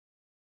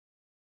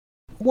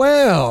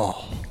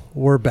Well,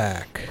 we're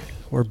back.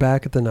 We're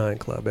back at the 9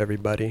 Club,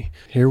 everybody.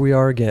 Here we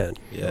are again.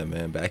 Yeah,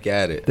 man, back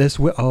at it.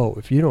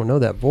 If you don't know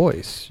that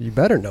voice, you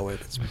better know it.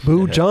 It's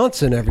Boo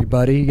Johnson,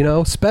 everybody. You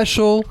know,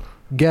 special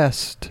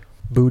guest,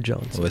 Boo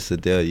Johnson. What's the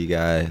deal, you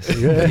guys?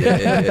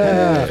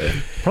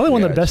 Yeah. Probably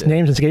one of the best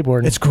names in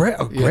skateboarding. It's great.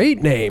 A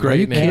great name. Great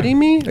Are you name. kidding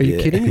me? Are you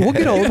kidding me?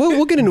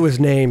 We'll get into his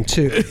name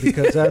too,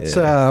 because that's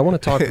I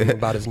want to talk to him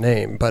about his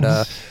name.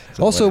 But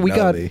also we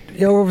got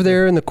over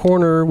there in the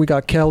corner we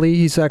got Kelly.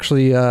 He's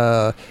actually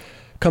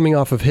coming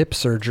off of hip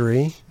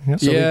surgery. Yep.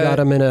 So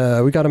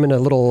we got him in a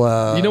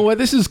little. You know what?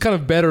 This is kind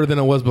of better than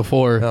it was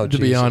before. To be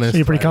Jesus. honest. Are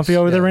you pretty comfy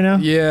over there right now?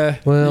 Yeah.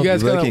 Well, you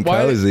guys You're looking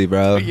cozy,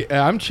 bro.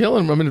 Yeah, I'm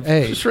chilling. I'm in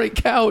a straight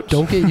couch.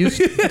 Don't get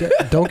used.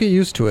 Don't get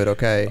used to it,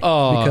 okay?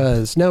 Aw.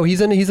 Because no,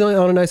 he's on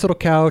a nice little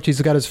couch.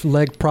 He's got his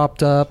leg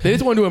propped up. They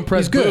just wanted to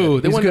impress He's good.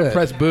 Boo. They He's wanted to good.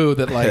 impress Boo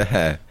that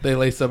like they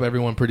laced up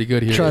everyone pretty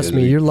good here. Trust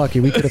me, you're lucky.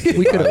 We could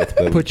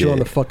have put you on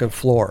the fucking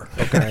floor,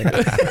 okay?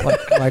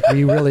 like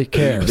we really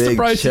care. Big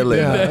Surprised you chilling.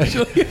 did,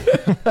 actually.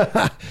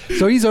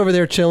 So he's over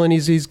there chilling.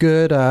 He's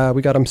good.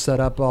 We got him set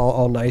up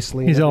all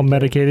nicely. He's all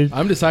medicated.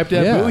 I'm just hyped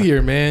to have Boo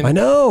here, man. I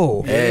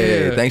know.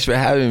 Hey, Yeah. thanks for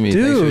having me.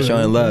 Dude, Thanks for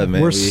showing love,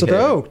 man. We're We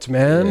stoked,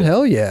 man. Yeah.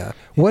 Hell yeah.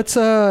 What's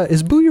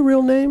is Boo your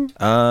real name?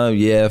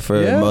 Yeah,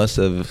 for Yeah? most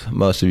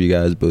of you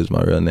guys, Boo's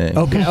my real name.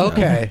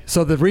 Okay.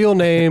 So the real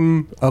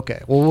name.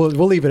 Okay. Well,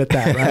 we'll leave it at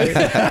that,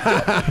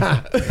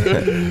 right?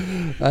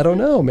 I don't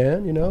know,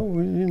 man. You know,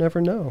 you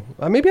never know.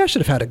 Maybe I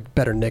should have had a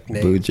better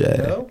nickname. Boo J.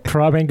 You know?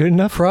 Crab ain't good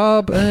enough.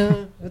 Crob.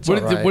 It's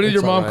What all did, right. what did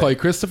your It's all mom right. call you?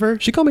 Christopher?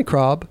 She called me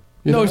Crob.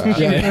 You No, know? she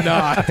did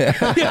not.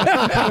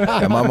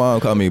 And my mom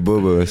called me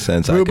Boo Boo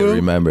since I Boo-boo? could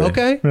remember.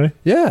 Okay. Right?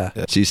 Yeah.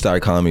 She started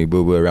calling me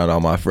Boo Boo around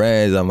all my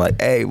friends. I'm like,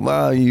 hey,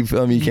 mom, you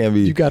feel me? You can't be.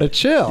 You gotta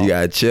chill. You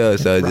gotta chill.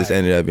 So it just Right.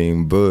 ended up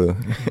being Boo.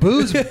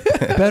 Boo's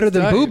better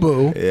than Tight. Boo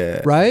Boo.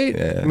 Yeah. Right?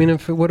 Yeah. I mean,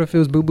 what if it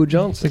was Boo Boo It's a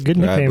Johnson? good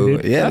Right, nickname, Boo.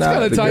 dude. Yeah, That's nah,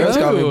 kinda the tight, girls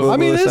call me too. Boo Boo I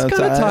mean, it's kind of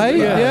sometimes. tight.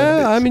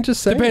 Yeah. I mean,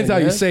 just saying. Depends how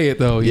you man. say it,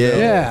 though. you Yeah. know?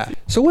 Yeah.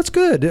 So what's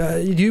good? Are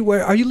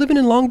you living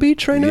in Long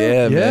Beach right now?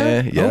 Yeah,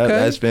 man. Yeah,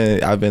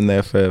 Okay. I've been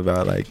there for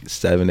about like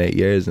 7-8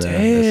 years now. That's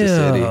the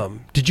city. Damn.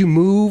 Did you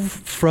move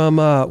from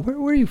where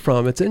are you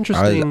from? It's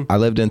interesting. I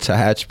lived in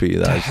Tehachapi.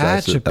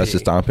 That's the Tehachapi.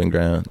 stomping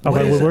ground. Oh, What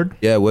by is it? Woodward?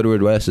 Yeah,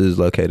 Woodward West is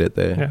located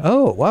there. Yeah.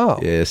 Oh, wow.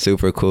 Yeah,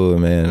 super cool,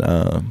 man.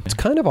 It's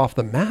kind of off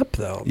the map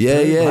though.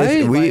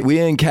 Yeah, Right? we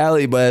in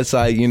Cali, but it's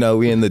like, you know,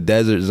 we in the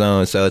desert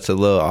zone, so it's a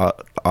little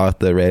off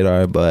the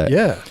radar. But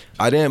Yeah.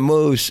 I didn't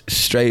move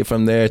straight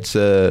from there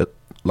to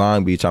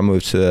Long Beach. I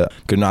moved to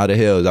Granada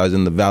Hills. I was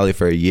in the valley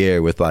for a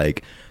year with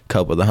like a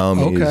couple of the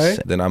homies. Okay.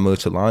 Then I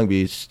moved to Long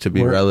Beach to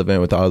be Where-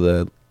 relevant with all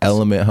the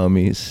Element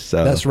homies.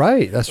 So That's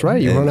right.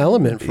 You were on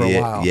Element for a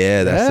yeah, while.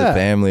 Yeah, that's the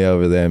family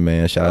over there,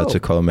 man. Shout out Oh. to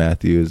Cole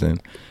Matthews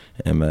and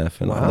MF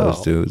and all Wow.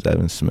 those dudes,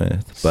 Evan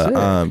Smith. But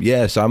Sick.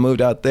 yeah, so I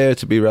moved out there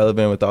to be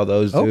relevant with all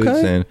those dudes,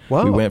 Okay. and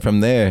Wow. we went from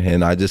there.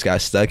 And I just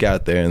got stuck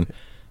out there, and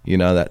you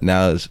know that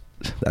now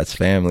that's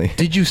family.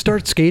 Did you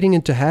start skating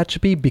in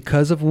Tehachapi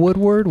because of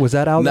Woodward? Was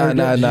that out there?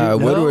 Nah. Did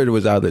you- Woodward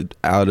was out of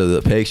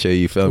the picture.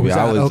 You feel me? Was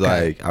I that- was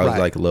okay. like Right.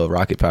 like a little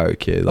Rocket Power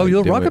kid. Oh, like, you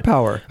were doing- Rocket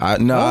Power. I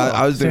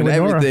was Same doing with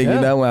Nora. everything. Yeah. You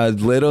know, when I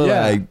was little,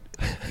 Yeah. like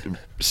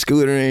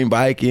scootering,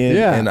 biking,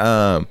 Yeah.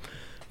 and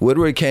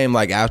Woodward came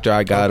like after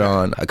I got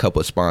on a couple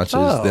of sponsors.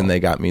 Oh. Then they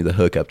got me the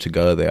hookup to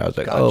go there. I was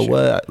like, oh, Gotcha.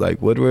 what?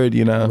 Like Woodward,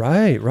 you know?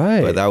 Right.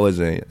 But that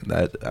wasn't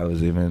that. I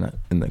was even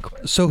in the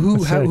So who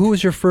That's sick. who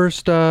was your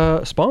first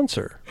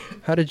sponsor?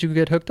 How did you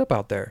get hooked up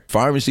out there?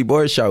 Pharmacy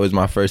Board Shop was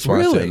my first sponsor,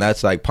 Really? and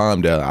that's like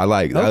Palmdale.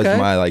 That Okay. was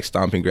my like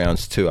stomping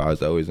grounds too. I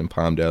was always in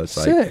Palmdale. It's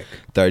like Sick.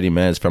 30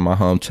 minutes from my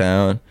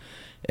hometown.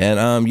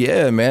 And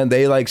yeah, man,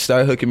 they like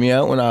started hooking me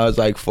up when I was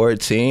like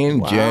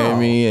 14. Wow.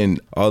 Jeremy and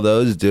all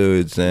those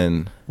dudes,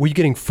 and Were you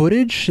getting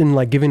footage and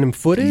like giving them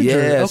footage? yeah.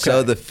 or- okay.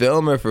 So the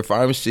filmer for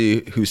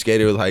Pharmacy who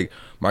skated with like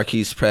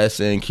Marquise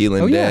Preston,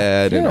 Keelan Oh, yeah,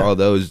 Dad, and yeah. all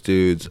those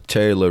dudes,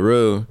 Terry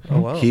LaRue. Oh,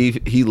 wow. He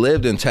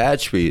lived in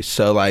Tehachapi,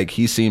 so like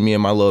he seen me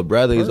and my little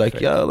brother. He's like,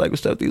 Perfect. yo, like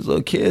what's up with these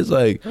little kids?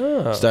 Like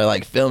Oh. started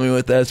like filming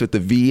with us with the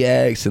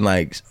VX and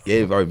like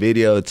gave our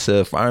video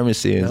to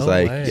Pharmacy. And it's No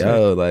like, way.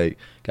 yo, like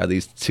got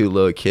these 2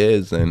 little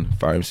kids, and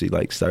Pharmacy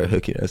like started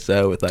hooking us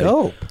up with like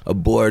Dope. a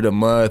board a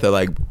month or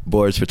like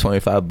boards for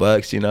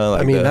 $25. You know,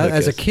 like I mean, they'll that, hook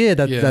as a us. kid,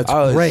 Yeah. that's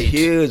Oh, great. it's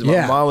huge. My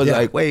Yeah, mom was yeah.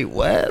 like, wait,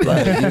 what?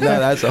 Like, you know,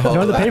 that's a whole You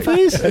want to pay for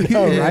these?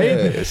 Oh,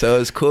 right. Yeah. So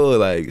it's cool.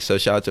 Like, so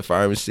shout out to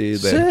Pharmacy.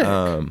 Sick.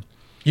 Then,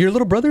 Your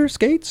little brother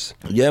skates?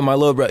 yeah, my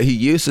little brother, he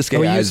used to skate.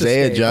 Oh, he used to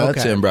Isaiah skate.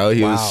 Johnson, Okay. bro.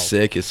 He Wow. was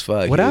sick as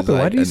fuck. What He happened? Was,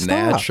 Why like, did he a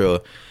stop? natural.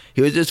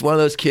 He was just one of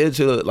those kids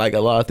who, like, a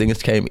lot of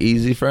things came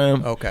easy for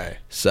him. Okay.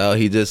 So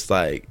he just,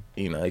 like,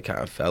 you know, he kind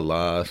of fell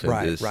off and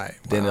Right, just right.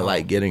 didn't Wow.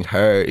 like getting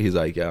hurt. He's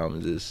like, yo,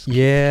 I'm just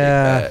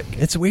Yeah. kick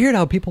back. It's weird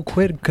how people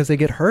quit because they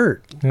get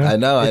hurt. Yeah. I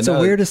know. It's the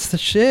weirdest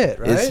shit,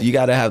 right? It's, you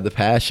got to have the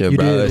passion, You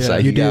bro. do, It's yeah,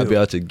 like you you got to do. be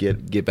able to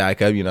get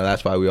back up. You know,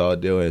 that's why we all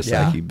do it. It's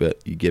Yeah. like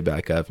you get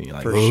back up and you're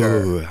like, For ooh,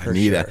 sure, I for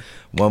need sure. that.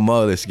 one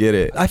more, let's get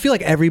it. I feel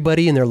like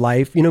everybody in their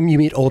life, you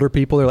meet older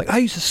people, they're like, I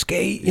used to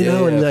skate, you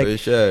know, and for like,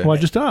 sure.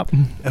 Why'd you stop?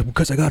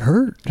 because I got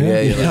hurt.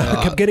 Yeah.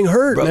 I kept getting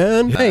hurt, Bro.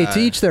 man. Hey, to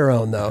each their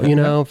own, though. You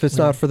know, if it's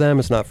not for them,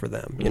 it's not for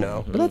them. You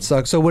know, but that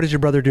sucks. So, what does your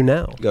brother do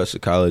now? He goes to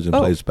college and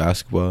plays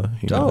basketball.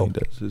 You know, he Dope.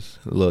 does his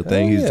little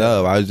thing. He's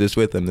dope. I was just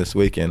with him this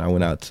weekend. I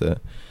went out to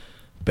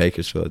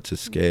Bakersfield to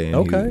skate.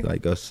 And he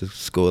like goes to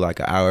school like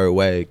an hour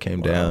away.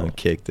 Came down,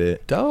 kicked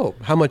it.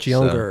 Dope. How much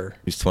younger?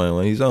 So, he's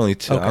 21. He's only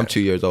 2. Okay. I'm 2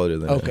 years older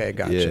than him. Okay,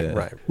 gotcha. Yeah.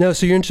 Right. No,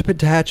 so you're into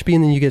Tehachapi,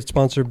 and then you get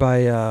sponsored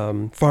by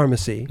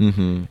Pharmacy.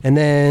 Mm-hmm. And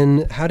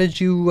then how did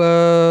you?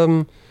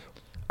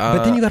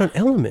 But then you got an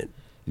Element.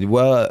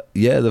 Well,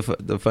 yeah.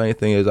 The funny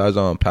thing is, I was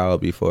on PAL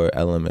before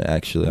Element.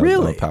 Actually, I was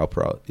Really? on PAL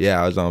Pro.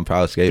 Yeah, I was on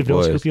PAL Did Bill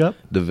skateboards. scoop you up?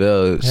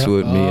 DeVille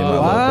swooped me and my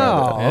little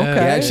Wow. brother. Yeah. Okay.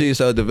 He actually,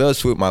 so DeVille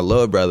swooped my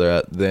little brother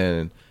up.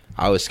 Then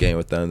I was skating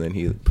with them. Then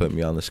he put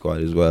me on the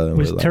squad as well. And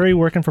Was we're like- Terry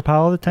working for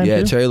Powell at the time?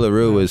 Yeah, too? Terry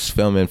LaRue was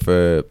filming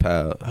for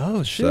PAL.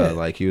 Oh shit. So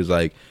like he was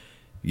like,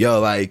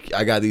 "Yo, like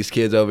I got these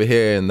kids over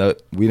here, and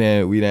we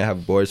didn't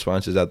have board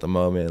sponsors at the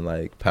moment. And,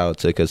 like PAL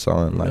took us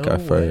on like No our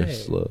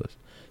first way. little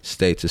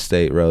state to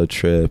state road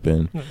trip,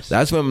 and Nice.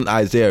 that's when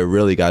Isaiah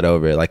really got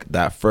over it. Like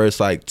that first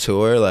like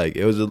tour, like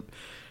it was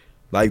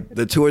like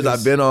the tours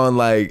I've been on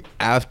like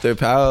after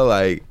PAL,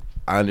 like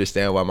I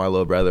understand why my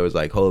little brother was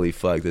like, "Holy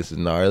fuck, this is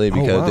gnarly,"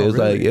 because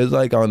wow, it was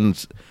like on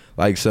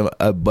like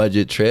a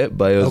budget trip,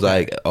 but it was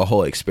like a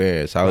whole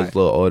experience. I was Right. a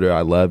little older,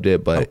 I loved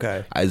it, but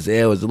Okay.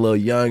 Isaiah was a little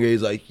younger.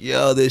 He's like,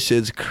 "Yo, this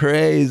shit's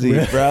crazy,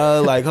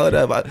 bro. Like, hold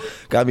up, I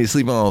got me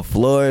sleeping on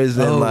floors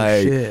and Oh,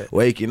 like shit.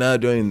 waking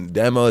up doing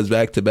demos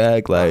back to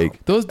back,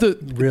 like." Those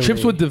Really?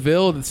 trips with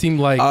DeVille that seemed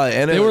like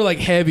And they it were was- like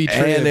heavy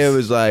trips. And it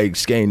was like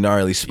skating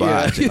gnarly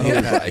spots. Yeah. And he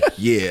was like,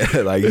 yeah,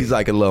 like he's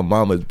like a little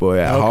mama's boy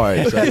at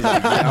heart. So he's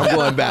like, yeah, I'm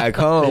going back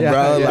home, Yeah,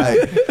 bro. yeah.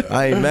 Like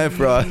I ain't meant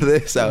for all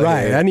this out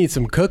Right. here. I need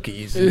some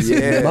cookies. And some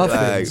Yeah,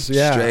 muffins. like,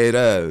 yeah. straight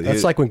up.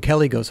 That's like when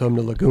Kelly goes home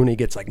to Laguna, he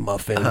gets like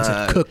muffins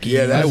and cookies.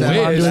 Yeah, that's I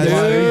how wish, that's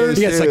how dude. is,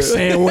 He gets like too.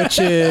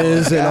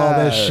 sandwiches and all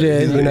this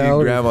shit, He's you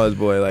know. grandma's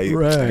boy, like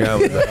Right.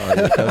 grandma's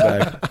like, come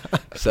back.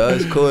 So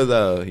it's cool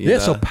though. You Yeah,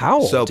 know? so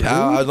Powell, So dude.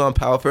 Powell, I was on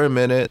Powell for a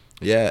minute.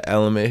 Yeah,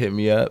 Element hit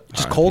me up.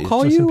 Just cold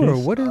call Rest in you or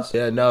peace. what is?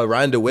 Yeah, no,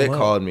 Ryan DeWitt Wow.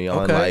 called me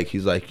on Okay. like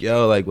he's like,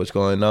 "Yo, like what's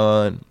going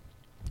on?"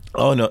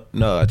 Oh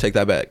no, I take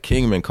that back.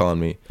 Kingman called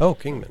me. Oh,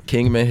 Kingman.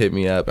 Kingman hit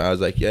me up. I was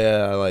like,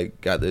 "Yeah, I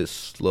like got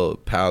this little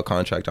PAL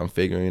contract I'm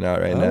figuring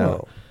out right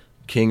now." Oh.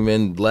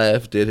 Kingman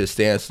left, did his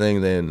stance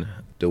thing, then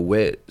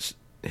DeWitt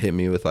hit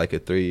me with like a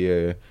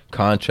 3-year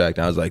contract.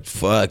 And I was like,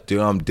 "Fuck, dude,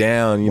 I'm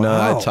down." You know,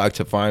 Wow. I talked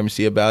to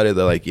Pharmacy about it.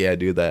 They're like, "Yeah,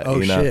 do that." Oh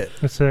you know? shit.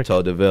 That's sick.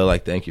 Told DeVille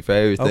like, "Thank you for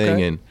everything."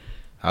 Okay. And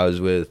I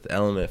was with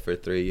Element for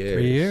 3 years.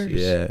 3 years.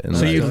 Yeah. And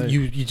So like,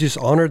 you just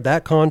honored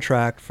that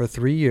contract for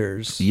 3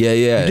 years. yeah.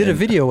 You did a and-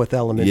 video with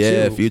Element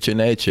Yeah, too. Future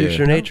Nature.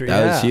 Future Nature, That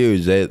yeah. was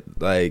huge. They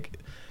like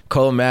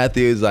Cole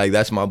Matthews, like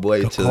that's my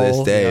boy to this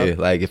Cole, day. yep.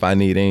 Like if I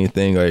need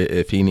anything or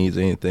if he needs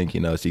anything,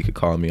 you know, so he could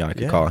call me, I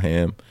could Yeah. call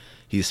him.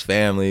 He's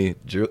family.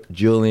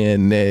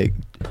 Julian, Nick,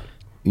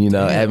 you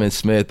know, Damn. Evan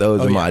Smith.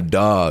 Those Oh, are yeah. my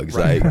dogs.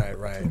 Right, like,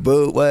 right.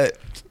 boo, what?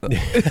 Come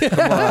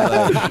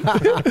on,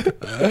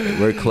 like,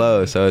 we're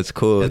close, so it's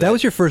cool. That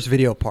was your first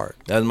video part.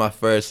 That was my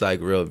first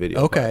like real video.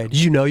 Okay. part. Did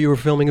you know you were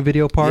filming a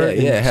video part? Yeah,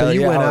 And yeah, hell so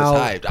you yeah. went I was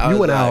out. hyped. I You was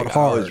went like, out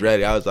hard. I was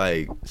ready. I was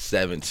like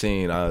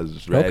 17. I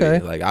was ready. Okay.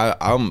 Like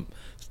I'm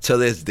to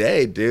this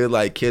day, dude.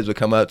 Like kids would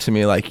come up to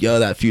me like, "Yo,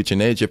 that Future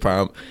Nature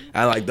part."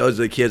 And like those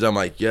are the kids. I'm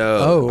like, "Yo,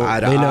 Oh, eye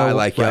to they know- eye,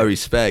 like yo, right.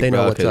 respect, They know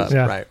bro." what's up. 'cause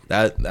Yeah. Right.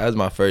 That was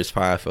my first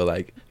part. I feel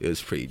like it was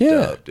pretty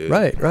Yeah, dope, dude.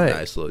 right.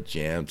 Nice little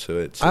jam to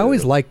it. I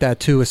always too. like that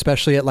too,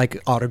 especially at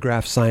like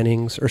autograph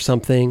signings or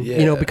something. You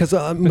know, Yeah. because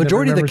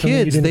majority of the remember something you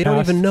kids did in they the don't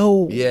past? even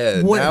know Yeah,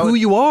 who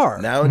you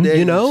are. Nowadays,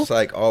 you know, it's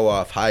like all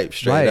off hype,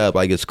 straight Right. up.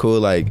 Like it's cool.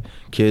 Like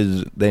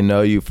kids, they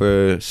know you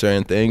for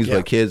certain things, Yeah.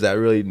 but kids that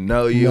really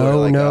know you No, or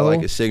like no.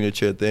 like a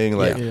signature thing,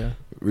 like Yeah.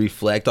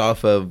 reflect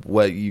off of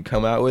what you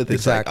come out with.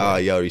 It's Exactly. like, oh,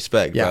 yo,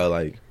 respect, Yeah. bro.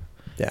 Like,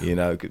 Yeah. you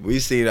know, we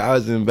seen. I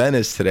was in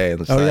Venice today,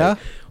 and it's Oh, like, yeah?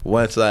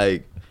 once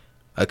like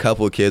a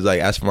couple of kids like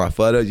ask for my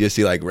photos, you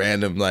see like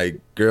random like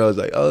girls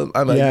like, oh,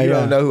 I'm like, Yeah, you yeah.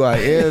 don't know who I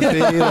am,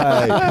 see? Like,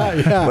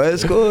 Yeah. but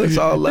it's cool. It's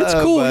all love. It's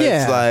cool, but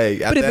yeah. It's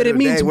like at But the it- end but it of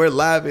the means- day, we're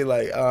laughing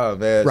like, oh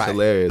man, it's right.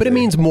 hilarious. But it Like,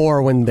 means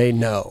more when they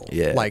know,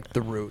 Yeah. like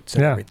the roots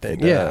and Yeah. everything.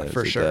 It Yeah, does,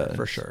 for it sure, does.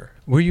 for sure.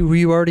 Were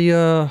you already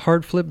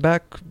hard flip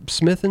back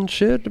Smith and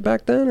shit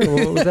back then, or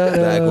what was that?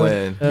 Back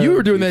when. You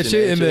were doing that Future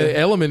shit in Nature. the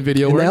Element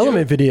video. in the weren't you?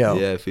 Element video.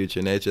 Yeah,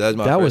 Future Nature. That was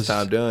my That first was-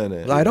 time doing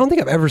it. I don't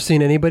think I've ever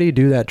seen anybody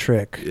do that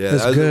trick. Yeah,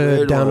 It's that was a good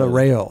weird down a one.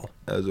 rail.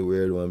 That was a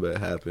weird one, but it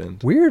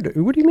happened. Weird.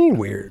 What do you mean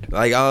weird?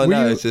 Like I don't Were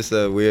know, you- it's just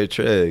a weird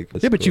trick.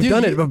 It's Yeah, but you've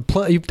cool. done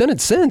it. You've done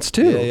it since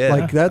too. Yeah, yeah.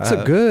 Like that's a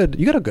Uh-huh. good.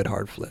 You got a good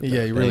hard flip.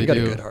 Yeah, you really got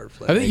do. a good hard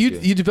flip. I think Thank you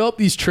you. you develop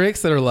these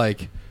tricks that are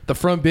like the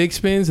front big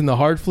spins and the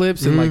hard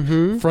flips and like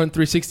front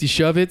 360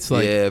 shove it's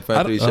like yeah,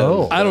 front three Oh.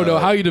 shows. I don't know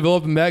how you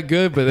develop them that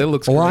good, but it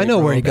looks. Well, great, I know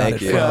bro. where he got it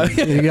Thank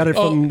from. He got it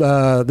from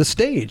the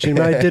stage. You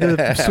know, I did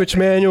a switch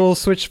manual,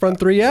 switch front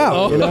three out.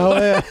 Oh. You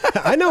know,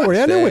 I know what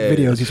Same.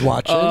 videos he's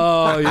watching.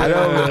 Oh yeah.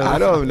 I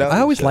don't know. I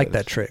always liked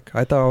that trick.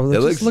 I thought It it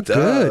looks looked dope,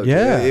 good. dude.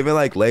 Yeah. Even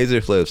like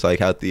laser flips, like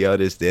how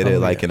Theotis did it, Oh,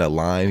 like yeah. in a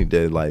line. He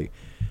did like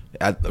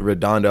at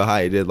Redondo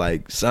High, he did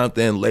like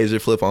something laser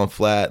flip on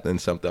flat, then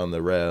something on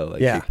the rail.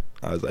 Like Yeah.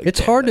 I was like, It's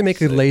damn, hard to that's make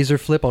a sick. laser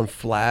flip on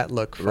flat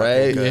look fucking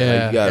right? good. Yeah.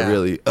 Like, you gotta Yeah.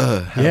 really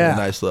have Yeah. a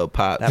nice little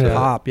pop. That to it.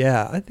 pop,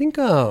 yeah. I think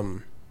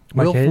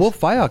Mike Hayes? Will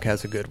Fyock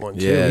has a good one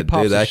too. Yeah, He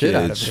pops dude, the that shit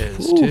out kid of is-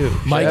 his Whew. too.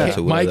 Mike, Shout out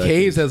to Mike Will, that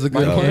Hayes kid. has a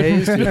good Mike one.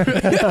 Hayes.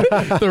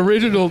 The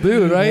original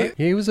dude, right?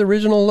 He was the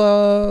original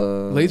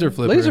Laser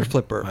flipper. Laser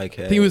flipper. Mike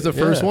He was the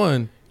first Yeah.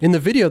 one. In the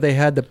video, they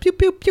had the pew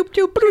pew pew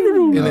pew.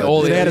 pew. In the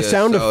old They had a days.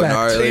 sound so effect.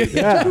 gnarly.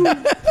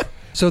 Yeah.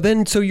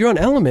 So you're on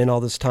Element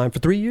all this time for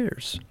 3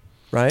 years,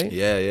 right?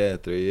 Yeah,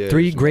 3 years.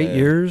 3 great man.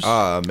 years.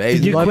 Oh, Did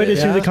amazing. you Love quit it, as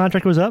soon as yeah. the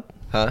contract was up?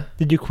 Huh?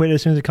 Did you quit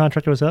as soon as the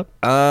contract was up?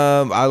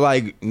 I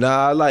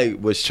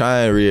was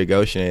trying to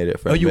renegotiate it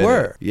for Oh, a you minute.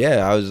 were?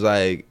 Yeah, I was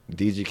like,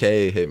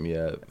 DGK hit me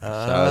up. So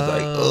I was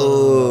like,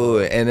 Oh.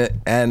 oh.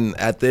 And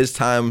at this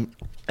time,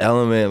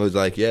 Element was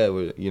like, yeah,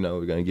 we're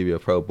going to give you a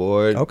pro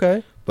board.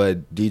 Okay.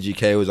 But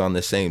DGK was on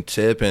the same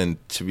tip. And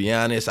to be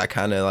honest, I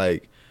kind of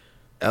like,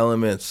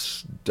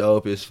 Element's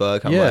dope as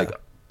fuck. I'm Yeah. like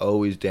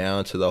always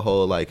down to the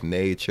whole like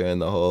nature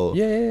and the whole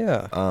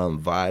Yeah.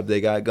 vibe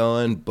they got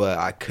going. But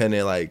I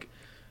couldn't like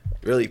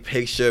really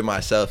picture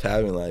myself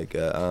having like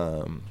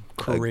a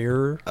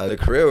Career. the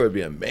career would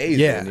be amazing.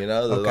 Yeah, You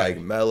know, the okay. like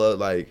mellow,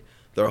 like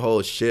their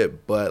whole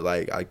shit. But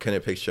like I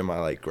couldn't picture my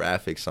like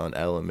graphics on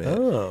Element.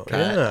 Oh,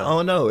 Kinda- yeah. I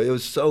don't know. It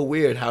was so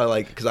weird how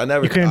like because I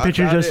never You couldn't thought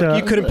picture about just it.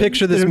 You couldn't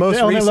picture this the most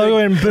Element recent logo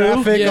in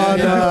blue? graphic Yeah, on.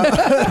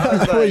 I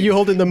was like- You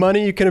holding the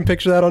money? You couldn't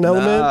picture that on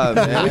Element? Nah,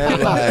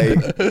 man.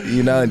 Like,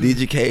 and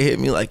DGK hit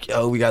me like,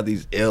 yo, we got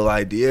these ill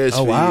ideas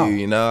Oh, for wow. you.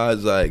 You know, I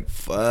was like,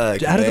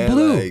 fuck. Out of the man,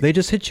 blue, like- they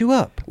just hit you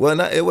up. well,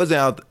 it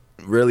wasn't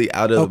really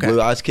out of Okay. the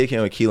blue. I was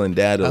kicking with Keelan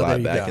Dad a Oh, there lot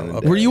you back go. in the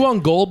Okay. day. Were you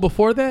on gold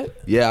before that?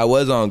 Yeah, I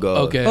was on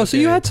gold. Okay. Oh, so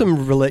you had some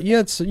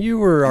you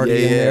were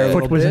already in Yeah, there. a yeah.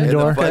 little Foot was in bit. the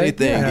door. And the funny Okay.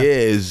 thing Yeah.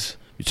 is,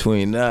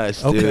 between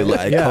us, Okay. dude,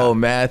 like Yeah. Cole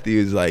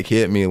Matthews, like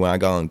hit me when I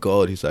got on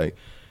gold. He's like,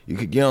 you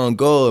could get on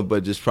gold,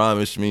 but just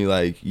promise me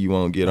like you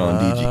won't get on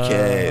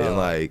DGK and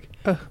like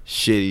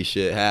shitty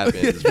shit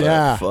happens. But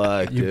Yeah.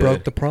 fuck, You dude.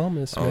 broke the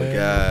promise, Oh man.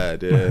 god,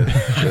 dude.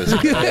 It was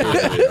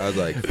crazy. I was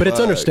like, But it's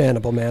fuck.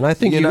 understandable, man. I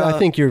think You know- I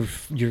think you're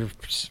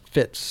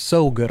fit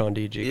so good on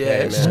DGK. Yeah,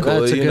 it's man. cool.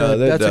 That's a You good. know,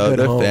 they're that's a dope. good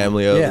They're home.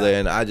 family over Yeah. there,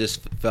 and I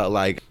just felt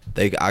like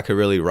I could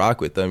really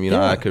rock with them. You know,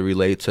 Yeah. I could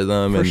relate to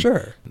them, For and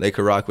sure. they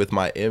could rock with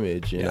my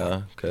image. You Yeah,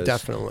 know, 'cause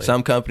definitely.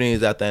 some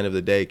companies at the end of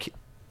the day,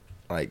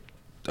 like,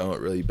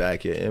 don't really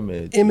back your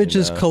image.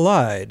 Images you know?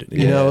 collide,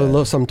 you Yeah.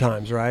 know,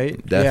 sometimes,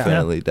 right?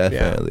 Definitely,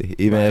 definitely.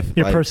 Even if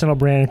Your like, personal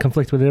brand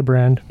conflict with their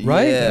brand.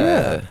 Right?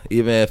 Yeah.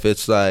 Even if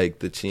it's like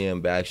the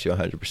TM backs you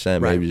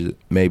 100%, Right.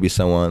 maybe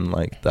someone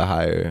like the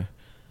higher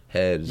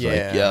head is Yeah.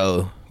 like,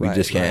 yo, we Right,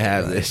 just can't right,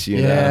 have right. this, you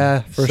Yeah,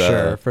 know? for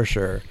So,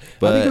 sure. I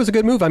but- think it was a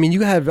good move. I mean,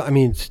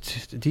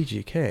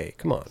 DGK,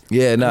 come on.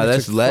 Yeah, no,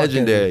 It's that's a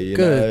legendary. fucking You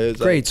good, know,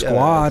 it's great like,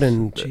 squad, it's-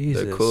 and they're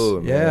Jesus,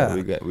 cool,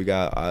 man. yeah. We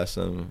got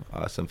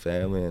awesome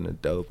family and a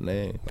dope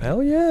name.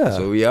 Hell yeah.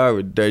 So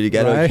we're dirty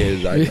ghetto Right.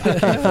 kids. I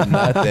came from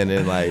nothing,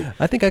 and like,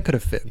 I think I could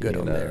have fit good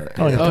you on know, there.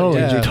 Oh, yeah, Oh,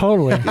 totally, yeah.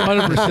 totally.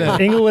 100%.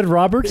 Inglewood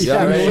Roberts. you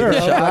already sure.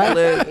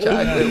 chocolate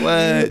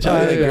what?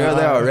 Chocolate yeah. girl,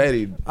 they're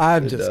already.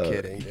 I'm they're just dope.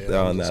 kidding, dude. They're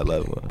I'm on just that kidding.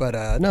 level.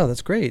 But no,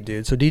 that's great,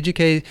 dude. So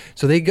DGK,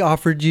 so they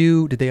offered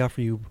you, did they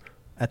offer you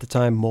at the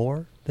time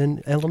more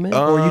than Element?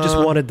 Or you just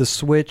wanted the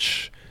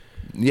switch?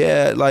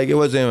 Yeah, like it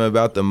wasn't even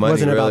about the money.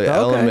 Wasn't about really, the- okay,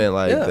 Element,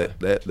 like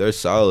yeah. they're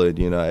solid.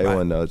 You know,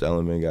 everyone knows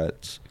Element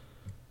got.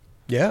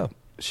 Yeah.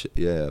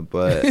 Yeah,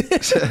 but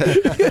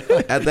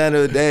at the end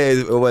of the day,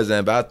 it wasn't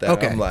about that.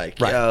 Okay, I'm like,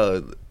 right.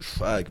 yo,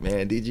 fuck,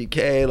 man,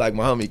 DGK, like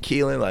my homie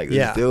Keelan, like, let's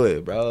Yeah. do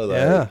it, bro. Like,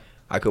 Yeah.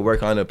 I could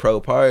work on the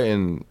pro part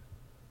and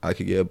I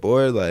could get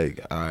bored. Like,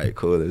 all right,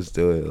 cool, let's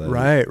do it. Like,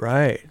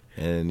 Right.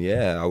 And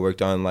yeah, I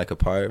worked on like a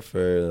part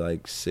for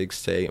like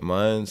 6 to 8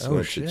 months. Oh,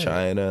 went shit. to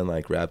China and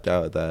like rapped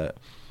out that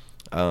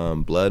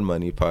Blood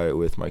Money part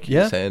with Marquise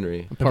Yeah.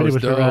 Henry. The video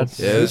was dope. rad.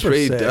 Yeah, it was Super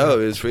pretty sick. dope.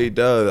 It was pretty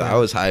dope. Yeah. I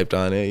was hyped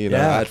on it. You know,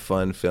 Yeah. I had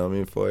fun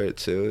filming for it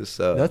too.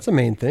 So That's the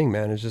main thing,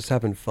 man, is just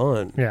having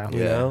fun. Yeah. You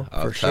Yeah, know,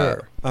 off for top.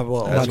 sure.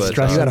 Well, That's what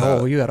you it's got a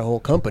all whole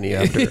company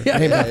after Yeah.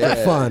 named after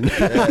fun.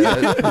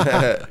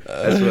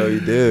 That's what we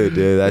do,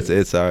 dude.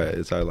 It's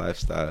our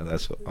lifestyle.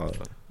 That's what.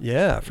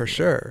 Yeah, for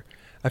sure.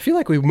 I feel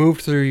like we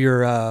moved through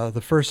your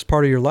the first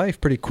part of your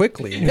life pretty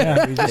quickly.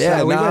 Yeah. we, just,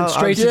 Yeah, we no, went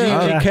straight to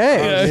I'm- DGK.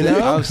 Yeah. You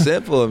know, I'm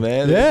simple,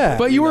 man. yeah.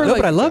 But you were no,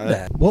 like- but I love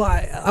that. Well,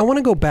 I want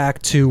to go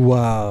back to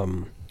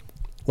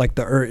like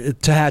the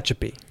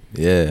Tehachapi,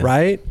 Yeah.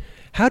 right?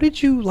 How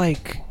did you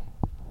like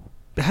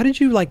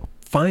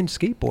find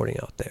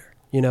skateboarding out there?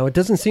 You know, it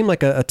doesn't seem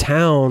like a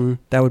town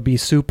that would be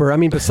super. I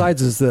mean,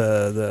 besides is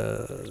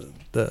the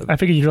I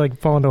figured you'd like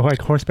fall into like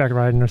horseback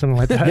riding or something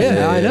like that.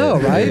 Yeah, I know,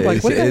 right?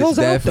 Like, what the hell's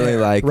out there? It's definitely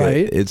like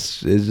right?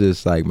 It's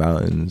just like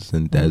mountains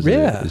and desert.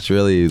 Yeah. It's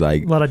really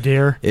like a lot of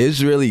deer.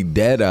 It's really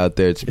dead out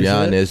there, to be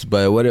honest.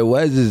 But what it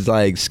was is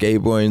like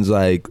skateboarding's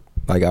like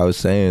I was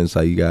saying, it's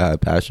like you gotta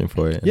have passion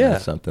for it. And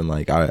that's something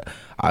like I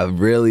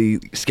really,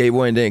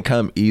 skateboarding didn't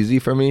come easy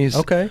for me.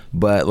 Okay.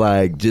 But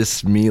like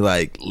just me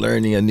like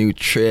learning a new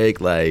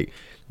trick, like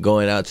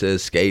going out to a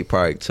skate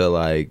park to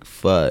like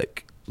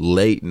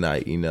late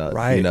night, you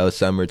know,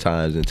 summer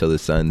times until the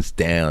sun's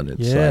down.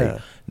 It's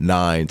like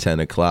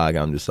 9-10 o'clock.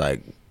 I'm just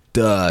like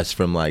dust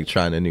from like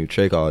trying a new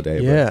trick all day.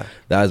 But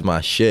that was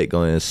my shit,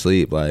 going to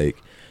sleep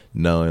like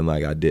knowing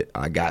like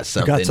I got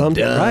something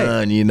done,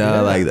 right. You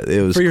know, like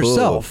it was for cool.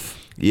 yourself.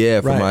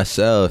 Yeah, for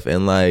myself.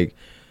 And like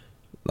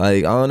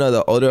I don't know,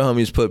 the older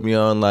homies put me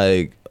on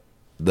like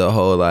the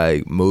whole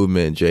like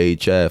movement,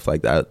 JHF,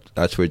 like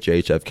that's where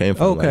JHF came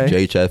from. Okay. Like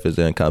JHF is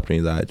a company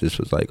that I just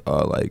was like,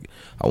 oh, like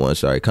I want to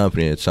start a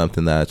company. It's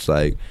something that's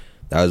like,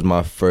 that was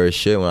my first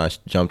shit when I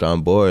jumped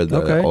on board.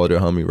 The older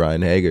homie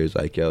Ryan Hager is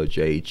like, yo,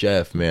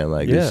 JHF, man,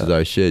 like this is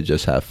our shit,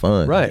 just have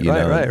fun. Right, you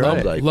know? right. I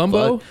was like,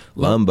 Lumbo?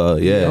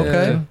 Lumbo, yeah.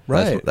 Okay,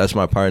 right. That's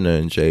my partner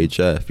in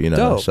JHF, you know.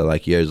 Dope. So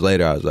like years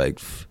later I was like,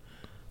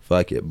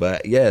 fuck it.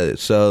 But yeah,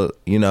 so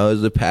you know, it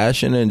was a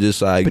passion and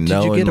just like but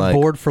knowing. Did you get like, a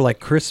board for like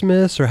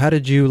Christmas, or how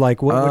did you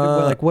like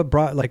what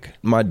brought like?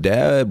 My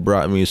dad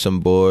brought me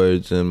some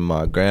boards, and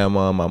my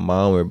grandma, my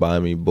mom were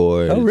buying me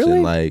boards. Oh, really?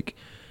 And like,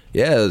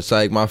 yeah, it's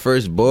like my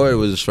first board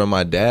was from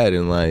my dad,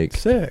 and like,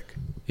 sick.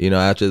 You know,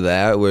 after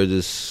that we're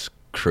just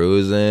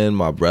cruising.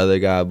 My brother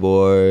got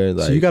bored.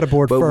 Like, so you got a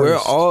board but first. We're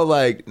all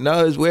like,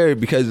 no, it's weird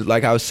because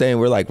like I was saying,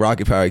 we're like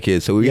Rocket Power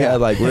kids. So we had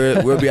like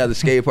we'll be at the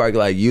skate park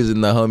like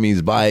using the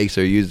homies' bikes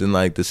or using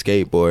like the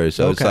skateboard.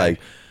 So it's like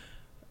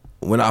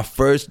when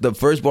the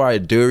first board I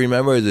do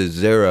remember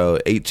is a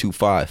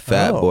 0825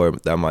 fat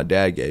board that my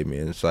dad gave me,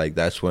 and it's like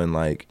that's when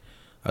like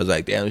I was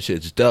like, damn, this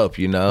shit's dope,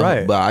 you know?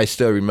 Right. But I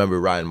still remember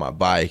riding my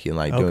bike and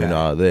like doing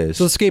all this.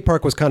 So the skate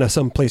park was kind of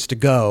some place to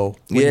go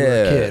when you were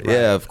a kid, right?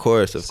 Yeah, of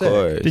course.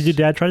 Did your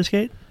dad try to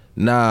skate?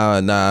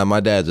 Nah, my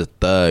dad's a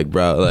thug,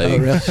 bro.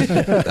 Like,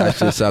 that's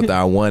just something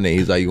I wanted.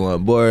 He's like, you want a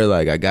board?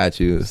 Like, I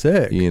got you.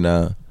 Sick. You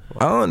know?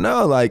 I don't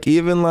know. Like,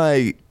 even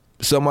like,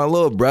 so my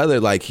little brother,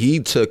 like, he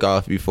took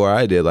off before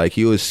I did. Like,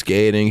 he was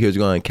skating. He was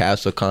going to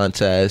castle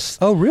contests.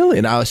 Oh, really?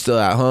 And I was still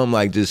at home,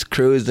 like, just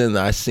cruising. And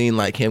I seen,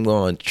 like, him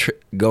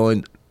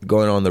going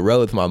on the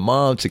road with my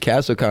mom to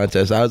castle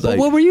contests. I was like,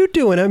 what were you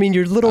doing? I mean,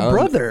 your little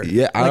brother.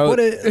 Yeah,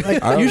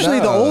 usually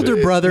the older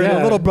brother,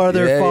 the little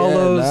brother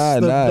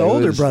follows the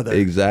older brother.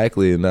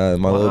 Exactly. My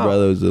little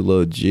brother was a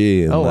little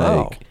G. And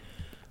I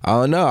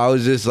don't know. I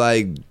was just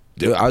like,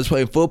 dude, I was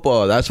playing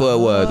football. That's what it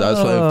was. I was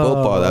playing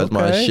football. That was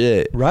my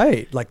shit.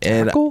 Right. Like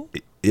tackle?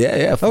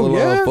 Full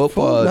on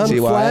football.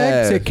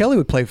 Flag. Kelly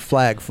would play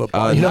flag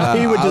football. You know,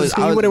 he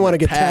wouldn't want to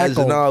get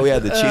tackled. No, we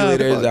had the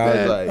cheerleaders. I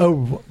was like,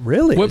 oh,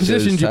 really? What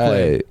position did you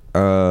play?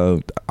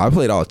 I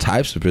played all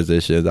types of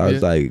positions. I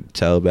was like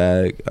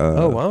tailback.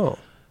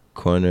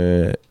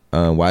 Corner.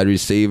 Wide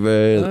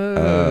receiver,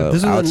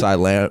 outside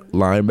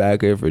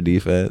linebacker for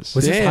defense.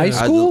 Was this high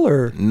school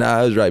or?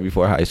 Nah, it was right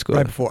before high school.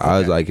 Right before. I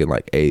was like in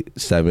like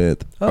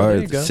 7th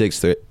or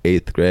 6th or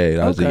 8th grade.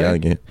 I was a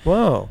youngin.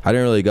 Wow. I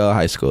didn't really go to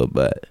high school,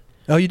 but.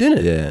 Oh, you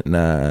didn't? Yeah,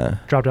 nah.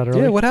 Dropped out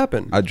early? Yeah, what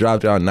happened? I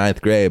dropped out in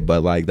 9th grade,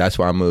 but like that's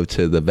why I moved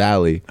to the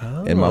Valley.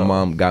 And my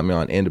mom got me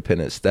on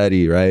independent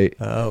study, right?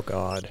 Oh,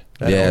 God.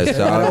 So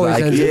I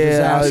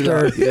was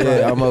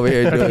like, I'm over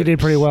here doing. You did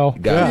pretty well.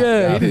 She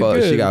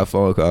got a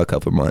phone call a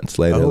couple months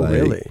later. Oh, like,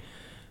 really?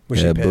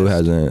 Boo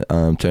hasn't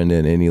turned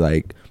in any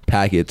like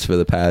packets for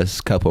the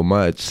past couple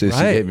months since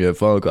she gave me a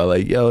phone call.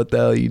 Like, yo, what the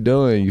hell are you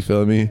doing? You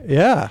feel me?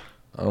 Yeah.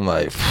 I'm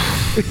like,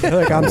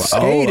 I'm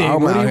skating.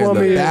 I'm what do you want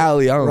me to?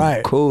 Valley.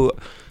 I'm cool.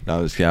 No,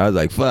 I was kidding. I was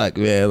like, fuck,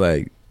 man.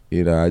 Like,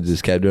 you know, I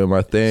just kept doing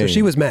my thing. So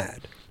she was mad.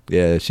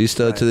 Yeah, she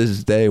still to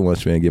this day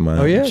wants me to get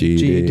my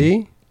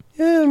GED.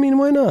 Yeah, I mean,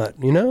 why not?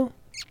 You know,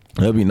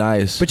 it'd be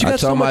nice. But you got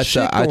so much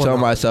shit going on, I told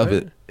myself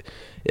right?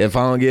 if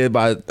I don't get it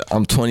by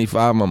I'm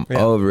 25, I'm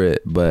over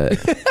it.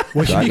 But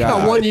well, you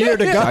got 1 year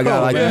to go. I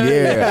got like a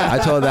year. I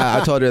told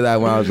her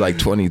that when I was like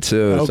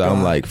 22. So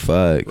I'm like,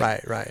 fuck.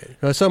 Right.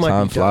 So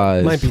time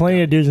flies. Might be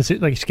plenty of dudes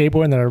like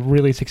skateboarding that are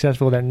really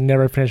successful that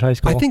never finish high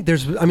school. I think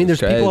there's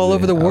people all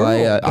over the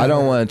world. I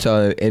don't want to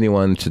tell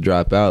anyone to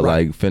drop out.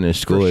 Like finish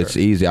school. It's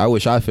easy. I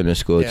wish I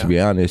finished school. To be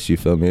honest, you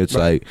feel me? It's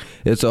like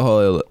it's a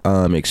whole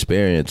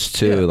experience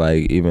too.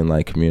 Like even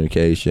like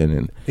communication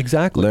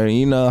and learning.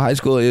 You know, high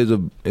school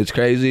it's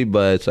crazy.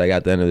 But it's like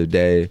at the end of the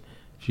day,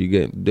 if you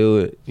can do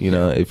it, you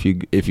know, if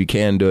you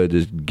can do it,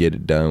 just get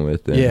it done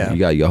with. And you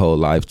got your whole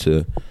life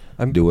to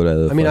do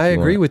whatever. I mean, I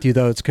agree with you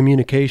though. It's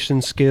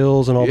communication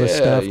skills and all this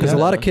stuff because a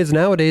lot of kids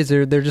nowadays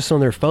they're just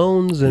on their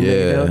phones and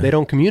they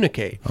don't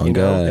communicate. You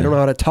know, they don't know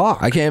how to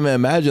talk. I can't even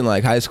imagine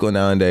like high school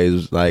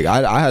nowadays. Like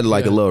I had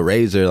like a little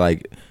razor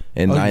like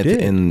in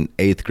in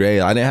 8th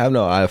grade. I didn't have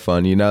no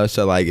iPhone, you know.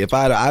 So like, if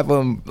I had an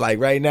iPhone like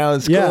right now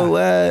in school,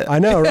 I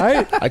know,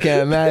 right? I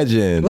can't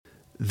imagine.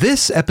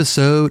 This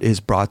episode is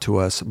brought to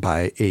us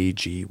by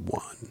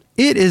AG1.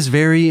 It is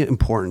very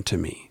important to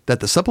me that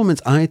the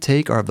supplements I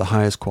take are of the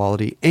highest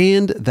quality,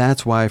 and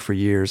that's why for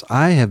years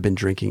I have been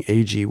drinking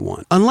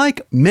AG1.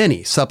 Unlike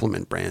many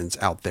supplement brands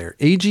out there,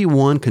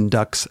 AG1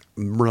 conducts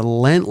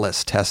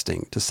relentless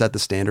testing to set the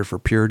standard for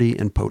purity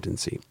and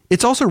potency.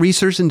 It's also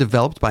researched and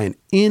developed by an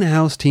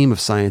in-house team of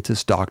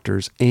scientists,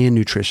 doctors, and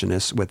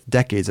nutritionists with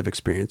decades of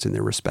experience in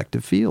their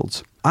respective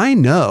fields. I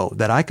know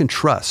that I can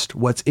trust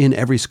what's in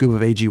every scoop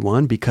of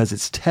AG1 because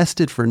it's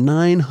tested for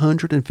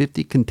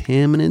 950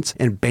 contaminants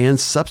and banned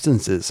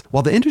substances,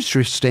 while the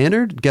industry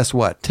standard, guess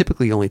what,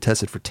 typically only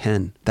tested for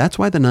 10. That's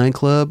why the 9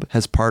 Club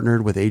has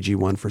partnered with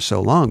AG1 for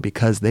so long,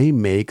 because they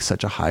make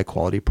such a high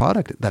quality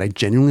product that I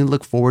genuinely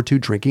look forward to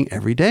drinking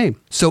every day.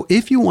 So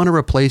if you want to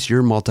replace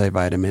your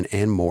multivitamin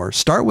and more,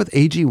 start with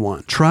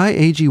AG1. Try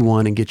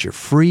AG1 and get your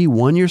free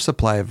 1-year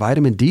supply of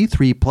vitamin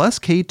D3 plus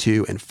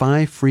K2 and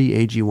 5 free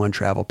AG1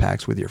 travel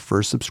packs with your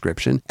first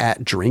subscription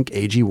at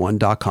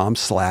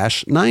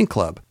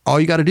drinkag1.com/9club. All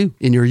you got to do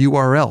in your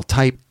URL,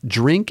 type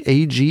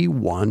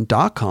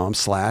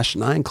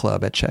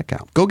drinkag1.com/9club at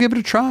checkout. Go give it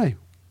a try.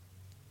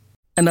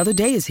 Another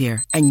day is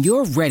here and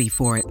you're ready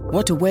for it.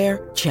 What to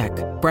wear? Check.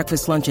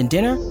 Breakfast, lunch, and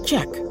dinner?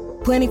 Check.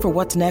 Planning for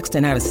what's next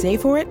and how to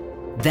save for it?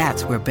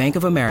 That's where Bank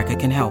of America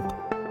can help.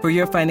 For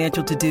your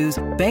financial to-dos,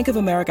 Bank of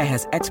America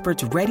has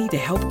experts ready to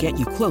help get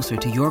you closer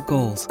to your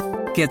goals.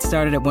 Get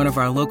started at one of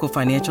our local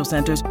financial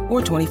centers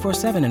or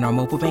 24/7 in our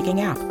mobile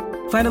banking app.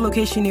 Find a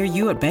location near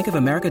you at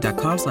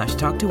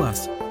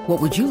bankofamerica.com/talktous.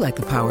 What would you like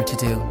the power to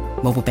do?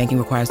 Mobile banking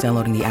requires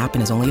downloading the app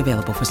and is only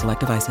available for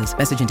select devices.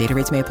 Message and data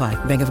rates may apply.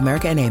 Bank of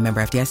America N.A.,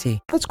 member FDIC.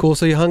 That's cool.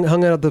 So you hung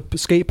out at the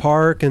skate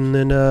park and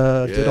then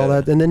did all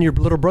that. And then your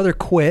little brother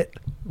quit,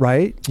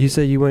 right? You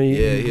said you went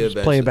he was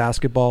playing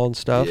basketball and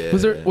stuff. Yeah.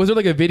 Was there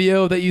like a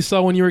video that you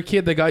saw when you were a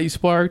kid that got you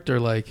sparked, or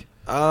like?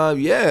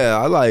 Yeah,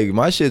 I like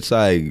my shit's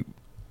like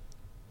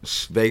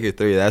Baker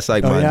 3. That's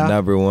like my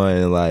number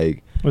one.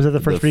 Like, was that the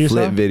first video?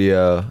 Flip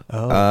video.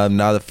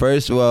 Now the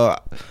first,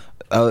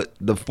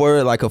 the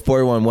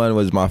 411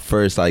 was my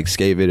first like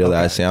skate video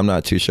that I seen. I'm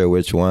not too sure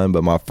which one,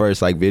 but my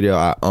first like video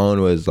I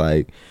owned was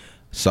like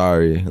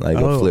Sorry, like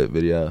a flip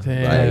video.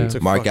 Damn.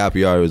 Like Mark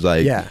Appleyard was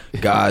like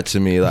God to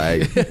me.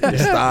 Like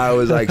style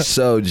was like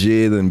so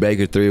G. Then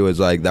Baker 3 was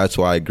like, that's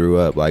why I grew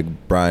up. Like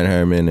Brian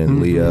Herman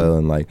and Leo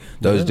and like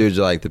those dudes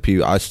are like the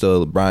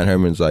people. Brian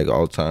Herman's like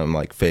all time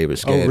like favorite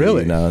skater. Oh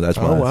really? You know, that's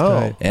my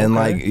wow. And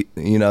like,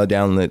 you know,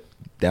 down the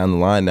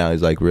line now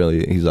he's like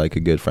a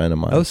good friend of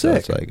mine. Oh, so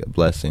sick. it's like a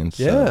blessing.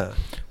 So. Yeah.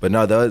 But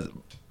no, those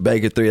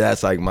Baker 3,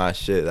 that's like my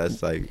shit.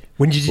 That's like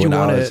when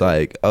I was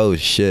like, oh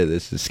shit,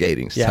 this is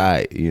skating's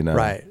tight, you know?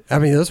 Right. I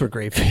mean, those were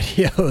great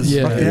videos.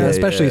 Yeah.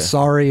 Especially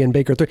Sorry and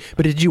Baker 3.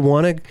 But did you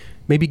want to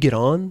maybe get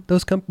on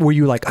those companies? Were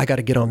you like, I got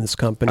to get on this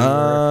company?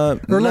 Or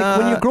like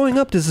when you're growing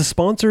up, does the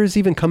sponsors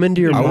even come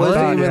into your mind? I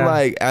wasn't even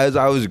like, as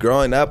I was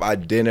growing up, I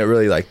didn't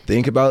really like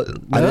think about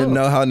I didn't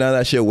know how none of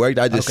that shit worked.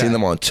 I just seen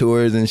them on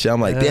tours and shit. I'm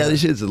like, damn,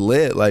 this shit's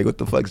lit. Like, what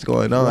the fuck's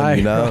going on,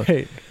 you know?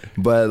 Right.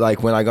 But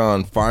like when I got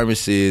on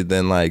pharmacy,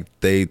 then like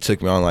they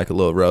took me on like a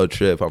little road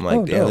trip. I'm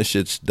like, damn, this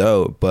shit's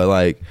dope. But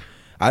like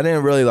I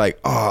didn't really like,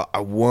 I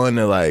want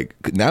to like,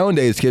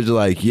 nowadays kids are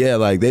like,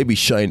 like they be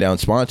shutting down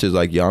sponsors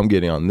like, yo, I'm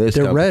getting on this.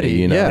 They're company, ready.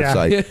 You know, it's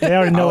like, they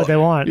already know what they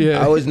want.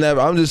 Yeah.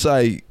 I'm just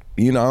like,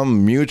 you know,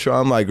 I'm mutual.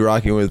 I'm like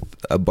rocking with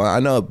I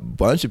know a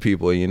bunch of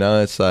people, you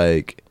know, it's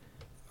like,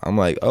 I'm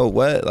like, oh,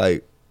 what?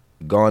 Like,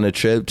 go on a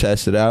trip,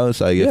 test it out.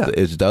 It's like if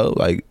it's dope,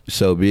 like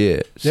so be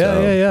it.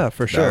 So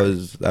for sure.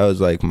 That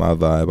was like my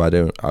vibe. I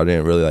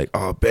didn't really like,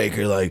 oh,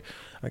 Baker, like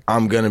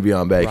I'm gonna be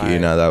on Baker. You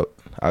know, that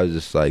I was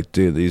just like,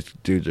 dude, these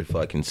dudes are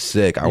fucking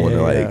sick. I want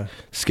to like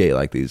skate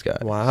like these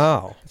guys.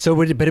 Wow. So,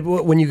 but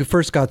when you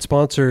first got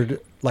sponsored,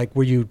 like,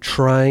 were you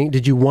trying?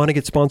 Did you want to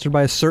get sponsored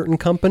by a certain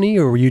company,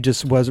 or were you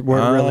just weren't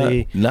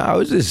really? No, I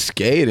was just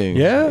skating.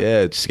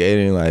 Yeah,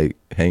 skating, like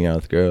hanging out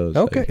with girls.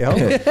 Okay,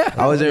 like,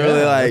 I wasn't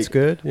really like. That's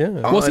good. Yeah.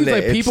 Well, it seems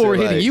like people were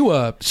hitting you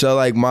up. So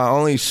like my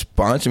only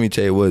sponsor me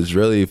tape was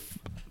really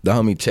the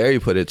homie Terry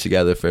put it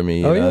together for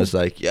me. You know, it's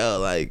like, yo,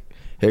 like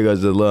here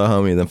goes the little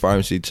homie. Then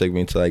pharmacy took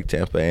me to like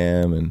Tampa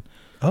Am and.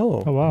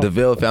 Oh wow.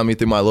 DeVille found me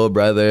through my little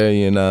brother.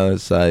 You know,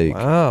 it's like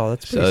wow,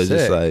 that's pretty so. It's sick.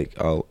 just like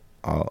all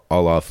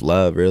off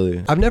love,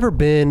 really. I've never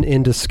been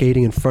into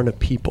skating in front of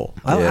people.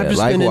 I've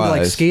just been into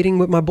like skating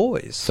with my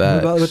boys,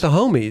 with the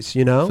homies,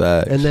 you know.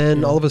 And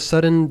then all of a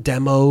sudden,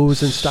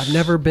 demos and stuff. I've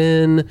never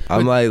been.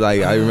 I'm like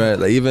I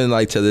remember, like, even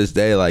like to this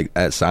day, like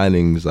at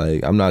signings,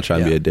 like I'm not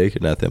trying to be a dick or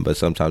nothing, but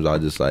sometimes I'll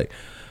just like,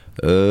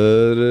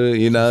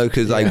 you know,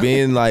 because like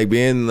being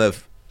the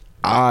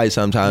eye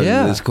sometimes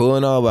is cool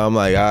and all, but I'm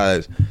like,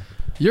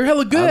 You're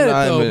hella good I'm at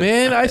not it, though, even-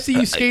 man. I see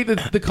you skate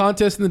the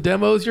contest and the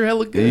demos. You're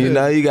hella good. You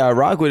know, you got to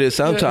rock with it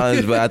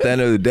sometimes, but at the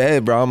end of the day,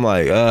 bro, I'm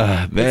like,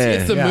 man.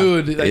 It's the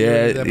mood. That you're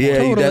in at that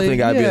point. You definitely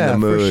got to be in the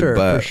mood. For sure,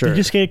 but for sure. Did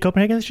you skate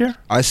Copenhagen this year?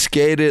 I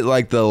skated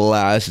like the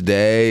last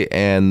day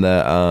and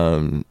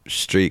the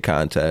street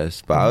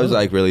contest, but I was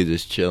like really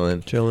just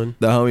chilling. Chilling.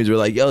 The homies were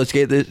like, "Yo,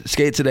 skate today,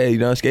 skate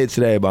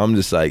today." But I'm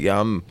just like,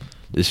 I'm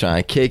just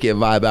trying to kick it,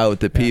 vibe out with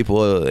the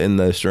people in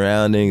the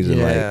surroundings,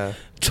 and like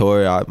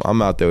Tori,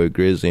 I'm out there with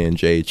Grizzly and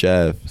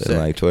JHF, Sick. and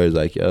like Tori's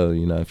like, "Yo,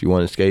 if you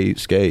want to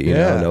skate, you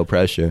know, no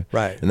pressure."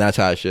 Right. And that's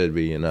how it should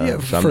be, Yeah,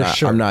 So for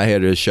sure. I'm not here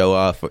to show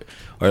off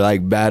or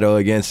like battle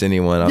against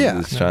anyone. I'm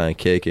just Yeah. trying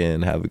to kick it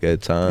and have a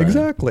good time.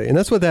 Exactly, and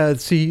that's what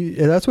that's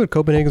what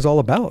Copenhagen's all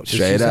about. It's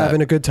Straight just up.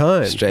 having a good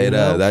time. Straight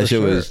up. That for shit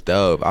sure. was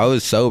dope. I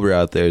was sober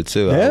out there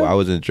too. Yeah? I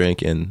wasn't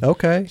drinking.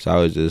 Okay, So I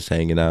was just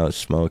hanging out,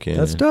 smoking.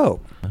 that's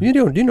dope. You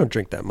don't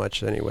drink that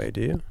much anyway,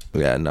 do you?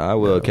 Yeah, no, I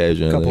will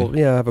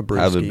occasionally. Have a brewski.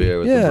 Have a beer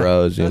with the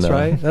bros, That's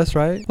right. That's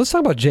right. Let's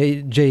talk about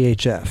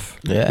JHF.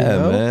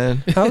 Yeah,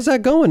 man. How's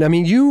that going? I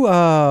mean, you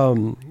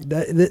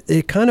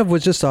it kind of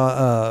was just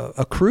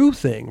a crew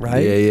thing,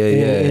 right? Yeah.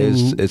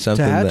 It's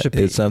something that Tehachapi.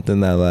 it's something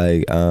that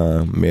like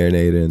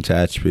marinated in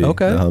Tehachapi.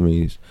 Okay. The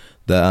homies,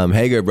 the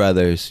Hager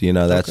brothers.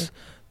 That's.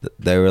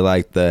 They were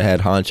like the head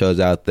honchos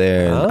out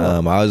there,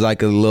 and I was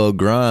like a little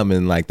grum,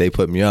 and like they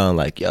put me on,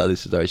 like, yo,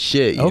 this is our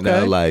shit, you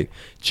know, like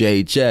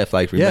JHF,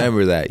 like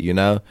remember that,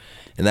 and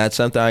that's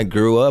something I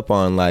grew up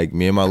on. Like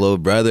me and my little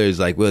brothers,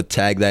 like we'll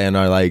tag that in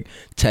our like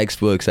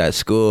textbooks at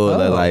school.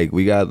 That, like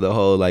we got the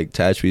whole like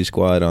Tehachapi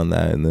squad on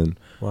that, and then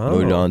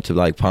moved on to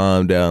like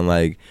Palmdale, and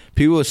like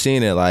people have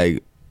seen it,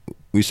 like.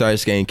 We started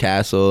skating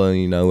Castle,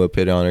 and we'll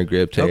put it on our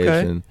grip tapes,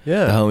 and the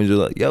homies were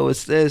like, "Yo,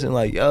 what's this?" And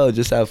like, "Yo,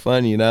 just have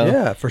fun,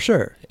 Yeah, for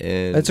sure.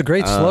 And it's a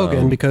great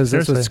slogan because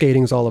that's what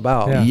skating's all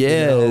about.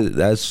 Yeah,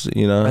 that's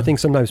I think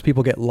sometimes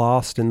people get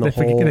lost in the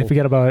whole. They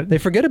forget about it. They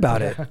forget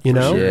about it.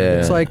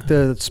 It's like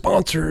the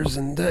sponsors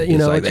and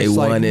it's like they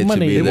want it to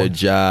be their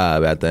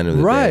job at the end of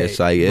the day. It's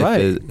like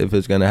if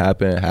it's gonna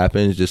happen, it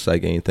happens, just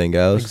like anything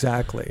else.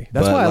 Exactly.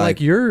 That's why I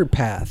like your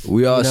path.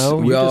 We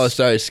all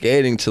started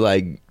skating to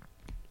like.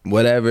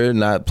 Whatever,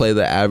 not play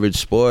the average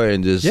sport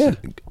and just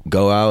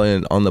go out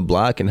and on the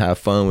block and have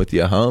fun with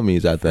your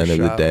homies at the end of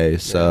the day.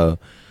 So,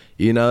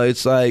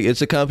 it's like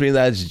it's a company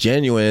that's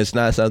genuine. It's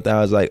not something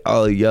I was like,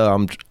 oh,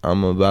 yo,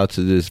 I'm about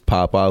to just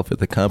pop off with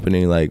the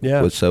company. Like,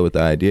 what's up with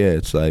the idea?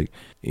 It's like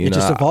it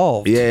just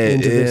evolved. Yeah,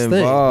 into it this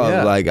evolved. Thing.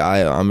 Yeah. Like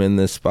I'm in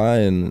this spot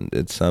and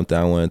it's something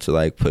I wanted to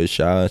like push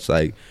out. It's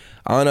like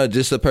I don't know,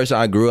 just the person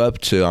I grew up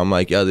to. I'm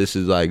like, yo, this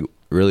is like.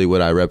 Really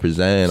what I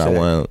represent. I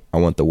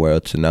want the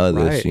world to know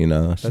this,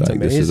 It's That's like amazing.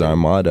 this is our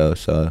motto.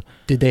 So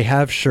did they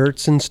have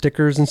shirts and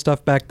stickers and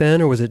stuff back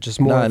then, or was it just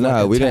more of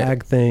like a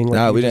tag thing?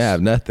 Like we didn't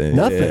have nothing.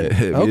 Nothing.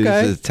 Yeah. It was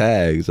just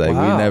tags. Like we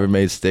never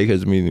made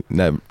stickers. We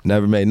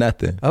never made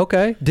nothing.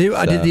 Okay.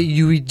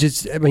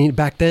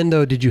 Back then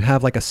though, did you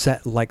have like a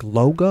set like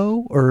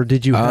logo, or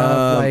did you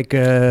have like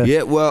a?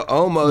 Yeah, well,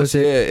 almost.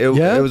 It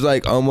was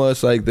like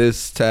almost like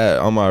this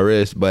tag on my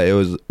wrist, but it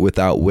was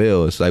without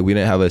wheels. Like we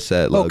didn't have a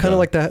set logo. Oh, kind of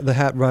like the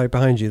hat right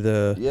behind you.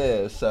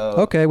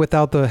 So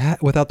without the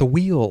hat, without the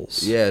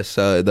wheels. Yeah,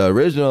 so the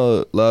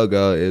original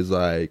logo is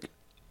like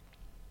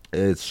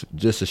it's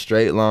just a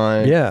straight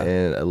line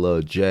and a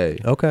little J.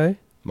 Okay.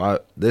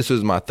 This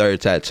was my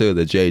third tattoo,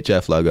 the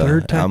JHF logo.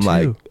 Third tattoo. I'm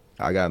like,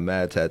 I got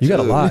mad tattoos. You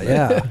got a lot,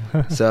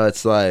 yeah. So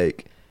it's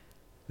like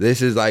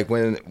this is like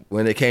when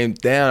it came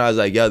down, I was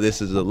like, yo,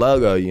 this is the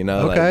logo,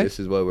 like this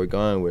is what we're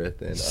going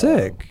with. And,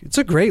 sick. It's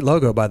a great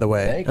logo, by the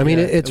way. I mean,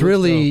 it's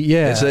really,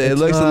 it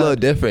looks a little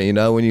different,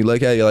 when you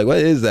look at it, you're like, what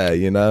is that,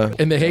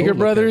 And the Hager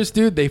brothers,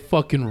 dude, they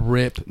fucking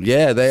rip.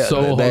 Yeah,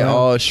 they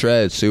all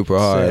shred super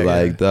hard. Sick,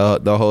 like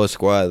the whole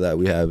squad that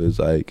we have is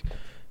like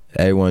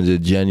everyone's a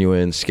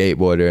genuine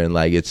skateboarder, and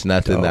like it's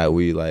nothing that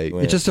we like.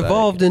 It just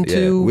evolved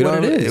into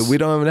what it is. We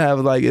don't even have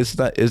like it's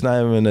not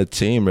even a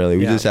team really.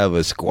 We just have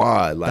a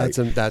squad. Like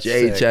that's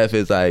JHF sick.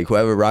 is like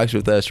whoever rocks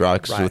with us,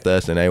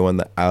 and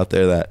everyone out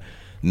there that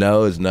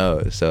knows.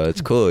 So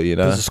it's cool,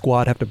 Does the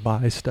squad have to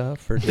buy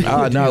stuff? Or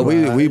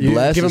we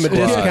bless. Give them a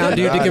the squad. discount.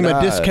 Do you give them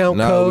a discount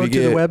code to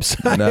the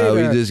website? No,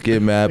 we just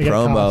get mad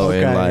promo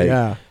and like.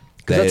 Yeah.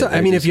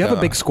 If you have a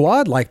big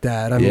squad like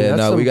that,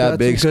 we got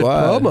big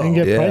squad. It can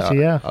get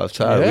pricey, I was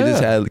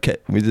tired.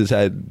 We just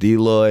had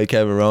D-Lloyd,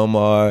 Kevin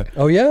Romar.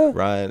 Oh yeah,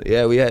 Ryan.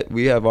 Yeah, we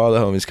have all the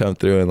homies come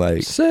through and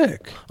like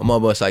sick. I'm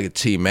almost like a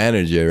team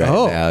manager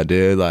now,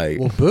 dude. Like,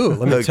 well, boo.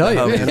 Let me tell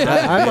you,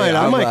 man,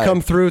 I might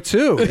come through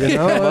too.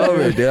 Come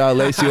over, dude. I'll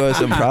lace you on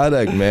some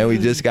product, man. We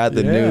just got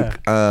the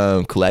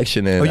new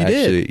collection in. Oh, you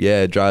did?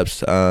 Yeah, it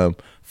drops.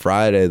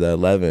 Friday the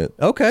 11th.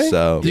 Okay.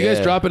 So do you guys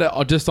drop it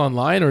just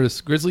online or this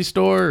Grizzly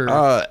store?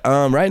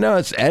 Right now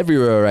it's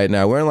everywhere. Right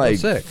now we're in like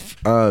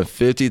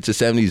 50 to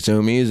 70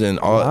 Zoomies and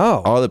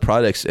all the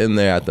products in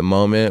there at the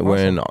moment. Awesome.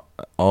 We're in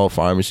all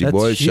pharmacy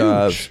board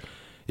shops.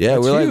 Yeah,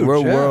 we're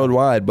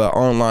worldwide, but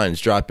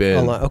online's drop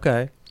in.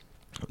 Okay.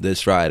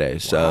 This Friday.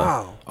 So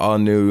Wow. all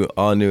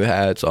new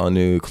hats, all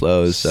new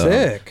clothes. So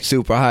Sick.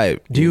 super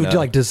hype. Do you know?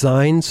 like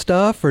design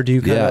stuff, or do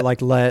you kind of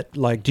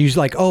Yeah. do you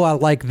like, oh, I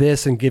like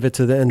this and give it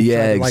to them?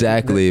 Yeah, Like,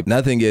 exactly.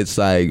 Nothing gets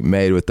like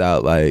made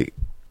without like,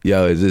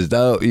 yo, is this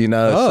dope? You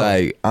know, it's Oh.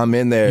 like I'm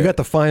in there. You got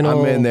the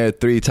final- I'm in there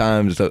 3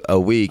 times a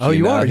week. Oh,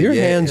 you know? are. You're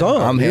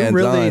hands-on. I'm You're hands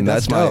really- on.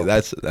 that's my dope.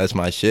 that's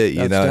my shit. You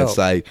That's know, dope. it's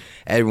like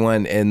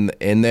everyone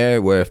in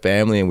there. We're a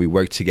family and we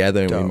work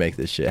together and Dope. we make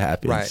this shit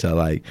happen. Right. So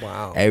like,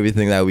 Wow.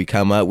 everything that we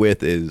come up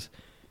with is,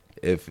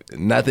 if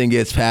nothing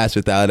gets passed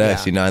without us,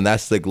 Yeah. you know, and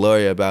that's the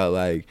glory about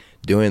like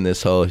doing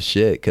this whole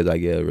shit, because I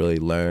get to really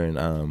learn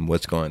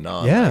what's going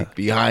on like,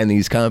 behind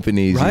these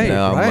companies. Right, you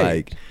know, I'm right.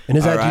 like, And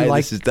is that, all do you right,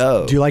 like, this is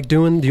dope. do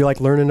you like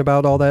learning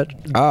about all that?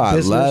 Oh, I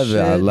business love it.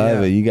 I shit?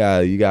 love Yeah.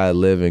 it. You gotta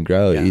live and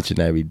grow Yeah. each and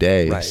every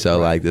day. Right, so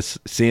right. like this,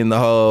 seeing the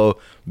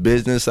whole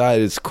business side,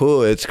 it's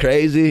cool. It's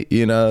crazy.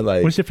 You know,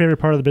 like What's your favorite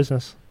part of the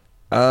business?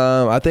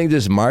 I think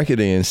just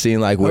marketing and seeing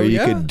like where Oh, you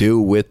yeah? could do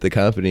with the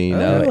company, you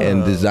know,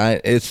 and Oh. design.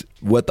 It's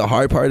what the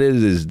hard part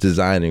is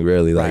designing,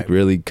 really, like Right.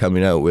 really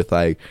coming up with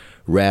like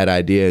rad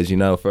ideas. You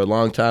know, for a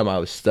long time I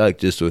was stuck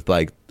just with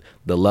like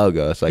the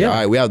logo. It's like, Yeah. all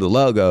right, we have the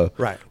logo,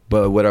 Right.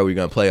 but what are we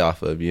gonna play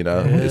off of? You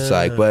know, it's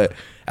like, but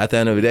at the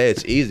end of the day,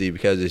 it's easy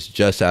because it's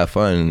just have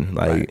fun.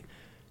 Like. Right.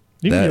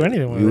 You can do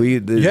anything with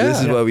it. This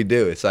is Yeah. what we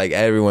do. It's like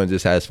everyone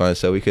just has fun,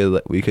 so we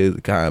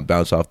could kind of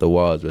bounce off the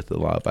walls with a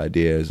lot of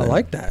ideas. I and-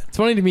 like that. It's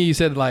funny to me you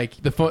said like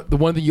the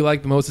one thing you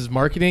like the most is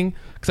marketing,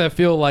 because I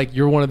feel like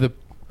you're one of the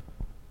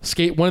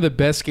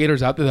best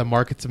skaters out there that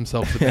markets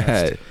themselves the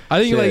best.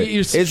 I think like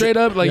you're It's- straight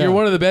up like yeah. you're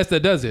one of the best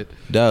that does it.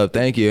 Dope,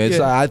 thank you. It's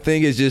Yeah. like, I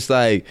think it's just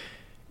like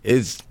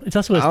it's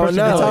also his I don't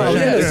know. personality. That's all I was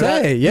Yeah.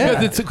 gonna say.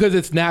 Yeah. Because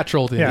it's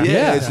natural to Yeah. him.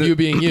 Yeah, It's it's- you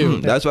being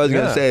you. that's what I was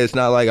gonna Yeah. say. It's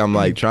not like I'm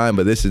like trying,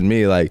 but this is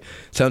me. Like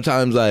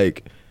sometimes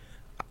like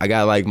I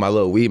got like my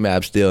little weed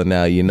map still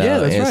now, you know. Yeah,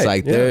 that's and it's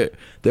right. like Yeah.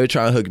 they're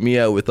trying to hook me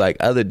up with like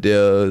other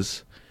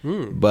deals.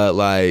 But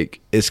like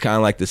it's kind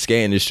of like the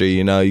skate industry,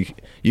 you know.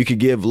 You could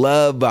give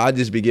love, but I'll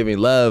just be giving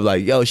love.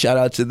 Like, yo, shout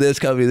out to this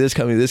company, this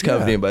company, this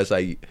company. Yeah. But it's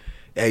like,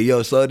 hey,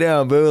 yo, slow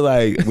down, boo.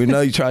 Like, we know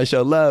you try to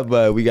show love,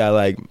 but we gotta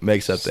like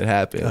make something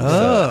happen. Oh.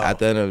 So at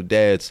the end of the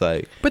day, it's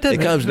like, But that-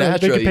 it comes They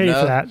natural, could pay you you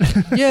know. for that.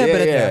 Yeah,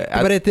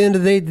 Yeah, but at the end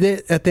of the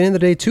day, at the end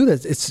of the day too,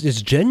 that's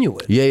it's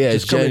genuine. Yeah, yeah,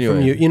 Just it's coming genuine.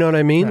 from you. You know what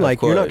I mean? Yeah, of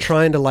like you're not course.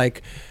 trying to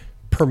like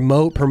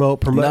promote.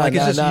 Like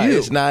it's just you.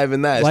 It's not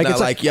even that. It's Like, not it's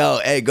like, yo,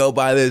 hey, go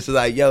buy this. It's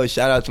like, yo,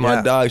 shout out to my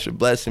Yeah. dogs for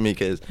blessing me,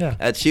 because Yeah.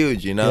 that's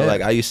huge, you know. Yeah.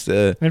 Like I used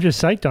to. If you're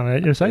psyched on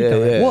it, you're psyched Yeah,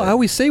 on it. yeah. Well, I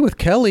always say with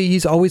Kelly,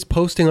 he's always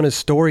posting on his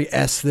story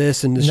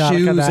this and the Nautica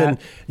shoes that.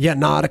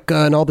 and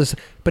Nautica and all this.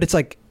 But it's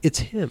like it's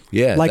him.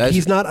 Yeah, like that's-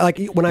 he's not like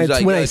when I He's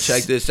like, when yo, I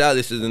check this out.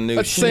 This is a new.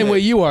 That's the shit. same way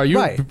you are. You're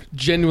Right.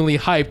 genuinely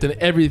hyped in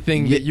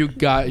everything that you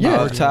got. Yeah.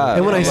 all the time.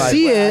 And when I I'm like,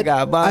 see well, I it,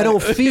 gotta buy I it.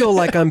 don't feel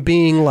like I'm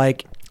being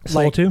like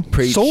Sold to?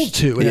 Preached. sold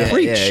to and Yeah,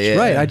 preached. yeah, yeah.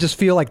 Right. I just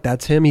feel like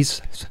that's him.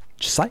 He's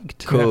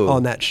psyched Cool.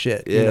 on that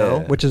shit, you Yeah. know,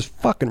 which is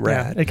fucking Yeah,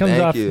 rad. it comes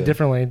Thank off you.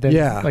 differently than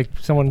Yeah. like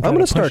someone I'm trying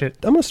gonna to push start. it.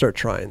 I'm gonna start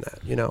trying that.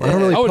 You know, I don't Yeah.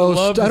 really I would love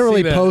post. to I don't see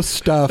really that. post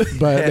stuff,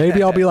 but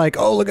maybe I'll be like,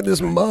 "Oh, look at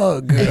this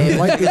mug. I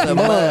like this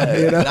mug."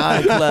 You know?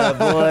 Nightclub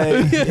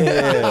boy.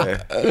 Yeah.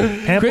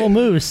 Ample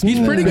moose. He's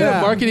pretty good Yeah.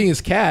 at marketing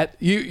his cat.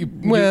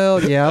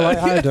 Well, yeah,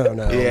 I don't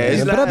know.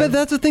 it's but not-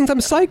 that's the things I'm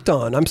psyched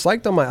on. I'm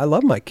psyched on I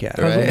love my cat.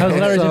 Right. how's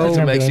Larry's So-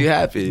 Instagram makes doing? you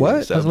happy.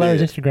 What? So How's Larry's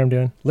yeah. Instagram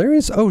doing?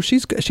 Larry's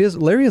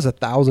Larry has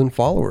 1,000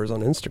 followers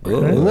on Instagram.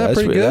 Ooh, Isn't that that's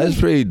pretty good? That's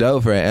pretty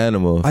dope for an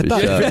animal. I for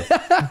thought- sure.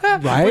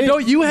 right? Wait,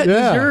 don't you have?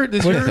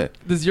 Yeah.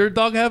 Does your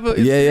dog have a?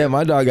 Yeah,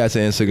 my dog got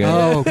an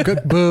Instagram. Oh,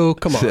 good boo!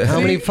 Come on, how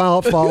many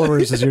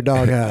followers does your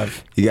dog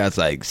have? He got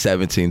like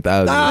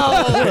 17,000.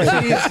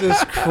 Oh,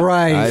 Jesus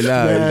Christ! I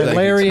know. man. Like,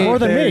 Larry ain't more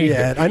than there me.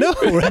 yet. I know,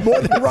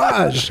 more than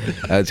Raj.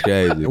 That's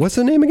crazy. What's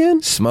the name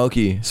again?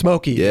 Smokey.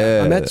 Smokey.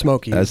 Yeah, I met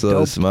Smokey. That's a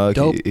little dope, Smokey.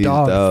 Dope He's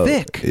dog, dope.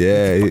 thick.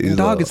 Yeah, he's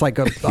dog little- is like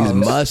a He's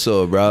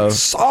muscle, bro.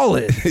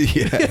 solid.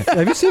 Yeah,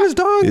 Have you seen his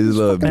dog? he's a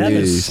little That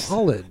is beast.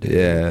 solid. Dude.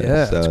 Yeah,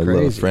 it's so little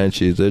crazy.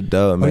 Frenchies, they're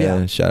dope, man.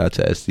 yeah. Shout out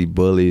to SD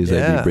Bullies. They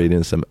Yeah. be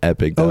breeding some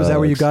epic dogs. Oh, is that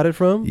where you got it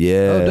from?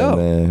 Yeah, Oh, dope.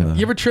 man.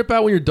 You ever trip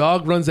out when your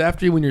dog runs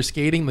after you when you're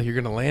skating, like you're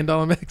gonna land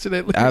on him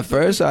accidentally? At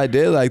first, I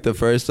did like the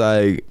first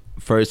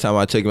time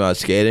I took him out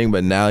skating,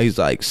 but now he's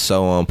like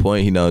so on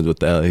point. He knows what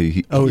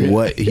the hell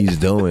what he's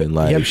doing.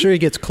 Like, Yeah, I'm sure he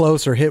gets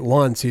close or hit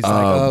once. He's like,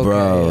 Oh, okay,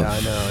 bro. yeah, I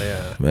know,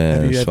 yeah.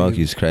 man, Have you-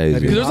 Smokey's crazy.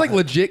 have Because you- there's like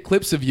legit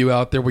clips of you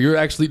out there where you're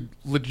actually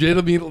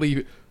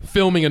legitimately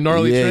filming a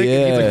gnarly Yeah, trick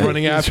and he's yeah. like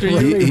running after you.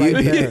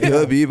 Right there,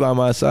 He'll be by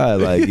my side.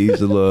 Like,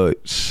 he's a little.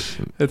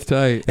 That's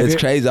tight. It's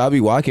crazy. I'll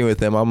be walking with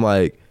him. I'm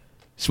like,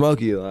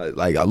 Smokey,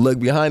 like I look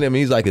behind him.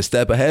 He's like a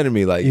step ahead of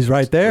me. Like, He's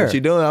right there. What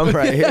you doing? I'm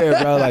right here,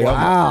 bro. Like,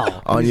 Wow.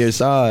 I'm on your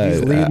side.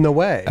 He's leading the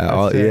way.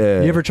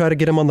 Yeah. You ever try to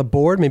get him on the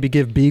board? Maybe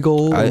give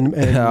Beagle and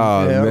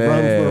Oh,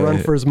 man. run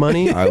for his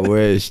money? I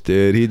wish,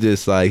 dude. He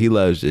just like he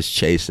loves just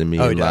chasing me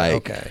Oh, and yeah, like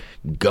okay.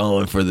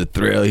 going for the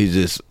thrill. He's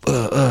just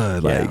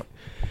like. Yeah.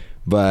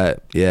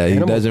 But yeah, he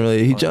Animals doesn't are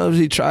really. He fun. jumps.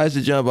 He tries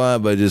to jump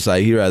on, but just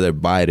like he'd rather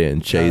bite it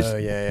and chase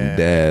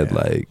dad.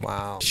 Like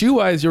wow. Shoe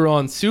wise, you're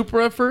on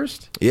Supra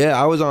first.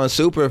 yeah, I was on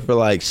Super for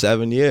like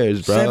 7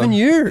 years, bro. 7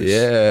 years.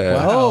 Yeah.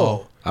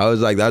 Wow. I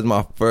was like, that was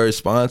my first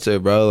sponsor,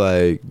 bro.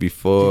 Like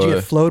before. Did you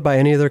get flowed by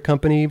any other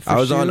company for I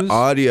was shoes? on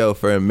audio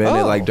for a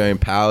minute, Oh. like during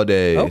POW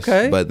days.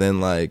 Okay. But then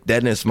like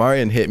Dennis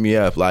Martin hit me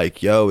up,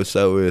 like, yo, what's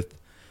up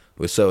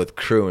with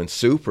Crew and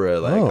Supra?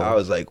 Like Oh. I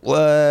was like,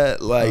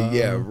 what? Like,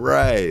 yeah,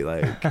 right.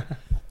 Like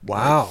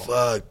Wow. like,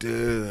 fuck,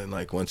 dude. And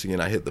like once again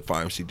I hit the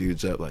pharmacy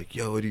dudes up, like,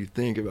 yo, what do you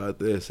think about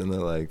this? And they're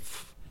like,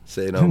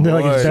 say no They're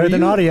more. like, it's better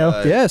than audio.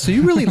 Like, Yeah, so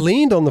you really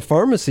leaned on the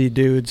pharmacy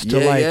dudes to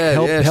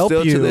help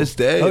still you. to this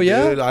day. Oh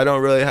yeah. Dude, I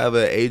don't really have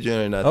an agent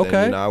or nothing.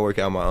 Okay. You know, I work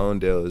out my own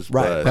deals.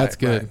 Right. But That's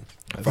good.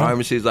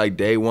 pharmacy's like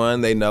day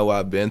one. They know what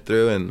I've been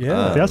through, and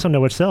Yeah. They also know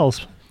what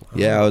sells.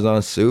 yeah, I was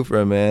on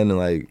Supra, man, and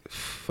like,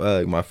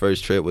 fuck, my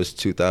first trip was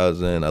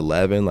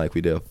 2011. Like,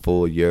 we did a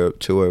full Europe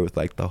tour with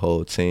like the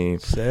whole team.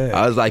 Sick.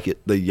 I was like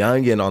the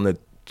youngin on the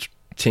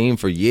team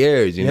for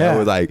years, you Yeah. know,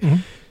 with like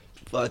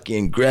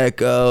fucking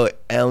Greco,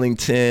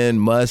 Ellington,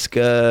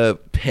 Muska,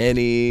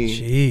 Penny.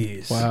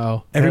 Jeez.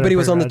 Wow. Everybody Yeah,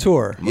 was on the pretty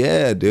tour.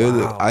 Yeah, dude.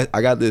 Wow.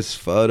 I got this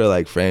photo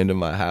like framed in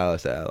my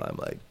house that I'm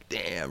like,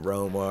 damn,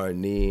 Romar,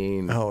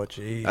 Neen. Oh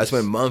jeez. That's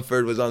when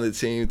Mumford was on the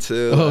team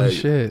too. Oh, like,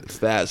 shit.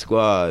 Fat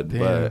squad. Damn.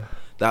 But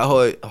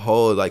that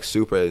whole like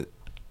Super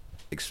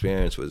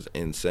experience was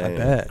insane. I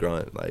bet.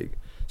 Growing like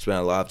spent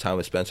a lot of time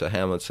with Spencer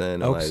Hamilton.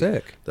 And, Oh, like,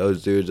 sick.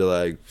 Those dudes are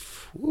like,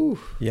 whew,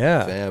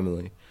 Yeah.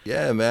 family.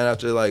 Yeah, man.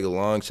 After like a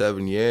long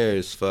 7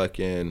 years,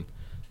 fucking,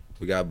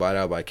 we got bought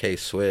out by K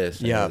Swiss.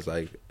 And Yeah. it was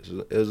like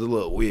it was a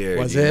little weird.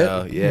 Was you it?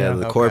 know? Yeah, Yeah.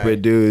 the Okay.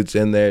 corporate dudes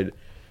in there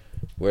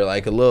were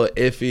like a little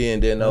iffy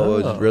and didn't know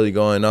what Oh. was really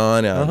going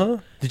on. Uh huh.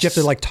 Did you have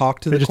to like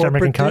talk to They the just start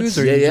corporate making dudes, cuts?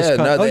 or Yeah, you just yeah.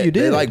 cut- No, oh, they, you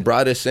did. they like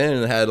brought us in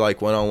and had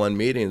like one-on-one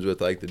meetings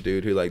with like the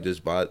dude who like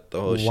just bought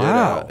the whole shit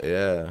Wow. out.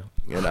 Yeah.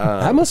 And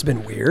that must have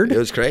been weird. it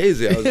was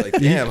crazy. I was like,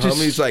 damn, just-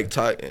 homie's like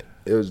talking.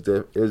 It was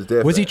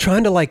different. Was he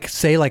trying to like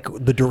say like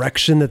the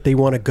direction that they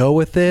want to go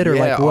with it, or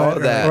Yeah, like what? all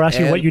that. Or ask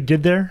you and- what you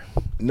did there.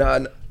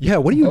 No, Yeah,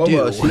 what do you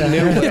Almost. do? He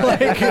knew what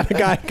like the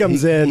guy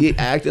comes in. He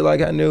acted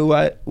like I knew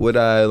what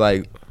I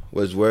like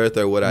was worth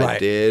or what I Right.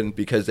 did,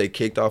 because they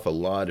kicked off a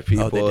lot of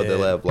people. Oh, they They did.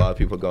 let a lot of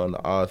people go in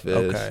the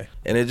office. Okay.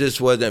 And it just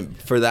wasn't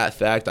for that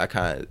fact. I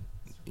kind of,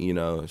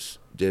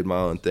 did my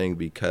own thing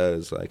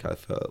because like I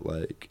felt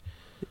like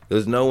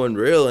there's no one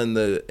real in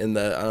the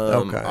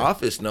Okay.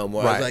 office no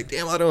more. I Right. was like,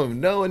 damn, I don't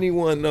know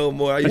anyone no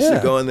more. I used Yeah.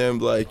 to go in there and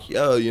be like,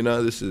 yo,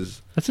 this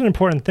is That's an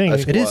important thing.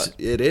 that's It is. what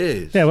it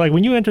is. Yeah, like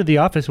when you enter the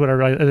office,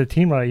 whatever, as a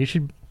team, right, you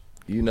should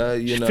you know,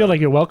 feel like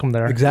you're welcome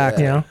there.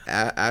 Exactly. You know?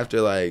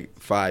 After like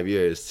 5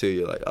 years too,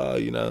 you're like, oh,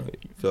 you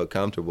feel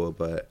comfortable.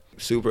 But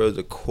Super was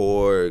a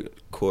core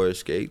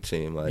skate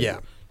team. Like, Yeah.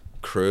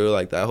 Crew,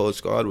 like that whole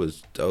squad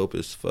was dope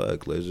as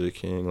fuck. Lizard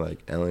King, like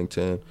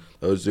Ellington,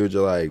 those dudes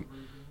are like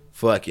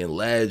fucking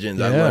legends.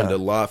 I Yeah. learned a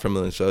lot from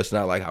them, so it's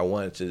not like I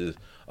wanted to just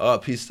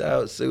peace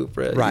out,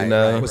 Super. Right, you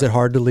know? right. Was it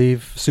hard to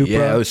leave Supra?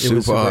 Yeah, it was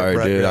super hard,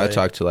 right, dude. I right.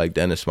 talked to like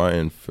Dennis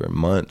Martin for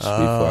months Oh,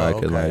 before I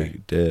could okay.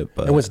 like dip.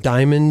 But And was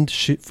Diamond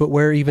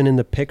footwear even in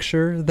the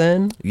picture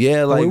then?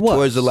 yeah, like it was.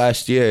 towards the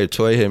last year,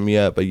 Toy hit me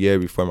up a year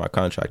before my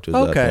contract was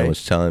up Okay. and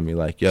was telling me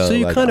like, yo. So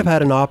you like, kind of I'm-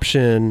 had an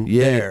option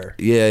yeah, there.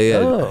 Yeah.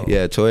 Oh.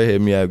 Yeah, Toy hit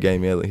me up,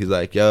 gave me he's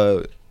like,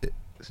 yo,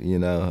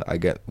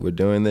 we're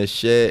doing this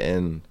shit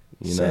and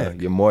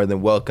Sick. you're more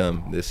than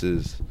welcome.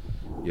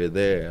 You're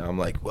there. I'm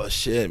like, well,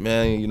 shit,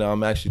 man.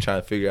 I'm actually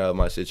trying to figure out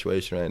my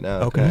situation right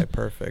now. Okay, 'cause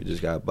perfect. we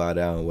just got bought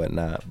out and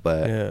whatnot.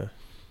 But Yeah.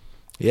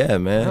 yeah,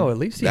 man. No, at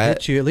least he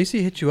hit you. At least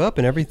he hit you up,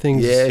 and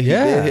everything's Yeah, he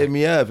did hit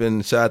me up,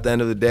 and so at the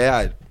end of the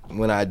day,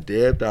 when I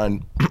dipped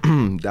on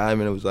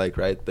Diamond, it was like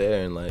right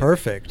there, and like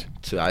Perfect.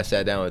 So I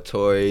sat down with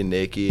Tori,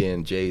 Nikki,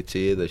 and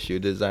JT, the shoe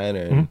designer,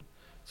 and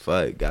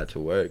fuck, got to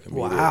work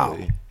immediately. Wow.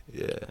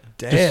 Yeah,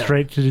 Damn. Just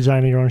straight to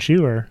designing your own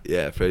shoe, or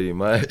yeah, pretty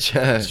much.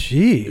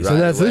 Jeez, Right and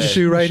that's this away.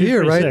 shoe right Shoe's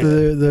here, pretty right?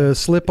 sick. The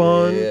slip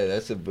on. Yeah,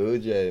 that's a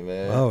Boujay,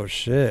 man. Oh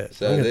shit!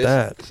 So Look this,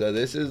 at that. So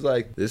this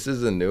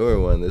is a newer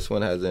one. This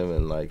one hasn't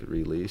even like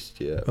released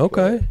yet.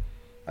 Okay.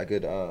 but I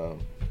could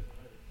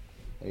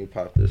let me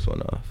pop this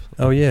one off.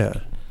 Oh yeah.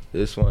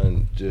 This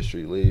one just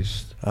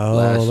released. Oh,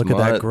 last look at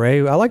that month.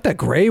 gray. I like that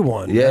gray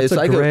one. Yeah, That's it's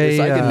like gray, it's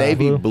like a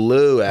navy blue.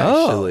 blue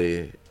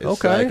actually. It's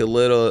okay. like a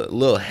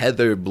little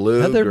heather blue.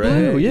 Heather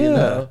gray, blue,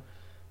 yeah.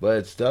 But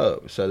it's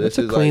dope. So this It's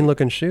a is clean like,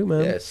 looking shoe,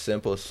 man. yeah,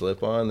 simple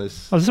slip on.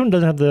 This oh, this one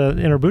doesn't have the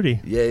inner booty.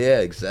 yeah,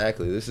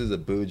 exactly. This is a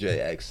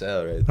Boujay XL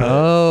right there.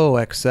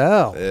 Oh,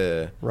 XL.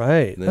 Yeah.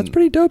 Right. Then- That's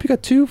pretty dope. You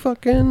got two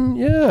fucking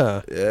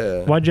yeah.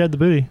 Yeah. Why'd you add the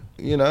booty?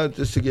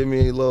 Just to give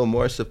me a little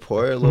more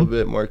support, a little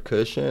bit more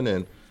cushion,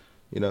 and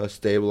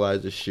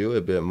stabilize the shoe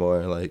a bit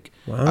more. Like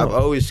Wow. I've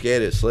always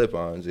skated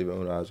slip-ons, even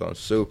when I was on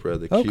Supra.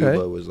 The Okay.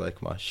 Cuba was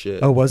like my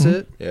shit. Oh, was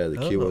it? Yeah,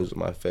 the Oh. Cuba was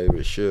my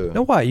favorite shoe.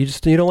 No, why? You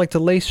don't like to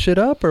lace shit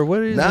up, or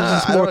what? Is Nah,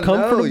 this I more don't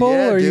comfortable, know.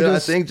 Yeah, or dude, you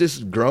just? I think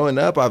just growing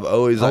up, I've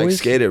always like Always-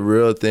 skated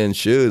real thin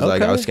shoes.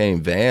 Like I Okay. was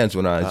skating Vans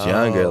when I was Oh.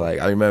 younger. Like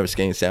I remember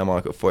skating San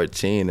Monica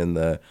 14 in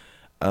the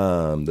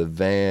the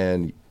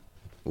Van,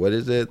 what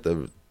is it?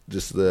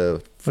 Just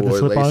the With four the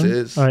slip on?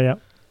 laces. Oh yeah.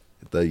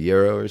 The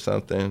Euro or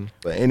something.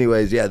 But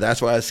anyways, yeah,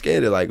 that's why I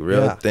skated, like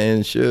real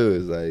thin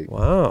shoes. Like,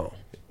 Wow.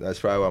 that's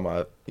probably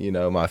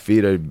why my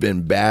feet have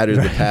been battered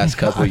the past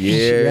couple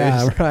years.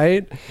 Yeah,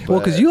 right. Well,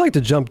 because you like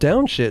to jump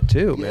down shit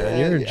too, man.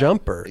 Yeah, You're a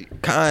jumper.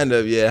 Kind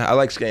of, yeah. I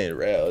like skating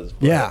rails.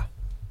 But Yeah.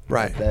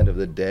 Right. At the end of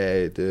the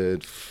day,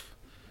 dude,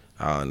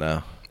 I don't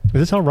know. Is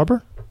this all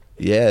rubber?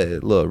 Yeah, a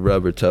little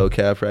rubber toe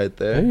cap right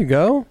there. There you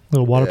go. A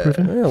little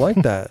waterproofing. Yeah, I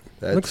like that.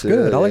 That's Looks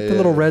good. I like the yeah.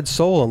 little red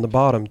sole on the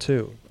bottom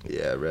too.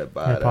 Yeah, red Red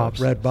bottoms. pops.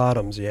 Red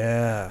bottoms.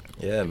 Yeah.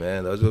 Yeah,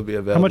 man, those will be How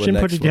available. much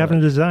input next did you have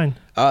in month. the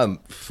design?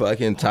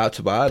 Fucking top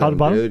to bottom, Top to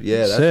bottom? dude.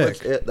 Yeah,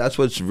 that's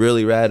what's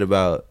really rad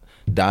about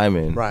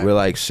Diamond. Right. We're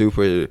like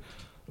super.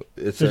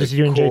 It's So a just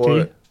you and core-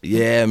 JT?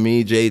 Yeah,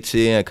 me,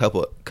 JT, and a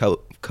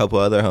couple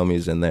other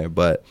homies in there,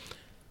 but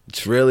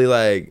it's really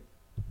like,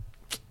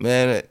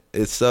 man,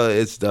 it's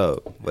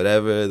dope.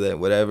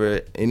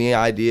 Whatever, any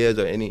ideas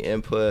or any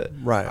input,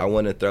 Right. I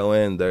want to throw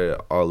in, they're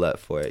all up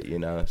for it, you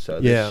know. So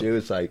Yeah. this shoe,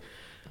 it's like,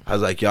 I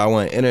was like, yo, I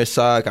want inner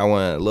sock, I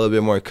want a little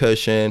bit more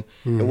cushion.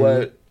 Mm-hmm. And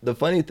what the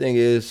funny thing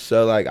is,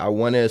 so like I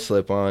wanted a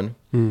slip on,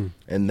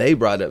 and they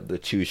brought up the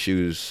two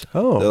shoes.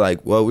 Oh. They're like,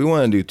 well, we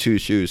want to do two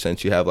shoes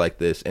since you have like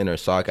this inner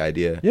sock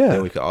idea. Yeah.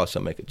 Then we could also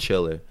make a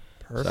chiller.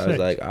 So I was Perfect.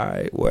 like, all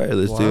right, well,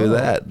 let's do Wow.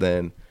 that.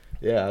 Then,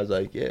 yeah, I was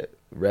like, yeah,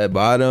 red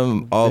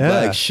bottom, all Yeah.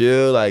 black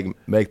shoe, like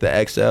make the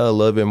XL a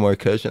little bit more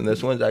cushion.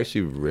 This one's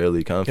actually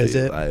really comfy. Is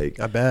it? Like,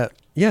 I bet.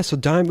 Yeah. So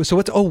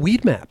what's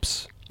Weed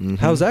Maps? Mm-hmm.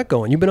 How's that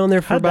going? You've been on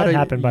there for How'd about that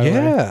happen, by the way?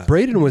 Yeah.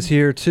 Braden was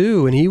here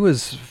too, and he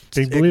was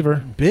Big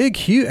believer. Big,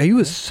 huge. He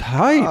was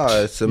hyped.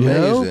 oh, it's you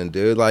know? amazing,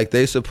 dude. Like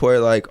they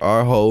support like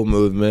our whole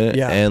movement,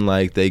 Yeah. and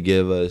like they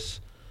give us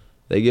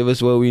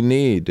what we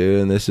need,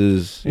 dude. And this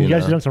is You guys know,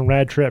 have done some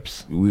rad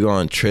trips. we go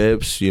on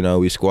trips, you know,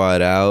 we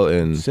squad out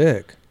and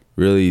Sick.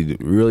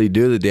 really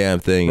do the damn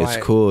thing. Right.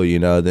 It's cool, you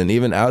know. Then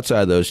even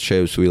outside those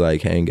trips, we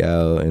like hang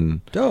out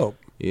and. Dope.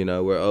 You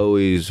know, we're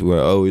always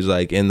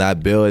like in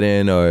that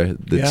building or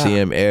the Yeah.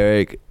 TM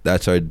Eric.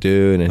 That's our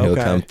dude, and he'll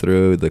Okay. come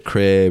through the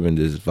crib and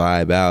just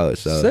vibe out.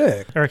 So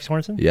Sick. Eric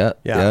Sorensen? yeah,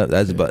 Yeah.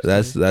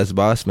 that's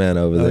boss man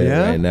over Oh, there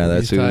yeah? right now.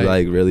 That's He's who tight.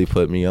 like really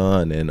put me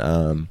on.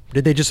 And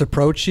Did they just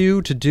approach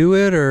you to do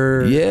it,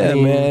 or? yeah, I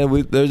mean-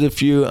 man, there's a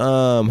few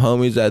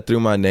homies that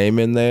threw my name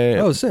in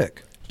there. Oh,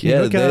 sick. Can you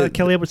yeah, hook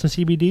Kelly up with some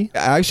CBD?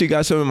 I actually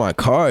got some in my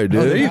car,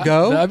 dude. Oh, there you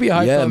go. That'd be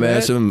hype. Yeah, on man,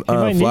 that. some You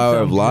might need Flower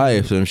some. of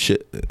Life, some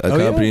shit. A Oh,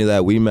 yeah? company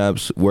that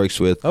WeMaps works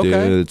with, dude.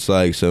 Okay. It's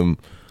like some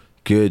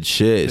good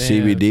shit. Damn.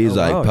 CBD's Oh,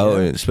 like wow,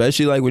 potent, yeah.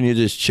 especially like when you're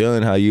just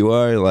chilling how you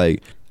are.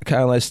 Like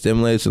kind of like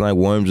stimulates and like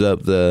warms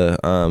up the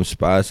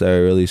spots that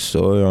are really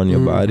sore on your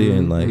body,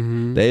 and like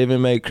they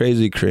even make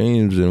crazy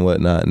creams and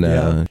whatnot now,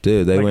 Yeah.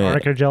 dude. They Like went.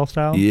 Arnica gel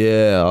style?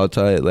 Yeah, I'll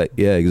tell you, like,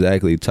 yeah,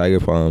 exactly, Tiger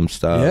Palm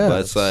style. Yeah,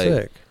 But it's like,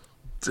 sick.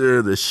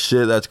 dude, the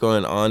shit that's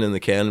going on in the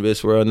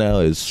cannabis world now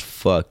is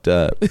fucked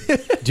up.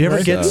 Do you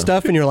ever get So-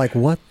 stuff and you're like,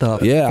 what the?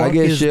 Yeah, I fuck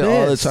get is shit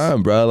all the this?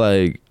 time, bro.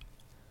 Like,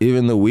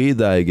 even the weed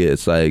that I get,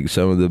 it's like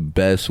some of the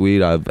best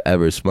weed I've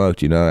ever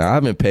smoked. You know, I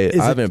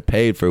haven't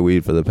paid for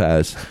weed for the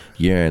past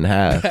year and a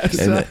half. That's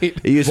And right.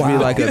 it used to be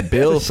Wow. like a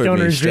bill It's a for me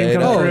stoner's dream straight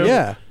coming up. Oh true.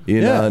 yeah. You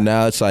Yeah. know,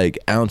 now it's like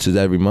ounces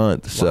every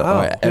month. So Wow.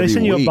 or Do Do they every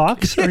send you a week.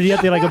 box, or do you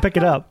have to like go pick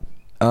it up?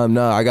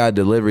 No, I got a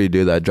delivery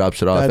dude that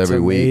drops it off That's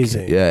every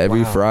amazing. week. Yeah,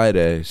 every Wow.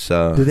 Friday.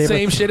 So Do they ever-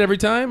 Same shit every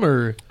time,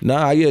 or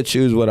nah, I get to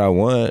choose what I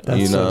want. That's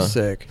you so know,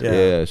 sick. Yeah,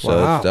 Yeah. so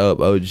Wow. it's dope.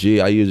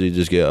 OG, I usually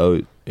just get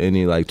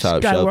any like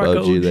top shelf Skywalker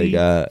OG they OG.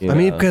 got. you I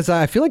mean, know. because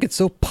I feel like it's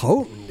so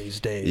potent these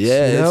days.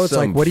 Yeah, you know, it's it's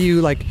like, some what do you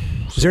like?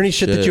 Is there any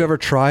shit that shit. you ever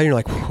try and you're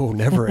like, whoa,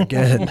 never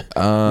again,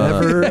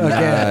 never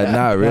again?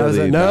 Not That was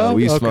really. a no?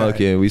 We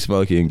Okay.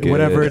 smoking good.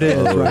 Whatever it is,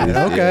 always, right?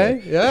 yeah.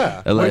 Okay, yeah.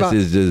 What Unless about,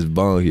 it's just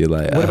bonky,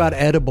 like what about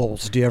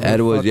edibles? Do you ever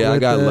edibles? fuck Yeah, I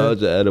with got it?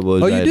 loads of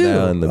edibles Oh, you right do?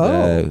 now in the Oh,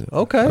 bag.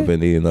 okay. I've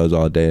been eating those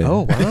all day.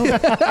 Oh wow,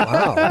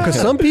 wow! Because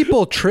some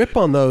people trip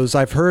on those.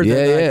 I've heard. Yeah,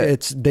 that,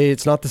 like, yeah.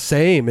 it's not the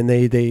same, and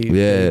they yeah,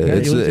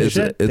 it's you lose your a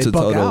shit? it's They a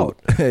bug total out.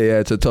 yeah,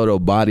 it's a total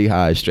body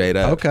high straight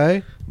up.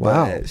 okay.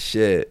 Wow. But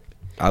shit,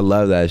 I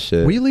love that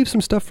shit. Will you leave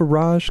some stuff for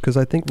Raj? Because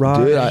I think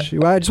Raj.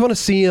 Dude, I just want to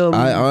see him.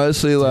 I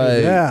honestly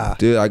like, yeah.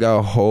 dude. I got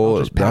a whole. I'll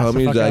The just pass the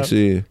homies fuck out.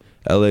 actually,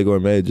 LA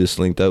Gourmet just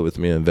linked up with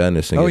me in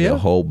Venice and Oh, gave me yeah? a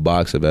whole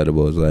box of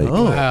edibles. Like,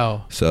 Oh.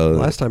 wow. so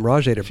Last time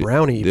Raj ate a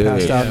brownie, he Dude.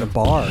 passed out in a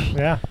bar.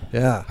 Yeah.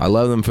 Yeah. I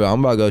love them for.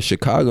 I'm about to go to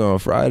Chicago on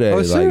Friday. Oh,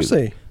 Like,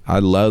 seriously? I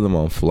love them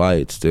on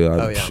flights, dude. Oh,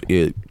 I yeah.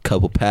 eat a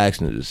couple packs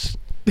and just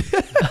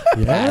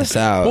Yeah. pass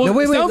out. Well, No,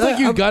 wait, it wait, sounds like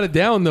you I'm- got it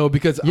down though,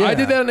 because Yeah. I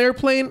did that on an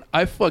airplane.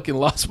 I fucking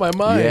lost my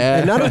mind. Yeah.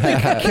 And I don't think,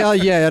 Cal,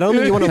 I don't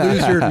think you want to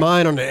lose your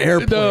mind on an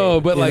airplane. No,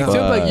 but you like, know?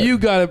 seems like you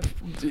got to.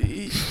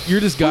 You're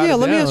just got. Well, yeah, it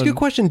let me down. ask you a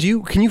question.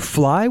 Can you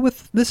fly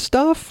with this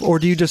stuff, or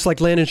do you just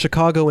like land in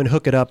Chicago and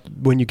hook it up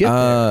when you get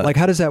there? Like,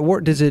 how does that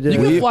work? Does it? You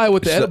can fly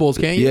with the edibles,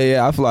 can't you?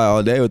 Yeah, I fly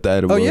all day with the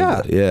edibles.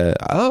 yeah? yeah.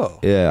 Oh.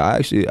 Yeah,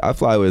 I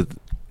fly with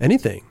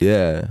Anything.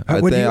 Yeah,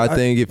 I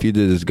think if you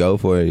just go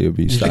for it, you'll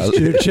be solid.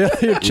 You're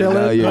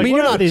chilling. You're I mean,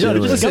 you're not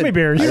just gummy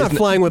bears. You're not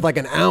flying with like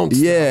an ounce.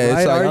 Yeah, though, right?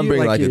 it's like Are I'm you?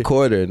 bringing like a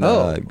quarter.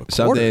 No, a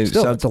quarter.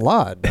 Still, it's a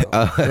lot.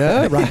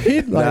 Yeah,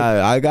 right.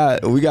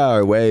 Like, we got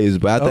our ways,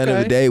 but at the end of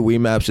the Okay. day, We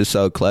Maps is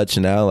so clutch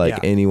now. Like Yeah.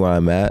 anywhere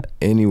I'm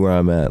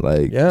at,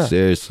 like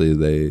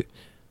seriously,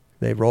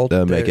 they rolled.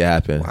 they'll make it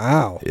happen.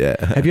 Wow.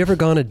 Yeah. Have you ever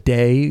gone a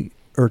day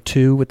or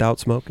two without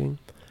smoking,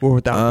 or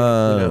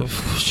without?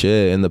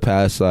 Shit, in the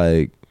past,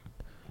 like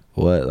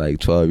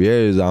 12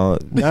 years, it's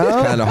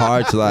kind of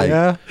hard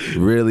to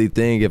really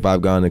think if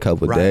I've gone a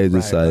couple days.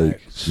 It's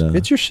no.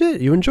 It's your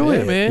shit. You enjoy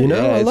it, man. You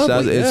know, I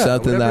love it. It's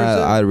something whatever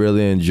that I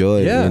really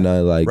enjoy. Yeah. You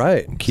know, like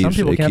Some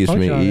people can't keeps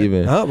me function on it.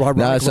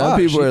 even. Some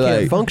people are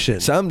like function.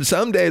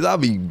 Some days I'll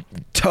be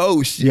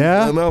toast.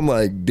 Yeah. And I'm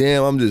like,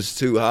 damn, I'm just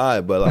too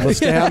high. But like,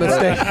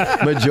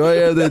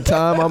 Majority of the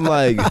time, I'm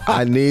like,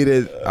 I need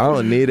it. I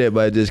don't need it,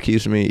 but it just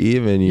keeps me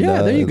even. You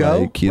know, there you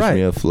go. It keeps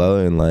me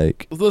afloat and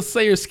like. Let's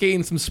say you're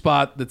skating some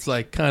spot that's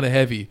like kind of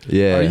heavy.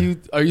 Yeah.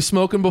 Are you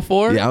smoking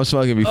before? Yeah, I'm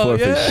smoking before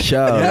for sure.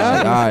 Yeah.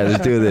 Like, all right,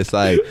 let's do this.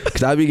 Like,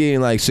 cause I be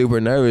getting like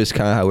super nervous,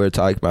 kind of how we were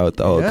talking about with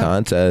the whole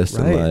contest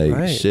and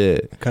like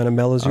shit. Kind of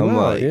mellows you I'm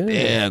out. like,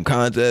 damn,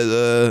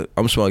 contest.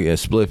 I'm smoking a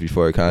spliff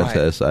before a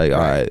contest. Like, all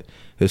right,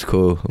 it's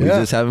cool. We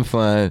just having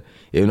fun.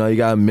 Even though you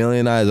got a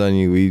million eyes on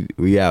you,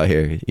 we out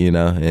here, you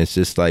know. And it's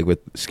just like with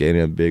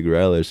skating a big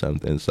rail or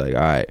something. It's like,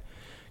 all right,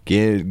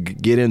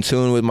 get in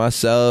tune with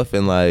myself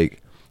and like.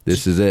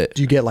 This is it.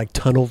 Do you get like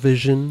tunnel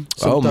vision?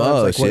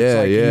 Almost, like,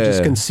 yeah. You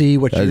just can see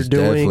what that's you're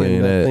doing.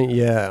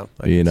 Definitely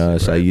And you know,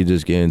 it's like you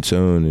just get in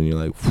tune and you're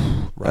like,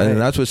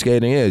 and that's what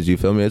skating is. You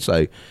feel me? It's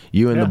like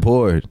you and the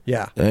board.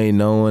 Yeah. There ain't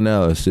no one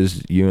else.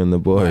 It's you and the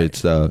board. Right.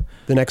 So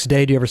the next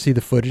day, do you ever see the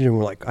footage and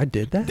we're like, I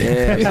did that?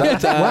 damn,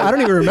 sometimes, Wow, I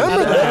don't even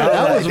remember that.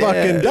 That was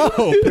fucking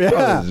dope. Yeah.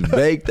 I was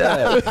baked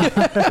up.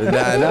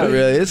 Nah, not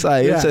really. It's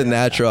like it's a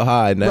natural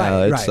high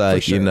now. It's like,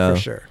 for sure, you know.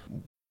 For sure.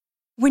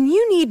 When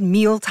you need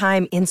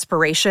mealtime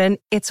inspiration,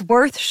 it's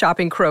worth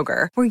shopping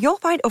Kroger, where you'll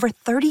find over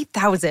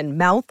 30,000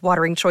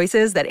 mouth-watering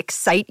choices that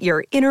excite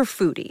your inner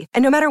foodie.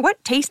 And no matter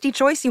what tasty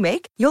choice you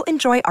make, you'll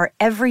enjoy our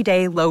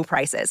everyday low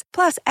prices,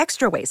 plus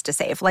extra ways to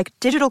save, like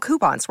digital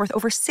coupons worth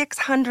over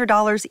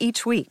 $600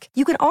 each week.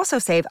 You can also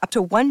save up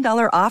to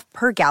 $1 off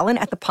per gallon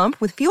at the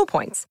pump with fuel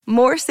points.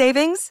 More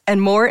savings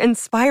and more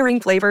inspiring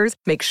flavors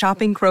make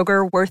shopping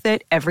Kroger worth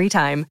it every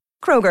time.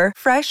 Kroger,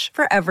 fresh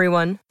for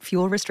everyone.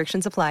 Fuel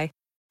restrictions apply.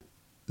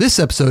 This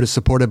episode is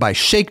supported by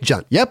Shake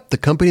Junt. Yep, the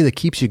company that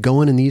keeps you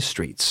going in these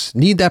streets.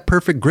 Need that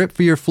perfect grip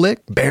for your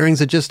flick? Bearings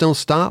that just don't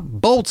stop?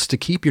 Bolts to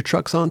keep your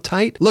trucks on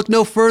tight? Look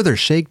no further.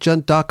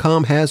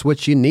 ShakeJunt.com has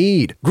what you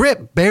need.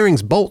 Grip,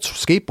 bearings, bolts,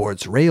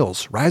 skateboards,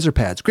 rails, riser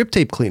pads, grip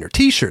tape cleaner,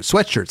 t-shirts,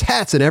 sweatshirts,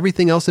 hats, and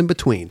everything else in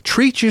between.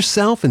 Treat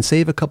yourself and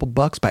save a couple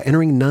bucks by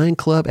entering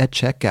 9Club at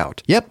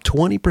checkout. Yep,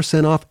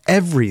 20% off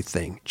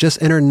everything. Just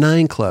enter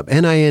 9Club,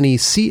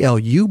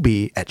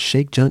 NINECLUB at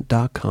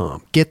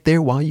ShakeJunt.com. Get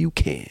there while you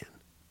can.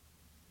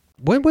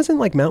 What wasn't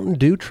like Mountain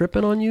Dew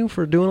tripping on you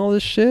for doing all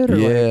this shit? Or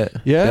Yeah,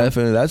 yeah,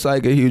 definitely. That's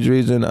like a huge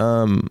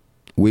reason.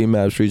 We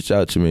Maps reached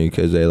out to me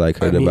because they like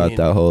heard about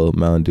that whole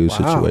Mountain Dew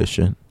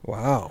situation.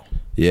 Wow.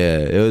 Yeah,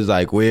 it was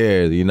like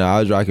weird. You know, I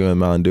was rocking with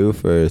Mountain Dew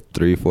for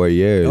 3-4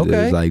 years. Okay.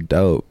 It was like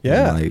dope.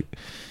 Yeah. And, like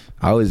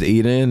I was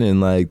eating and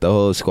like the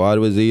whole squad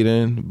was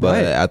eating,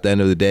 but at the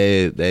end of the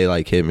day, they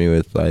like hit me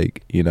with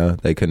like, you know,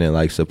 they couldn't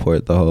like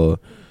support the whole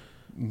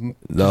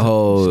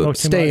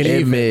staying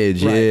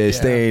image, even.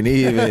 staying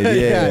even,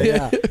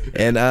 yeah.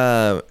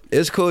 And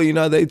it's cool, you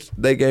know.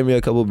 They gave me a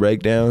couple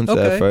breakdowns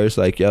at first,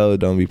 like, yo,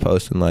 don't be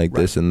posting like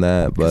this and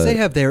that, but they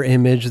have their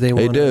image. They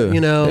want, do.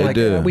 you know, They like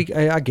do.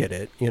 I get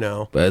it, you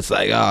know. But it's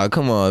like, oh,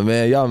 come on,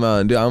 man, y'all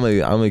Mountain Dew. I'm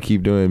gonna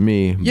keep doing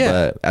me. Yeah,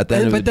 but at the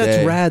end of the day,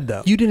 that's rad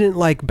though. You didn't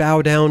like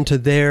bow down to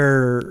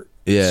their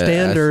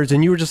standards,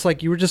 and you were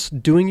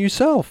just doing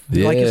yourself.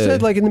 Like you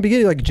said, like in the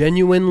beginning, like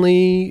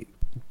genuinely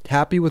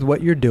happy with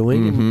what you're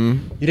doing,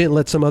 and you didn't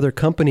let some other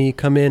company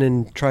come in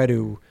and try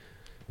to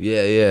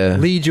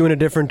lead you in a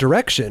different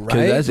direction, right?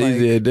 Because that's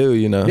easy to do,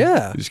 you know.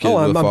 Yeah. Just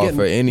I'm getting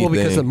for anything.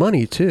 Well, because of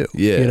money too.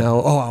 Yeah. You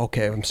know. Oh,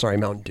 okay. I'm sorry,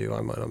 Mountain Dew.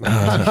 I'm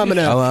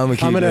gonna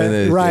keep doing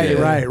this.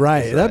 Right.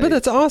 Like, But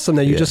that's awesome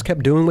that you just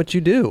kept doing what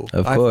you do.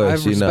 Of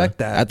course, I respect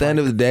that. At the end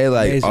of the day,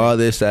 like amazing. all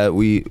this that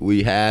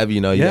we have, you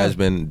know, you guys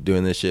been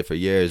doing this shit for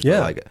years.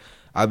 But like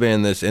I've been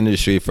in this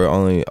industry for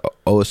only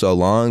so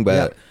long,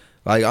 but.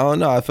 Like, I don't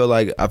know. I feel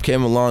like I've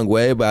came a long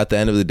way, but at the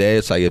end of the day,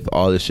 it's like if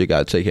all this shit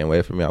got taken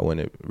away from me, I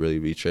wouldn't really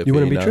be tripping. You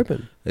wouldn't be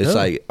tripping. It's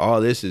like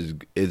all this is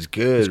good it's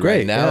great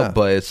right now,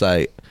 but it's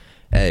like,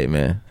 hey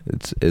man,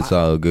 it's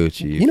all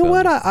Gucci. You know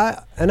what?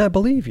 I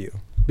believe you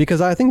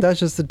because I think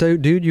that's just the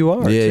dude you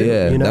are. Yeah, too,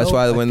 yeah. You know? That's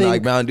why when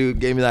like Mountain Dew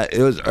gave me that,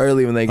 it was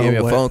early when they gave me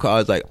a phone call. I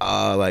was like,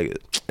 oh, like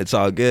it's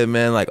all good,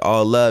 man. Like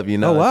all love, you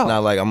know. Oh, wow. It's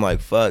not like I'm like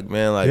fuck,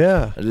 man. Like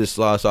I just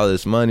lost all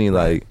this money,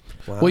 like.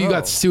 Wow. Well, you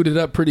got suited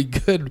up pretty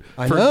good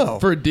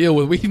for a deal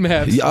with Weed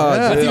Maps.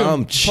 Yeah, dude,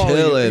 I'm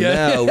chilling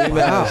now.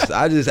 Wow.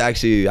 I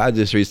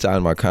just reached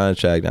out my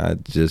contract. And I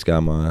just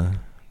got my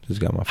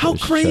Just got my How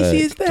first crazy check.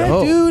 is that,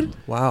 Dope. dude?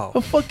 Wow.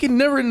 I fucking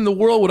never in the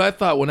world would I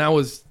thought when I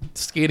was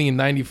skating in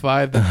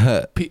 '95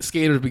 that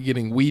skaters be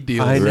getting weed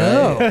deals. I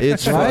know. Right?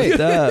 It's Right.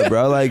 fucked up,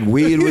 bro. Like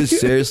weed was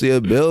seriously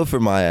a bill for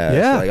my ass.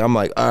 Yeah. Like I'm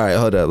like, all right,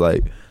 hold up,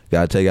 like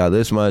gotta take out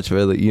this much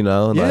for the, you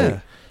know, Yeah. like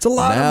It's a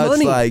lot now of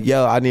money. it's like,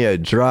 yo, I need a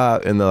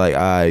drop, and they're like,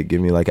 all right,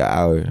 give me like an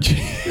hour.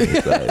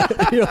 It's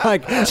like, You're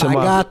like, I to my-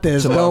 got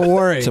this. to my- Don't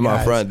worry. to my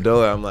guys. front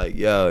door. I'm like,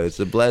 yo, it's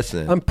a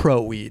blessing. I'm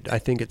pro weed. I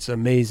think it's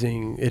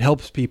amazing. It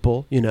helps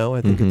people. You know,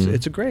 I think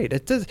it's a great.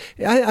 It does.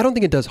 I don't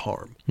think it does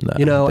harm. No,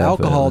 you know,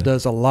 alcohol definitely.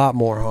 does a lot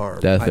more harm.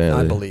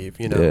 Definitely. I believe.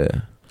 You know,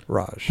 Yeah.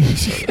 Raj. I'm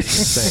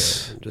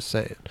just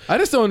saying. I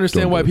just don't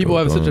understand why people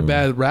have such a Dun.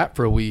 bad rap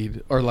for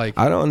weed, or like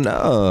I don't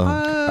know.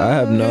 I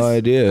have no It's-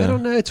 idea. I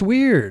don't know. It's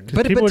weird.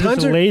 But people are times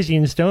just are lazy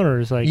and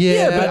stoners. Like,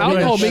 Yeah, but doing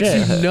alcohol makes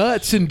shit. you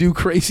nuts and do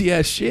crazy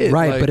ass shit.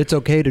 right. Like, But it's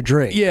okay to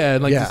drink. yeah,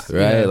 like Yeah. just-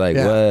 Right? yeah. Like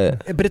Yeah.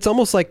 what? But it's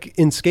almost like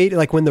in skate,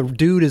 like when the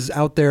dude is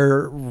out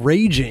there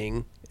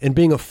raging and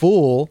being a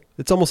fool,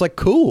 it's almost like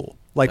cool.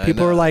 Like I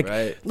people know, are like,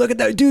 right? look at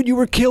that dude, you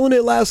were killing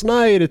it last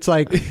night. It's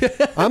like,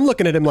 I'm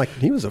looking at him like,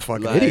 he was a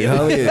fucking Like, idiot.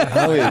 homie is What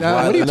are you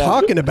wilding out.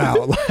 talking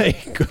about?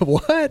 Like,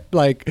 what?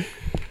 Like,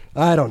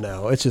 I don't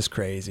know. It's just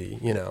crazy,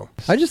 you know.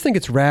 I just think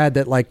it's rad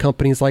that like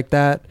companies like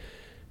that,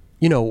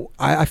 you know,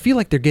 I feel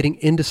like they're getting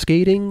into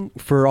skating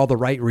for all the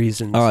right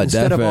reasons Oh,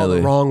 instead of all the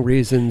definitely. wrong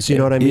reasons. You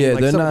know what I mean? Yeah,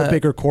 like they're some of not- the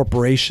bigger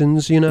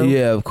corporations, you know?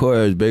 Yeah, of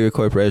course. Bigger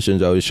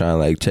corporations always trying to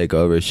like take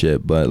over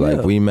shit, but like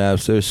Yeah.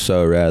 WeMaps, they're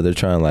so rad. They're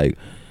trying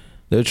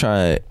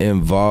to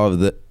involve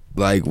the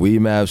like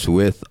WeMaps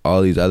with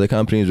all these other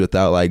companies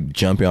without like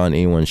jumping on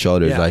anyone's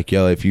shoulders. Yeah. Like,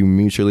 yo, if you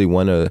mutually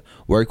want to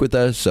work with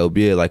us, so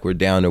be it. Like, we're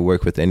down to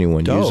work with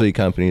anyone. Dope. Usually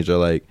companies are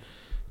like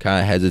kind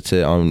of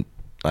hesitant on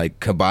like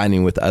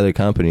combining with other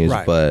companies,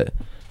 Right. but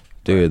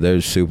dude, they're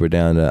super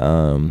down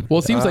to Well,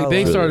 it seems I like they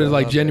love it. started I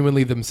like love it.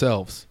 genuinely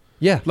themselves.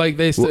 Yeah. Like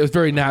it was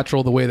very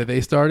natural the way that they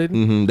started.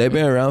 hmm They've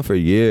been around for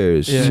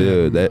years Yeah.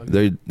 too.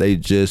 They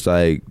just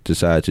like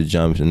decided to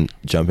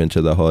jump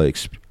into the whole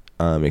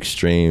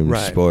extreme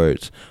Right.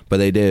 sports, but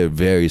they did it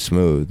very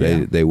smooth.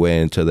 Yeah. They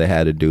waited until they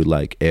had a dude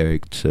like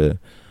Eric to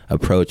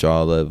approach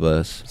all of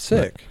us. Sick.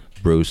 Like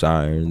Bruce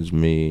Irons,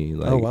 me,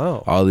 like Oh,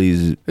 wow. all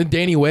these. And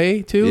Danny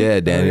Way too. Yeah,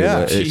 Danny. Oh, yeah.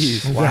 it's-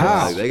 Jeez.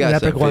 Wow. like, they got An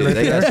some. epic one right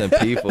They got there. some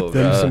people, bro.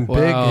 Them some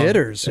big Wow.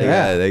 hitters. They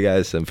Yeah. they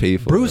got some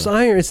people. Bruce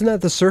Iron, isn't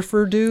that the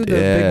surfer dude, the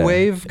big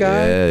wave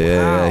guy?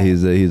 Yeah. Wow.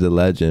 He's a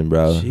legend,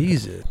 bro.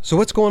 Jesus. So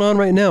what's going on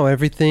right now?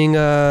 Everything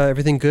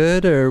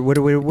good, or what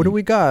do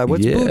we got?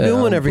 What's Boo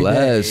doing I'm every day?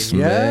 blessed,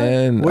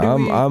 man. What do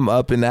I'm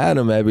up and at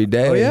 'em every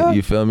day. Oh, yeah?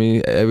 You feel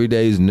me? Every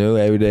day's new.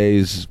 Every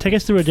day's take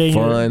us through a day,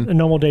 fun. a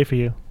normal day for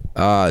you.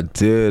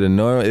 Dude,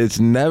 it's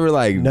never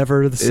like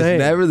Never the same. It's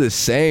never the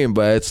same,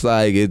 but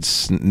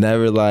it's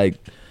never like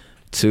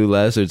too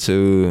less or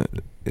too.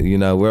 You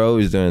know, we're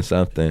always doing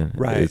something.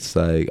 Right. It's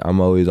like I'm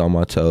always on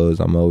my toes.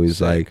 I'm always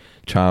Sick. like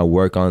trying to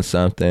work on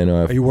something.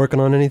 Or Are you working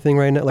on anything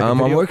right now? Like a I'm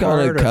video working on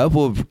a part, or-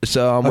 couple.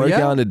 So I'm Oh, working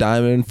yeah? on the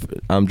diamond.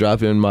 I'm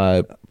dropping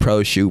my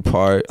pro shoot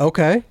part.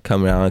 Okay.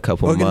 Coming out in a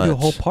couple We're months. gonna do a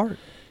whole part.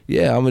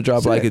 Yeah, I'm gonna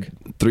drop like a Sick.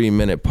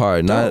 3-minute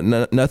part.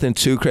 Nothing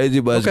too crazy,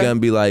 but Okay.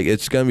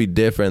 it's gonna be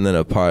different than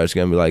a part. It's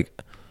gonna be like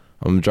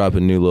I'm gonna drop a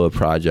new little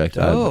project.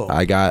 Dope.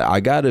 I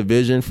got a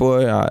vision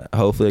for it.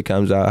 Hopefully it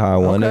comes out how I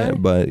want Okay.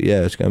 it. But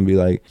yeah, it's gonna be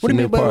like What do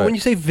you mean? part. When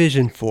you say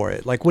vision for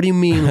it, like what do you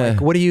mean?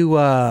 Like what do you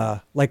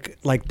like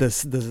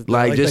this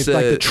Like just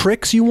like the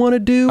tricks you want to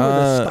do, or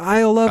the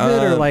style of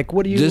it, or like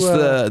what do you just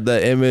the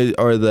image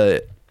or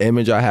the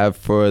image I have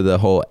for the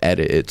whole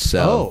edit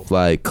itself. Oh.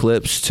 Like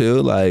clips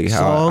too, like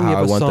song? how You I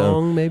have a want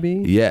song, them.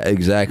 maybe? Yeah,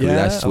 exactly. Yeah?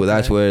 That's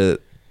Okay. where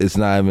it's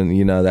not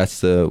even,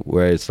 that's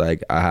where it's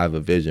like I have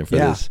a vision for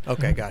Yeah. this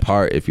Okay, gotcha.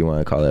 part, if you want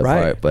to call it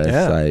Right. part. But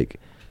Yeah. it's like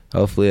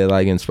hopefully it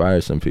like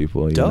inspires some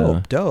people. You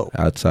know, Dope.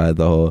 outside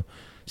the whole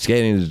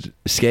skating's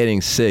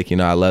sick.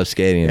 I love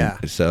skating. Yeah.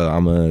 So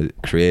I'm gonna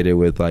create it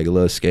with like a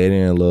little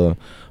skating, a little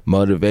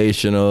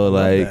motivational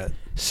like that.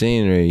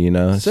 scenery.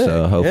 Sick,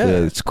 So hopefully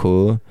yeah. it's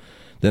cool.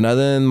 Then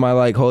other than my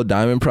like whole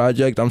diamond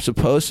project, I'm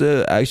supposed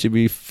to actually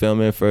be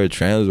filming for a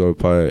Transworld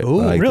part.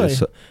 Ooh, like really?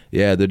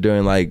 Yeah, they're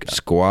doing like a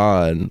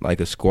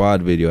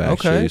squad video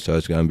actually. Okay. So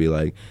it's gonna be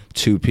like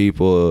 2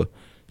 people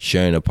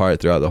sharing a part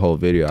throughout the whole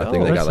video. I think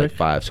Dope. they got That's like sick.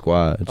 5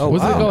 squads. Oh,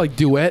 Was it wow. called like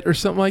duet or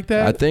something like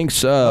that? I think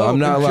so. I'm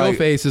not Joe like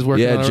Face is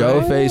working yeah, on it, Joe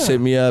right? Face hit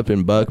me up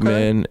and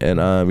Buckman, and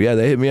yeah,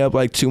 they hit me up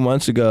like 2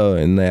 months ago,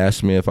 and they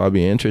asked me if I'd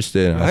be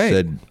interested. And I Right.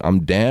 said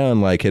I'm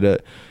down. Like hit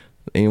up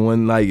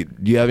anyone. Like,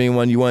 do you have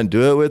anyone you want to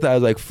do it with? I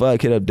was like,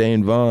 fuck, hit up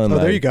Dane Vaughn. Oh,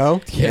 like, there you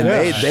go. And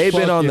they've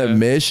been Fuck on the yeah.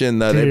 mission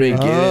though. They've been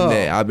Dude. getting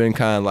it. Oh. I've been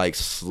kind of like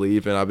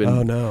sleeping. I've been.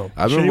 Oh no.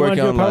 I've Sure, been you want working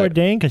to do a on part like, with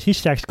Dane because he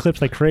stacks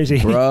clips like crazy.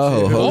 bro.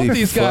 All Holy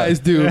these fuck. guys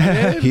do,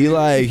 man. He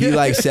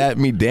like sat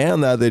me down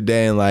the other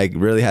day and like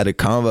really had a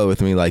convo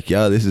with me like,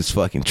 yo, this is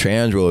fucking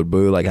Transworld,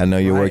 boo. Like, I know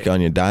you're Right. working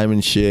on your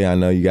diamond shit. I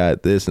know you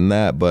got this and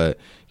that, but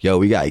yo,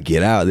 we gotta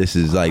get out. This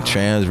is like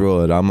trans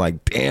world. I'm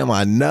like, damn,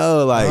 I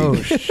know. Like,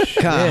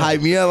 kind of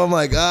hype me up. I'm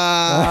like,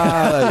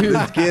 like,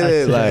 let's get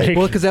it. Like,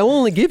 well, because they'll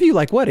only give you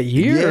like what, a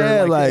year?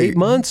 Yeah, like 8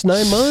 months,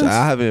 9 months.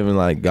 I haven't even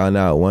like gone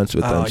out once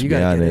with them, to be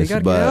honest. You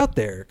gotta but get out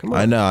there. Come on.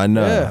 I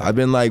know. Yeah. I've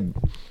been like,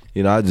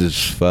 you know, I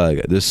just fuck.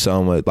 There's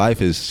so much.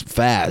 Life is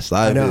fast.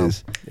 Life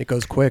is. It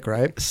goes quick,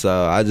 right?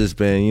 So I just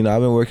been, you know,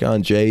 I've been working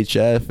on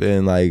JHF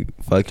and like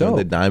fucking with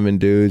the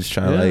Diamond dudes,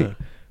 trying to like.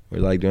 We're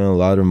like doing a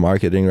lot of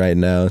marketing right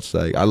now. It's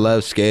like I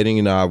love skating.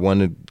 You know, I want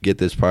to get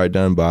this part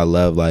done, but I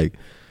love like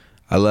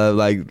I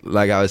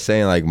was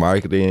saying, like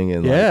marketing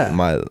and like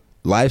my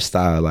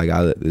lifestyle. Like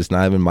it's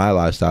not even my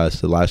lifestyle. It's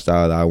the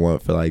lifestyle that I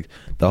want for like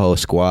the whole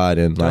squad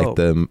and like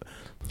the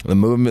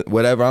movement.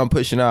 Whatever I'm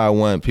pushing out, I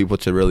want people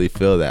to really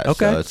feel that.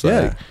 Okay. So it's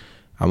like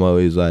I'm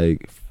always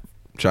like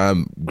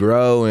trying to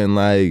grow and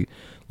like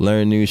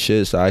learn new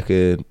shit so I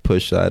could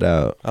push that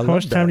out. How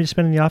much time do you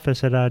spend in the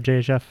office at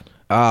JHF?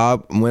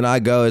 When I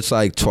go, it's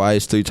like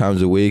 2-3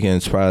 times a week, and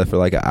it's probably for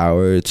like an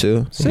hour or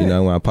two. Sick. You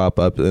know, when I pop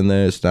up in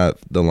there, it's not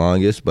the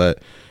longest,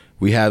 but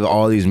we have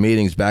all these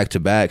meetings back to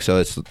back,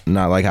 so it's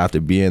not like I have to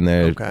be in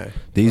there. Okay.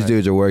 These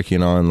dudes are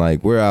working on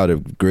like we're out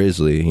of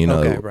Grizzly. You know,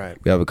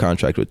 we have a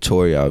contract with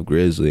Tory out of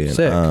Grizzly, and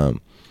sick.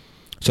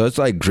 so it's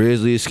like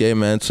Grizzly, Skate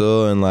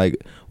Mental, and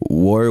like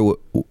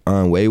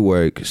Way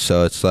Work.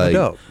 So it's like.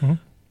 Dope. Mm-hmm.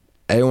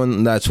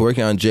 Everyone that's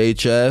working on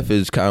JHF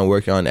is kind of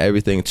working on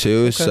everything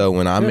too. Okay. So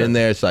when I'm in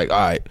there, it's like, all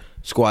right,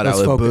 squad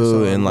out with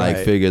Boo and like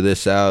figure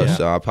this out. Yeah.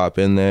 So I pop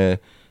in there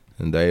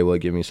and they're able to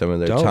give me some of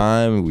their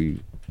time. We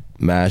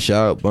mash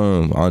out,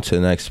 boom, on to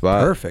the next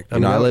spot. Perfect. You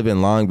know, I live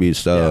in Long Beach,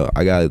 so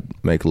I got to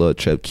make a little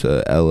trip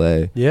to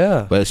LA.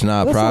 Yeah. But it's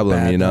not a problem,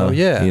 not bad, you know? though.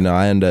 Yeah. You know,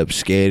 I end up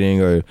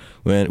skating or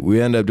when we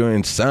end up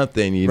doing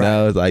something, you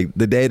know? It's like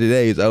the day to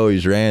day is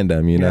always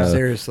random, you know?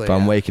 Seriously. If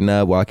I'm waking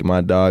up, walking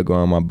my dog, going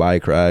on my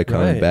bike ride,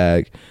 coming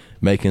back,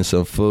 making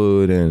some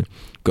food and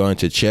going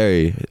to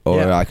Cherry,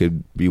 or I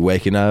could be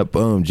waking up,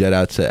 boom, jet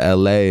out to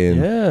LA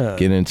and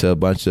get into a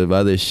bunch of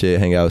other shit,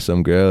 hang out with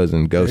some girls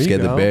and go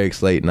skate the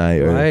barracks late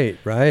night. Or,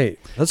 right.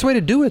 That's the way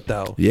to do it,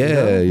 though.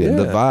 Yeah,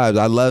 the vibes.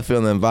 I love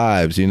feeling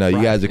vibes. You know,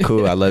 you guys are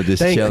cool. I love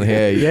just chilling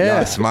here.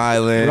 Y'all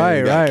smiling.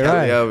 Right.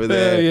 Kelly over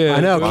there. Yeah.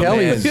 I know My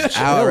Kelly is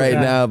out right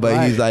now,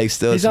 but he's like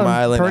still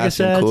smiling,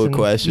 asking cool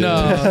questions. No,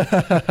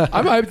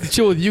 I'm hyped to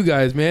chill with you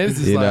guys, man. This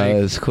is you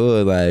know, it's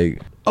cool.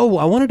 Like. Oh,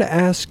 I wanted to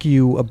ask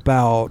you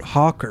about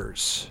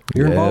Hawkers.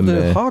 You're involved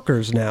in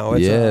Hawkers now.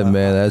 It's man.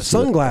 That's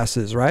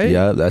sunglasses, right?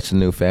 Yeah, that's a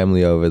new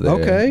family over there.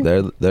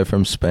 Okay. They're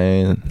from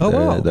Spain. Oh,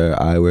 wow. They're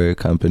eyewear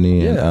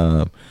company.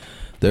 And,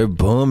 they're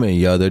booming,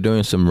 yo. They're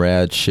doing some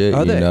rad shit.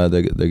 Are you they? know,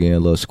 they're getting a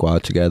little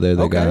squad together.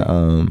 They got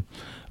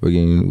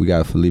we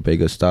got Felipe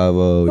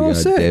Gustavo, we got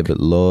sick.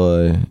 David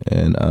Loy,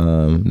 and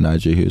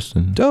Nigel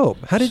Houston. Dope.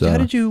 How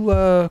did you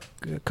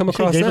come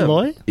across David them?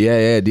 Loy?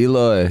 Yeah,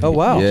 D-Loy. Oh,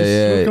 wow.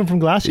 Yeah. Come from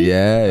Glassy?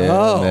 Yeah.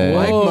 Oh, man.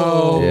 Mike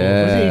Mo.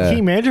 Yeah. Was he a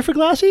team manager for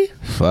Glassy?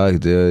 Fuck,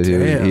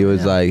 dude. He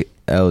was like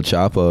El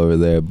Chapo over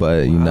there,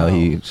 but you know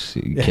he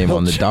came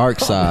on the dark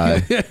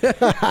side.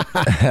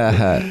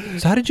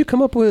 So how did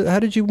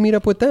you meet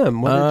up with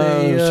them? What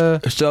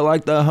did they? So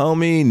like the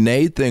homie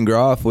Nathan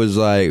Groff was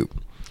like,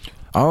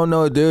 I don't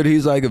know, dude.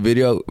 He's like a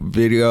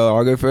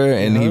videographer,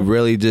 and he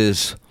really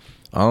just,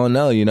 I don't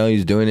know. You know,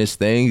 he's doing his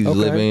thing. He's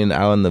living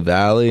out in the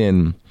valley,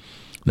 and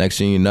next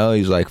thing you know,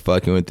 he's like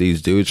fucking with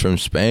these dudes from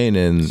Spain,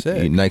 and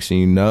next thing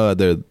you know,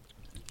 they're,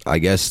 I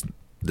guess,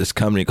 this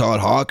company called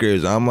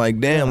Hawkers. I'm like,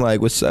 damn, like,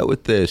 what's up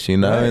with this? You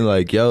know, and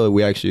like, yo,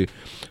 we actually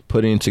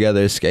putting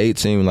together a skate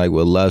team. Like,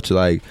 would love to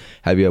like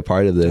have you a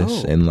part of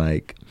this, and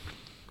like.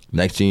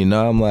 Next thing you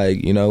know, I'm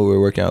like, you know, we're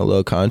working out a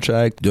little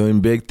contract,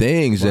 doing big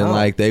things. And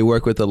like, they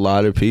work with a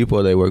lot of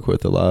people. They work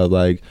with a lot of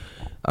like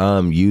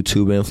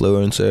YouTube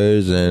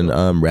influencers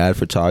and rad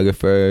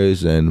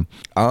photographers. And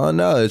I don't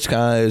know, it's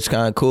kind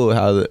of cool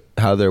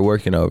how they're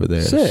working over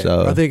there. Sick.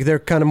 So I think they're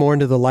kind of more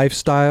into the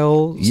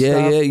lifestyle stuff.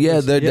 Yeah.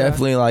 They're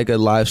definitely like a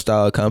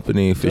lifestyle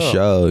company for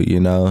sure, you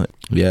know.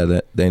 Yeah,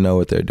 they know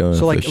what they're doing.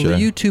 So like for sure.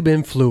 YouTube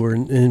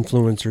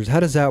influencers,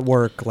 how does that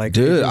work? Like,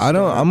 dude,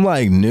 I'm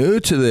like new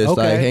to this,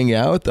 like hanging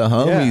out with the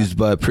homies,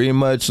 but pretty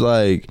much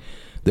like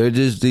they're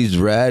just these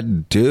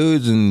rad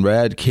dudes and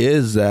rad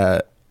kids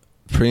that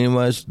pretty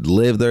much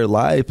live their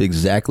life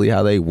exactly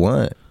how they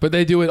want. But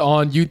they do it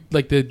on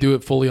like they do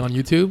it fully on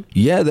YouTube?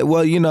 Yeah,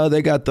 well, you know,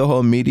 they got the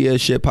whole media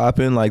shit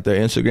popping, like their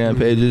Instagram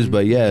pages,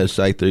 but yeah, it's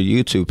like their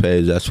YouTube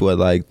page. That's what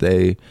like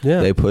they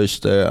push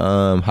their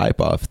hype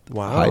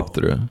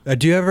through.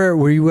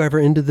 Were you ever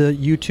into the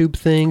YouTube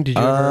thing? Did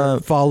you ever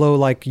follow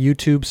like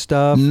YouTube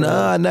stuff?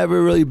 Nah, I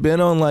never really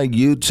been on like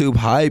YouTube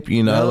hype,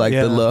 you know,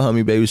 the little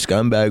homie Baby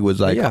Scumbag was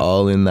like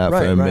all in that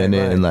for a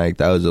minute, and like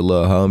that was a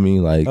little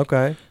homie,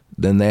 like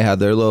then they had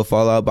their little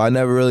fallout, but I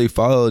never really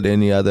followed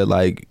any other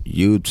like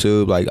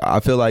YouTube. Like I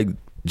feel like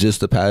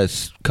just the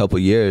past couple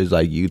years,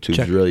 like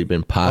YouTube's really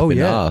been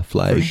popping off.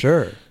 Like for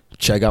sure.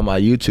 Check out my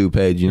YouTube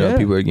page. You know,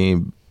 people are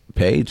getting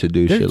paid to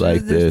do shit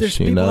like this. There's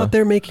you people know, out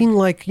there making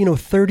like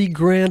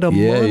 $30,000 a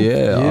month.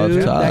 Yeah, dude.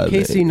 off top. That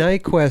Casey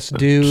Nyquist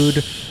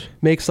dude.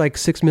 makes like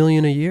 $6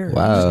 million a year.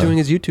 Wow. Just doing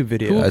his YouTube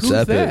videos. That's Who's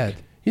epic. that?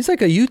 He's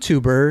like a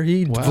YouTuber.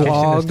 He Wow.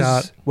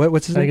 vlogs.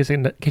 What's his I name?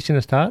 think it's Casey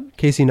Neistat.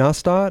 Casey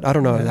Neistat? I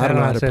don't know. I don't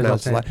know how to say his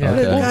pronounce last it. name.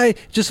 The Yeah. guy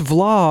just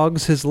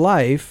vlogs his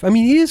life. I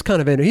mean, he is kind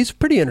of he's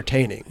pretty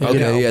entertaining. Okay, you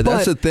know, yeah,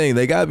 that's the but- thing.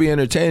 They gotta be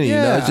entertaining. You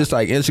know, Yeah. it's just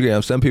like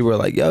Instagram. Some people are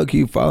like, "Yo, can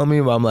you follow me?"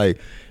 But I'm like,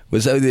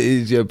 "What's up?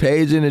 Is your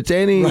page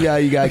entertaining?" Right.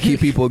 You gotta keep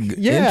people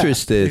Yeah.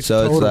 interested.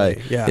 So Totally. it's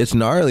like, Yeah. it's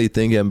gnarly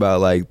thinking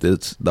about like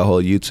this, the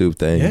whole YouTube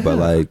thing. Yeah. But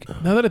like,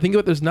 Now that I think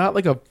of it, there's not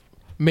like a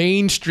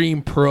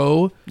mainstream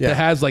pro Yeah. that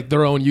has like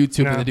their own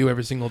YouTube No. and they do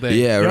every single day.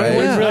 yeah, The only right.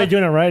 one Yeah. who's really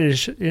doing it right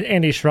is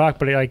Andy Schrock,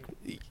 but like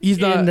He's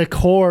not in the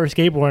core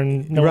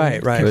skateboarding. No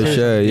Right, one right. For considers-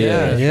 sure,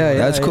 yeah. Yeah,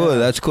 That's yeah, cool. yeah.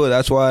 That's cool.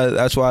 That's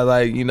why,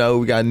 like, you know,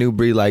 we got a new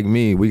breed like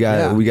me. We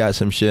got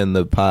some shit in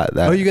the pot.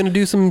 That, Oh, you gonna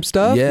do some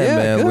stuff? yeah,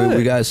 man. good.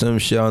 We got some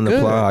shit on the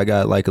Good. plot. I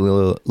got like a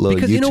little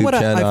Because YouTube you know what?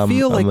 channel. I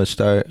feel I'm like gonna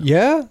start.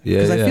 Yeah, Yeah,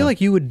 because I yeah. feel like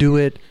you would do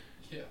it.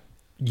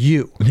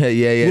 You. Yeah.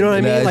 You know what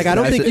I mean? Like, I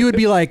don't think you would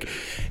be like,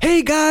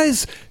 "Hey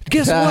guys,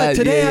 guess what?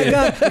 Today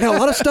Yeah. I got a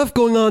lot of stuff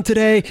going on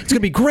today. It's gonna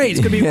be great.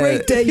 It's gonna be a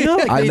great day." You know,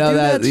 like I they know do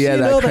that. Yeah,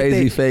 you know, that like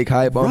crazy they- fake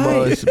hype Right,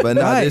 almost. But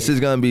no, right. this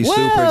is gonna be super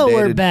Well,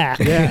 dated. we're back.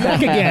 Yeah.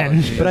 Back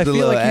again. But I It's a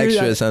feel little like you're-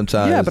 extra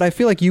sometimes. Yeah, but I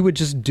feel like you would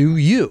just do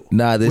you.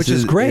 Nah, this which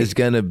is great. It's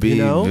gonna be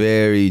you know?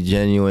 very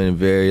genuine,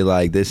 very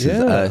like this is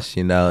Yeah. us.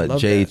 You know, Love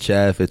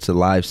JHF. It's a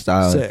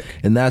lifestyle, Sick.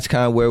 and that's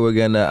kind of where we're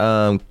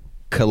gonna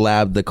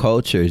collab the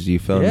cultures. You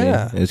feel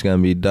Yeah. me? It's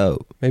gonna be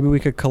dope. Maybe we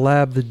could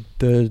collab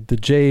the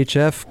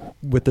JHF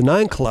with the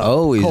 9 Club.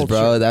 Always, culture,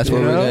 bro. That's you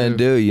what we're know? gonna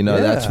do. You know,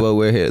 that's Yeah. what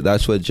we're here.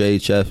 That's what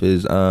JHF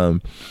is.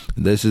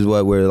 This is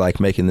what we're like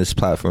making this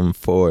platform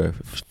for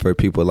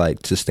people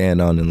like to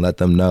stand on and let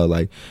them know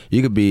like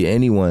you could be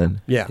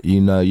anyone. Yeah. You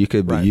know, you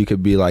could be Right. you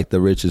could be like the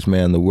richest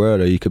man in the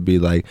world, or you could be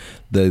like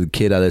the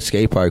kid at a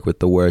skate park with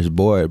the worst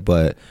board,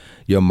 but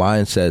your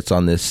mindset's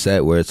on this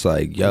set where it's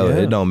like, yo, Yeah.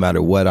 it don't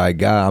matter what I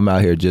got. I'm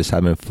out here just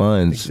having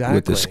fun with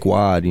Exactly. the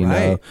squad, you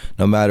know. Right.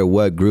 No matter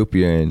what group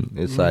you're in.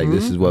 It's like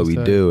this is what we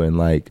That's do, and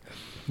like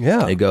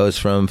Yeah. it goes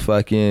from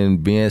fucking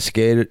being a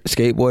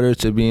skateboarder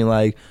to being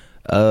like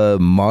a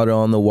model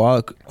on the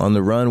walk on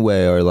the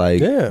runway, or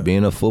like Yeah.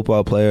 being a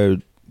football player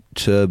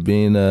to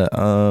being a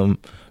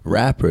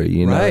rapper.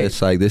 You know, Right.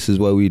 it's like this is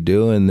what we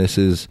do, and this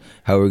is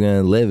how we're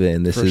gonna live it.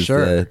 And this For is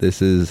sure.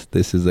 this is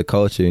the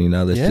culture. You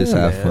know, let's Yeah, just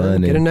have man.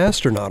 fun Get and an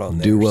astronaut on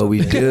there. do or what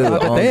we something. do. I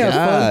bet Oh, they have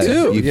God. fun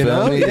too. You feel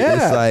know? me?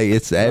 Yeah. It's like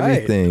it's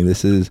everything.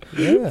 This is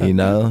Yeah. you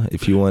know,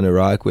 if you want to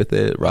rock with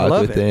it, rock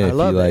love with it. it. I If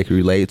love you it. like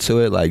relate to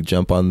it, like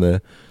jump on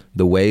the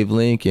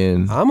wavelength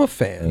and I'm a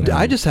fan. Yeah.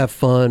 I just have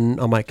fun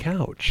on my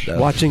couch Yeah.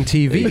 watching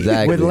TV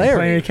Exactly. with Larry.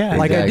 Playing your cat.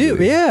 Like I do.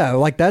 Exactly. Yeah.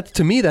 Like that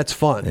to me that's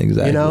fun.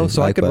 Exactly. You know,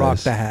 so I could rock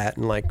Likewise. the hat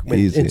and like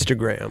Easy.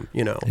 Instagram,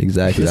 you know.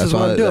 Exactly. This That's is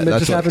what why I'm doing. I'm that's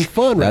just what- having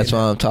fun right That's now.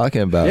 what I'm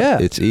talking about. Yeah.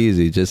 It's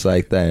easy, just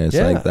like that. It's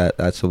Yeah. like that.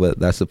 That's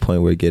the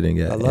point we're getting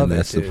at, I love and it,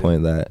 that's the dude.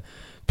 point that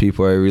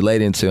people are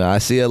relating to. I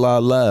see a lot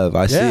of love.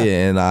 I see Yeah.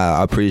 it, and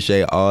I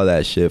appreciate all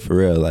that shit for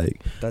real.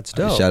 Like, That's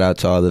dope. shout out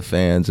to all the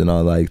fans and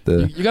all like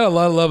the. You got a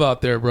lot of love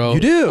out there, bro. You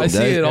do. I see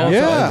it all the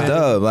Yeah. time. That's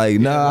man. dope. Like,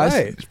 no,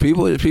 right.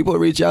 people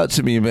reach out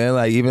to me, man.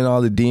 Like, even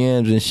all the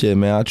DMs and shit,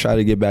 man. I try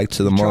to get back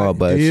to them You try- all,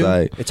 but do it's you?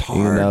 like, It's you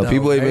hard, know, though,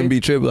 people even right?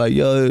 be tripping, like,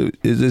 yo,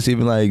 is this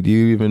even like, do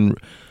you even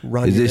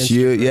Run is your this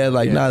you? Instagram. Yeah,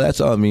 like, nah,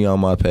 that's all me on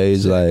my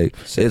page. Like,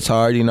 it's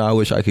hard, you know. I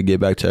wish I could get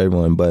back to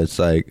everyone, but it's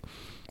like,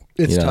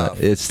 It's you know,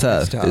 tough. It's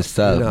tough. It's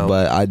tough. you know.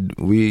 But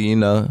we, you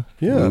know,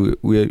 Yeah.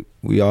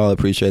 we all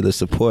appreciate the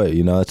support.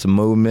 You know, it's a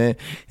movement,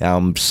 and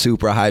I'm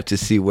super hyped to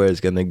see where it's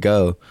gonna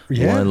go.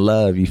 Yeah. One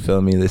love, you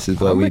feel me? This is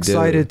what I'm we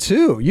excited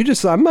too.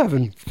 I'm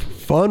having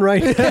fun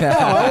right now.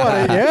 I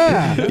wanna,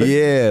 yeah. do.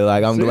 Yeah,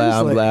 like I'm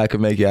Seriously. glad I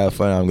could make you have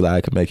fun. I'm glad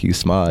I could make you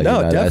smile. No,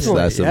 you know,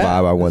 definitely. That's the Yeah.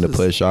 vibe I want to This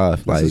is- push off.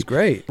 This Like, is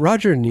great.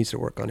 Roger needs to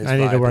work on his I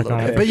need to vibe work a little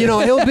on bit. it. But you know,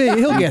 he'll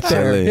get there.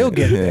 chilling. He'll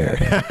get Yeah.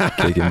 there.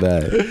 Kicking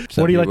back.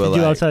 Some What do you like to people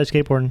do outside of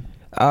skateboarding?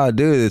 Oh,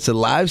 dude, it's a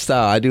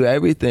lifestyle. I do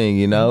everything,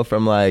 you know,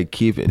 from like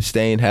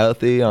staying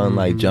healthy on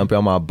like jumping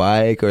on my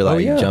bike or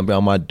like yeah. jumping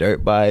on my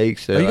dirt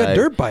bikes. Or, Oh, you got like-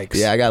 dirt bikes?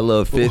 Yeah, I got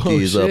little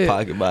 50s, little shit.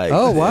 pocket bikes.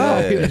 Oh, wow.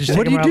 Yeah, Just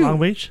What take do you them around do? Long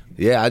Beach?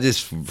 yeah I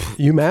just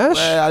You mash?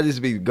 man, I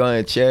just be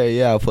going cherry.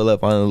 Yeah, I'll pull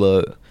up on a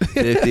little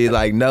 50,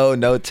 like no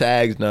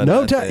tags, no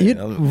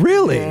nothing.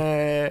 Really?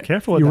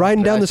 Careful with You're that.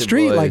 riding down the Ratchet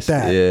street boys. like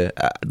that?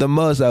 Yeah, the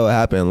most that would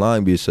happen in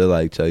Long Beach to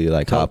like tell you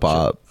like hop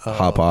off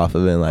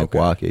of it and like Okay.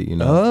 walk it, you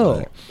know. Oh,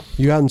 Like,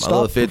 you got my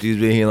little stopped. 50s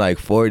being here like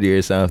 40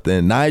 or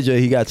something. Nigel,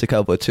 he got a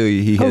couple too.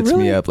 He Oh, hits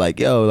really? me up like,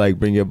 yo, like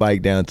bring your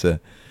bike down to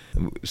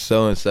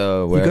so and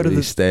so wherever to he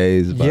the-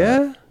 stays. But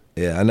Yeah.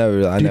 yeah, I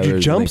never Do you do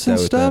linked jumps that and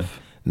with them. stuff?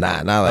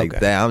 Nah, not like Okay.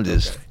 that. I'm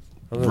just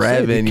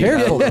revving. Be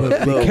careful,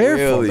 be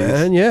careful,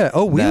 man. Yeah.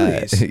 Oh,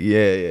 wheelies.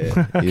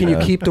 Yeah. Can you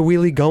keep the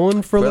wheelie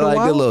going for a little like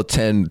while? a little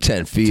 10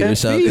 feet 10 or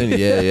something. feet?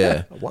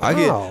 Yeah.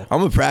 Wow.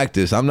 I'm a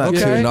practice. I'm not Okay.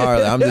 too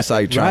gnarly. I'm just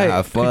like trying to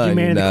have fun. You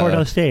made the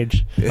courthouse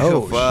stage.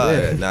 Oh,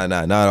 shit. Nah,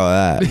 not all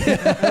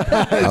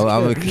that.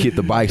 I'm gonna keep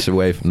the bikes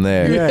away from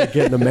there. Yeah,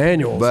 getting the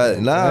manuals. But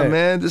Right.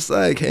 man, just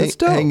like That's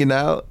dope. hanging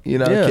out,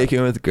 Yeah.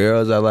 kicking with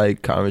girls. I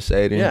like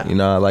conversating. Yeah.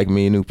 I like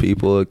meeting new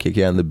people,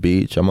 kicking on the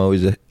beach. I'm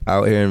always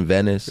out here in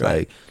Venice, Right.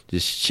 like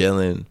just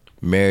chilling,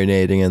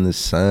 marinating in the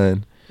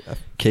sun,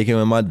 kicking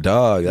with my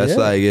dog. That's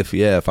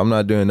if I'm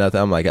not doing nothing,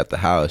 I'm like at the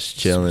house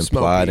chilling,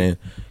 Smokey. plotting,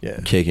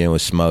 kicking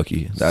with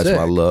Smokey. That's Sick.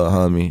 my little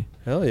homie.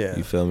 Hell yeah.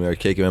 You feel me? Or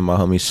kicking with my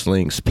homie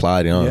Slinks,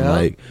 plotting on.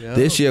 Yeah.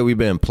 This year we've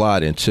been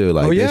plotting too.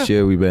 Like this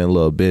year we've been a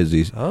little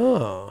busy.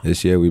 Oh.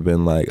 This year we've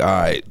been like, all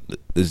right,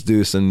 let's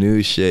do some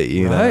new shit.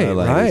 Right,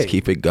 let's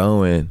keep it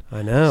going.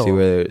 I know.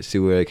 See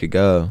where it could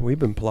go. We've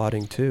been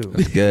plotting too.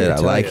 It's good. I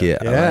like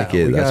it. Yeah, I like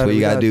it. That's what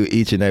you gotta do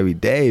each and every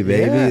day,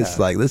 baby. Yeah. It's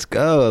like, let's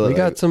go. We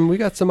got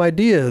some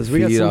ideas. We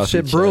got Feed some off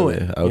shit each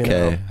brewing. other.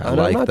 Okay, I And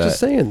like I'm not that. just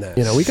saying that.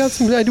 We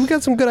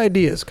got some good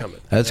ideas coming.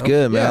 That's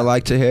good, man. Yeah. I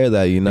like to hear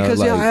that. Because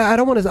like, I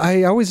don't want to.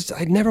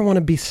 I never want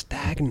to be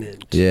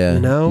stagnant. Yeah,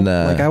 nah.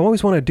 Like I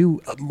always want to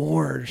do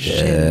more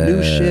shit,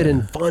 new shit,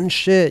 and fun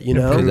shit.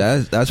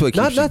 'cause that's what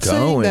keeps not you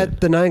saying going. that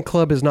the 9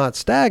 Club is not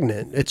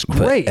stagnant. It's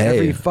great. hey.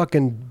 Every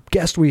fucking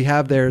guest we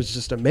have there is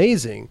just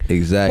amazing.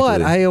 Exactly.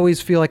 But I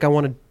always feel like I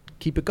want to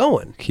keep it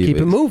going, keep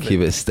it moving, keep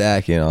it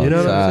stacking on You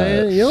know the what I'm side.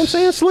 saying? You know what I'm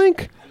saying,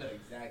 Slink?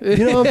 You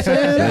know what I'm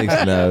saying?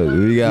 Thanks, no.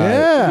 We got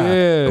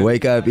Yeah.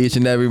 wake up each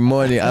and every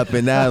morning up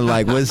and down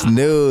like what's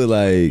new,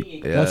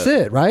 like That's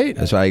it, right?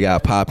 That's why you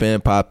got pop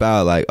in, pop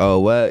out. Like, oh,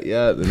 what?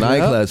 Yeah, the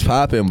nightclub's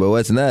popping, but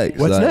what's next?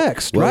 What's Like,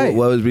 next? What, Right.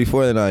 What was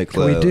before the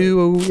nightclub? Can we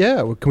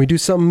do? Can we do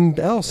something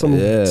else? Some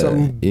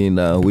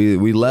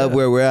we love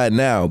where we're at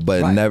now,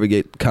 but Right. never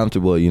get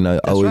comfortable.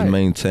 Always right.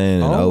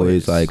 maintain and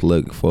always like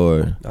look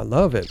forward. I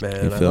love it, man.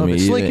 You I feel love me? it.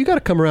 Slink, Even- you got to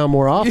come around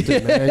more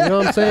often, man. You know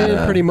what I'm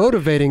saying? Pretty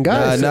motivating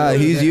guy. Nah,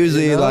 he's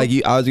usually like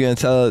you. I was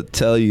gonna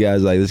tell you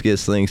guys like let's get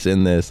Slinks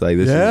in this. Like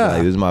this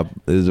is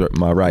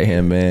my right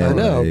hand man. I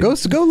know.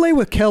 Like, Go lay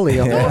with Kelly.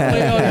 On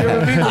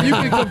that. You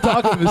can come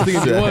talk to this thing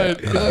if you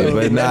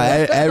want.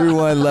 but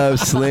everyone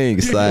loves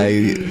Slinks.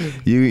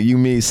 Like you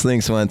meet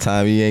Slinks one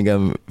time, you ain't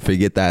gonna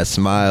forget that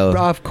smile.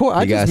 Bro, of course.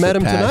 I He got just met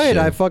some him tonight. passion.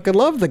 I fucking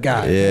love the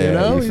guy. Yeah, you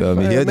know? you feel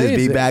me? He's He'll just be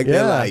amazing. back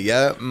there like,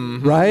 yep,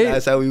 Right?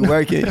 That's how we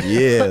work it.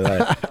 Yeah,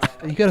 like,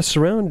 You got to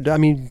surround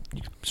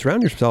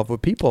yourself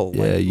with people.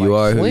 yeah, like, you like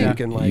are Slink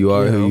who and like, you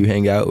are know, who you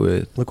hang out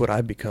with. Look what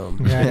I've become.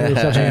 Yeah,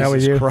 it's such hanging out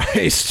with you.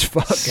 Christ,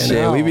 fucking Shit,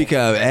 hell. we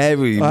become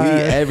we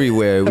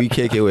everywhere. We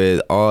kick it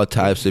with all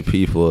types of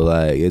people.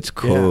 Like it's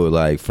cool. Yeah.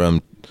 Like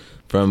from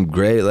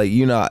great, like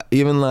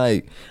even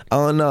like I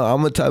don't know.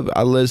 I'm a type.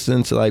 I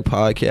listen to like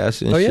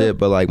podcasts and Oh, yeah? shit,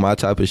 but like my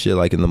type of shit,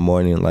 like in the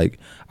morning, like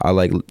I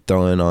like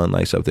throwing on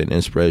like something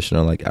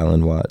inspirational, like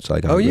Alan Watts.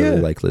 Like I really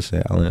like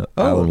listening to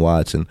Alan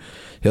Watts, and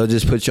he'll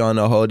just put you on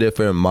a whole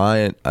different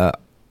mind,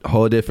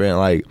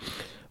 like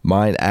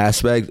mind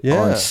aspect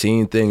on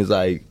seeing things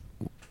like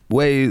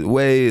way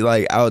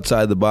like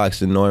outside the box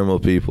than normal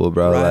people,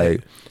 bro.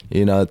 Right.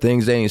 Like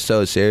things ain't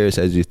so serious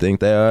as you think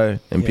they are,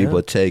 and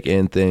people take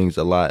in things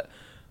a lot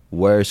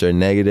worse or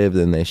negative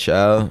than they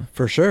show.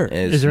 For sure.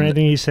 And Is there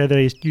anything he said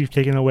that you've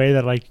taken away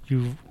that like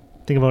you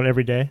think about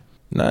every day?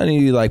 not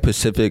any like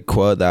specific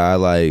quote that I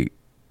like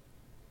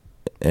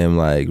am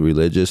like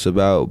religious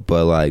about,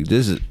 but like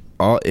this is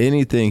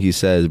anything he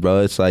says,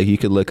 bro. It's like you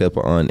could look up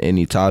on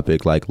any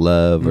topic like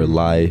love or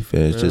life,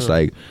 and it's just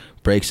like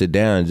breaks it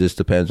down. It just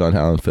depends on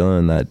how I'm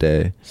feeling that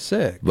day.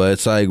 Sick. But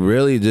it's like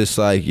really just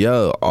like,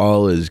 yo,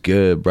 all is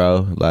good,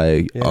 bro.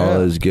 Like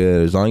all is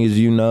good as long as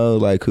you know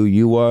like who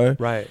you are,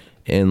 Right.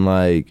 and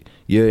like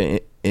you're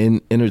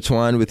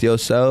intertwined with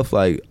yourself.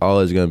 Like all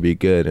is gonna be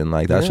good, and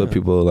like that's what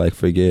people like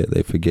forget.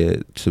 They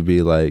forget to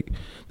be like.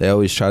 They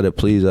always try to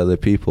please other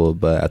people,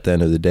 but at the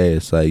end of the day,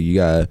 it's like you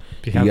gotta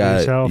be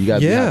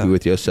happy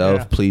with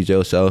yourself, please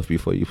yourself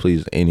before you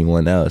please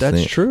anyone else.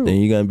 That's true.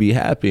 Then you're gonna be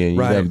happy, and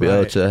you're gonna be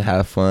able to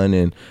have fun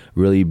and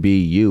really be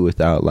you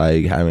without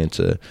like having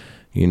to,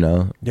 be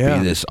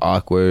this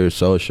awkward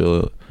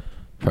social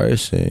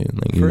person.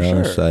 Like, you know,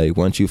 it's like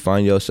once you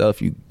find yourself,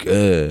 you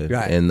good,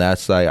 and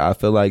that's like I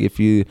feel like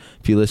if you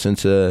listen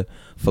to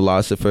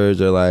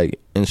philosophers or like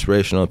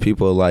inspirational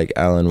people like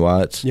Alan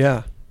Watts,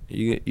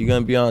 you're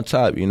gonna be on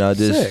top.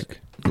 Just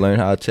learn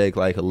how to take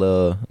like a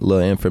little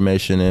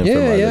information in from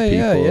other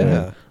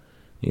people.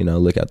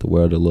 And, look at the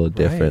world a little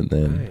different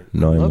than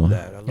normal.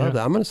 I love that.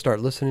 I'm gonna start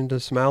listening to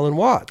some Alan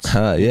Watts.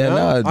 I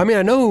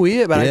know who he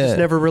is, but I just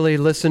never really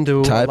listened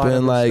to. Type a lot in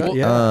of like his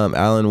stuff.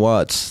 Alan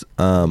Watts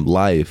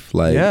life.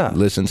 Like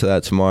listen to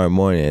that tomorrow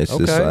morning. It's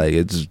just like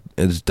it's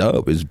it's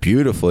dope. It's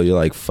beautiful. You're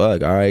like,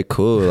 fuck, all right,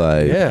 cool.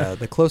 Like, yeah,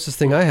 the closest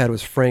thing I had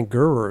was Frank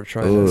Gurr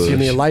trying to give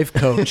me a life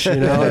coach,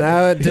 and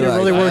that didn't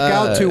really work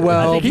out too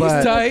well. I think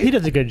but he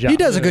does a good job. He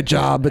does a good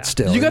job, but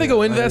still. You got to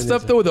go into that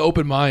stuff though with an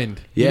open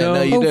mind. yeah,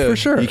 no, you do. for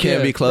sure. You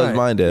can't be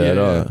closed-minded at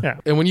all. Yeah.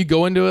 And when you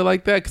go into it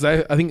like that, because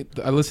I think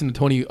I listened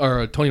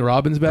to Tony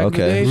Robbins back in the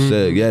day.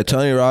 Sick. Yeah,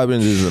 Tony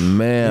Robbins is a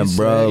man,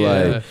 bro. sick,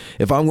 yeah. Like,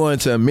 if I'm going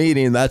to a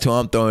meeting, that's who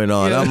I'm throwing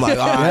on. I'm like,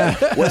 all right,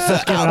 what's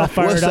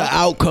the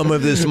outcome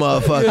of this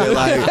motherfucker?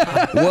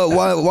 Like,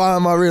 why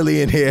am I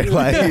really in here?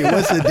 Like,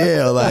 what's the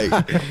deal? Like,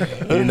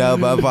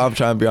 but if I'm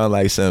trying to be on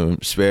like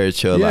some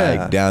spiritual,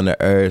 like down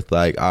to earth,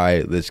 like, all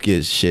right, let's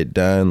get shit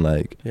done.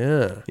 Like,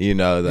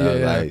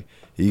 like,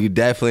 you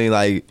definitely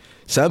like.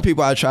 Some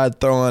people I try to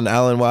throw on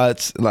Alan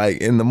Watts like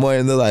in the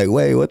morning. They're like,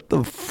 "Wait, what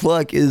the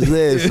fuck is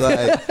this?"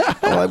 Like,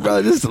 I'm like,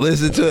 bro, just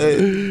listen to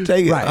it.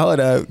 Take it. Right. Hold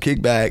up.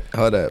 Kick back.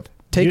 Hold up.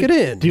 Take it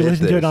in. Do you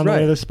listen to it on the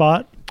way to the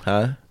spot?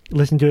 Huh?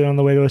 Listen to it on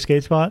the way to a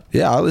skate spot?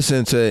 Yeah, I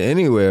listen to it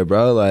anywhere,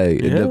 bro. Like,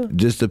 it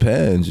just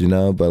depends,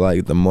 But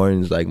like the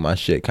mornings, like my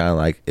shit kind of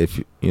like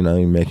if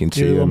you're making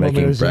tea or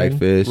making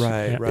breakfast.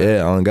 Right.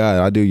 Yeah, on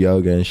God, I do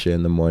yoga and shit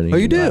in the morning. Oh,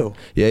 you do?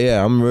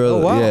 Yeah. I'm real.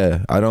 Oh, wow.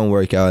 Yeah, I don't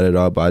work out at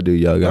all, but I do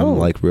yoga. I'm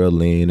like real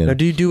lean. And now,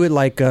 do you do it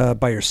like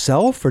by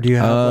yourself, or do you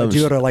have do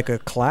you go to like a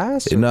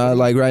class? No,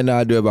 like right now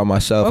I do it by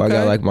myself. Okay. I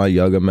got like my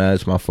yoga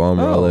mats, my foam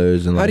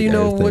rollers, and like, how do you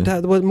know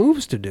everything. what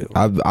moves to do?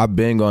 I've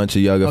been going to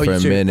yoga for a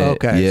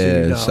minute.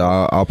 Okay, yeah, so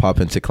I'll pop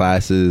into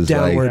classes.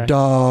 Downward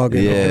dog.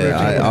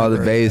 And all the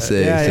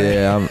basics.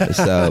 Yeah.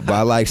 But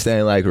I like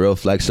staying like real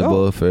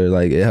flexible for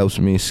like it helps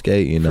me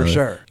skate. For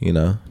sure.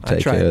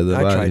 Take care of the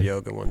body. I tried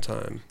yoga one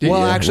time.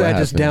 Well, actually, I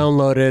just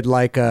downloaded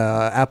like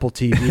Apple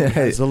TV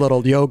has a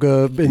little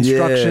yoga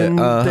instruction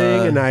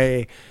thing, and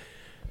I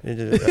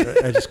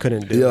just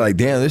couldn't do it. You're like,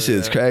 damn, this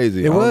shit's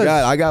crazy. It was.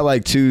 I got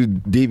like 2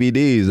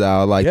 DVDs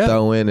I'll like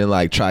throw in and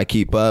like try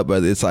keep up,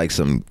 but it's like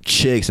some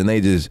chicks and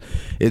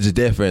it's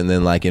different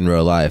than like in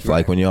real life. Right.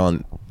 Like when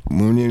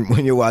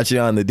you're watching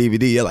on the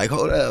DVD, you're like,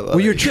 hold up. Well,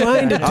 you're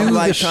trying to do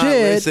the shit.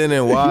 Listen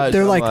and watch.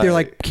 They're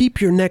like,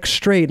 keep your neck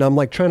straight. And I'm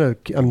like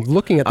I'm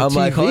looking at the TV.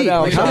 Like, hold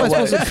on, how am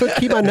I supposed to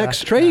keep my neck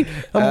straight?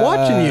 I'm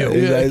watching you.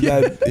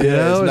 It's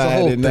a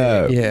whole thing.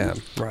 Yeah,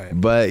 right.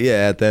 But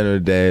yeah, at the end of the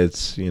day,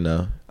 it's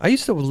I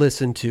used to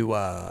listen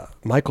to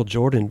Michael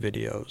Jordan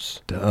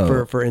videos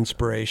for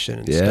inspiration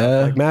and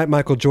stuff. Like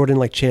Michael Jordan,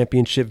 like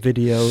championship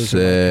videos.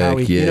 Sick, and like how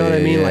he, you know what I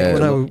mean? Like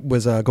when I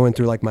was going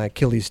through like my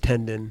Achilles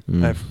tendon,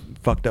 I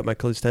fucked up my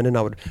Achilles tendon.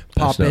 I would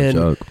pop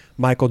in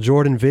Michael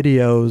Jordan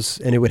videos,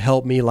 and it would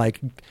help me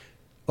like.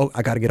 Oh,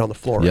 I got to get on the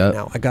floor right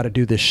now. I got to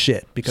do this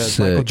shit because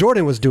Michael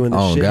Jordan was doing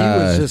this shit.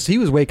 God. He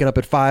was waking up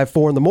at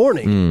 5-4 in the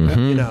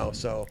morning.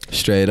 So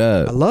straight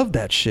up. I love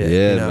that shit.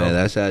 Yeah, man,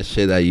 that's that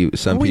shit that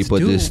some people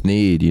just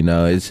need.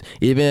 It's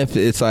even if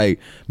it's like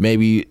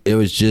maybe it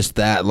was just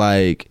that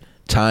like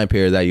time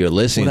period that you're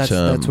listening to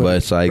him, but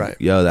it's like,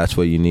 that's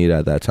what you need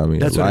at that time of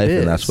your life,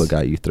 and that's what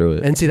got you through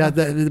it. And see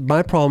that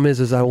my problem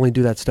is I only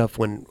do that stuff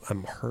when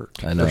I'm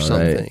hurt or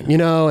something, right?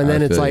 And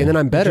then it's like, and then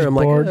I'm better. I'm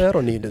bored. like, I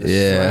don't need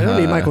this. I don't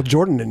need Michael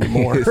Jordan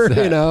anymore.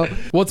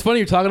 Well, it's funny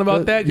you're talking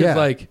about that because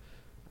like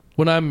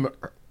when I'm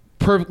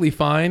perfectly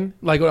fine,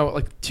 like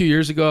 2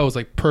 years ago, I was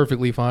like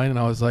perfectly fine, and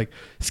I was like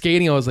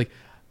skating. I was like,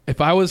 if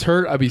I was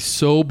hurt, I'd be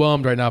so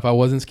bummed right now if I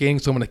wasn't skating.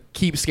 So I'm going to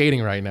keep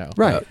skating right now.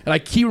 Right. And I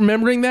keep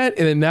remembering that.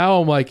 And then now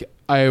I'm like,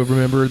 I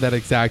remember that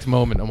exact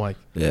moment. I'm like,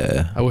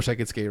 I wish I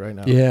could skate right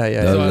now. Yeah.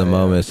 Those are the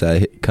moments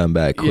that come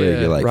back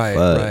quick. You're like,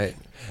 fuck. Right.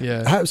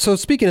 Yeah. So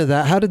speaking of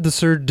that, how did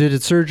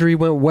did surgery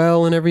went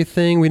well and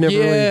everything? We never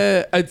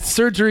really...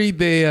 surgery,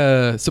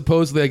 they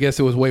supposedly, I guess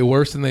it was way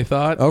worse than they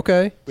thought.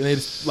 Okay. They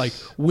just like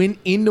went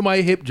into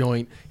my hip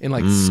joint and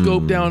like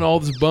scoped down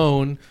all this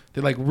bone. They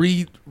like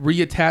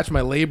reattach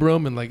my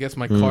labrum and like I guess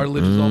my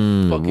cartilage is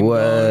all fucking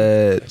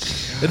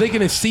gone. They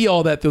can see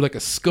all that through like a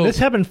scope. This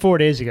happened 4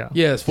 days ago.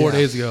 Yeah, it's 4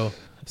 days ago.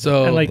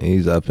 So and like,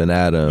 he's up and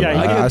at him.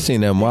 Yeah, I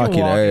seen him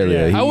walking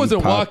earlier. Yeah. I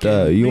wasn't walking.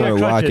 Up. You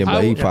weren't walking,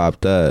 but he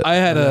popped up. I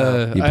had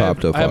he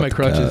popped up. I had my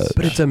crutches.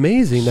 But it's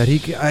amazing that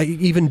I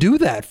even do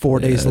that 4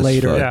 days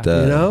later. You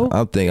know,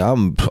 I'm thinking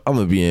I'm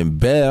gonna be in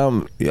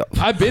bed.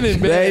 I've been in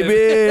bed,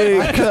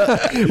 baby.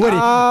 He's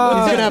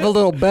gonna have a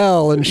little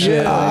bell and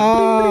shit.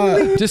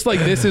 Just like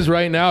this is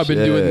right now. I've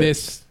been doing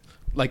this.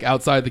 Like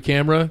outside the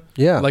camera,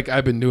 like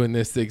I've been doing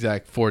this the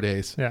exact 4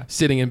 days.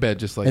 Sitting in bed,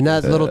 just like. And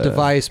that little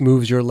device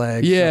moves your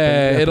legs.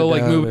 Yeah, it'll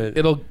like move.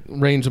 It'll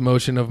range of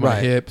motion of my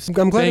hips.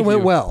 I'm glad it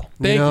went well.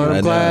 Thank you.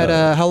 I'm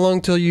glad. How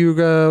long till you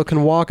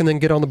can walk and then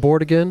get on the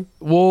board again?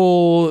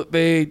 Well,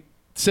 they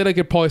said I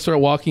could probably start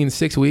walking in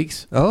 6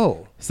 weeks.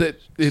 Oh, So it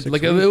was a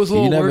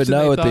little You never worse than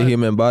know they with the thought.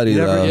 human body, You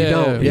though.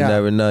 don't. You Yeah.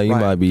 never know. You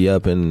Right. might be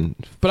up and.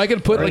 But I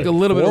could put like a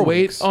little bit 4 of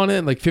weight weeks. on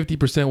it, like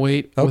 50%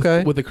 weight.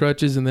 Okay. With the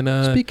crutches, and then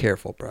Just be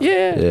careful, bro. yeah.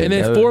 Yeah, And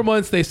then never- 4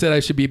 months they said I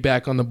should be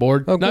back on the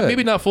board. Oh, not good.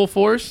 maybe not full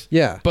force.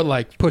 Yeah. But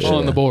like Push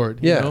on it. the board.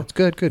 you Yeah, know? it's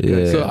good.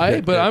 Yeah. So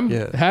I'm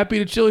Yeah. happy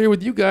to chill here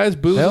with you guys.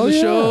 Booze Hell on the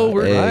yeah.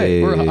 show.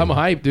 Hey. I'm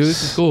hyped, dude.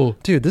 This is cool.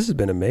 Dude, this has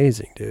been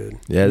amazing, dude.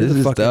 Yeah, You're this the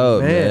is fucking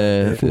dope,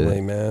 man.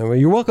 Definitely, man. Well,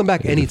 you're welcome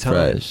back anytime.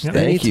 Fresh.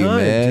 Thank you, Anytime,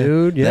 man.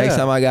 dude. Yeah. Next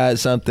time I got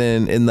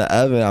something in the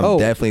oven, I'm Oh.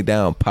 definitely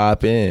down.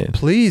 Pop in.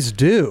 Please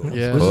do. Yeah. This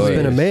has been Of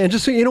course. amazing.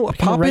 Just so you know,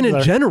 pop in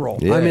regular. general.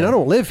 Yeah. I mean, I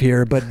don't live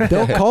here, but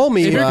don't call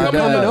me If if you're you're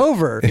coming coming out-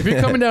 over. If you're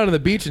coming down to the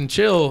beach and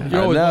chill, you're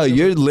I always know welcome.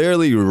 you're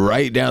literally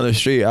right down the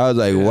street. I was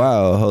like,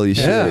 wow, holy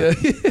Yeah.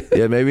 shit.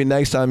 Yeah, maybe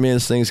next time me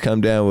and Slings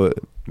come down with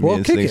me Well,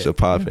 and kick Slings it. will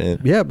pop in.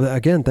 Yeah, but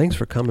again, thanks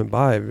for coming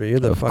by. You're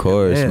the Of fucking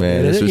course,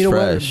 man. And This was you know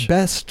fresh. What?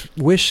 Best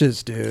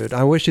wishes, dude.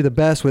 I wish you the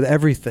best with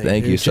everything.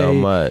 Thank dude. you so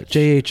much.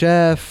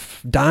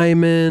 JHF,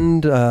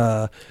 Diamond,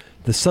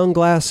 the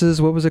sunglasses.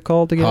 What was it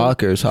called again?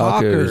 Hawkers,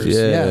 yeah.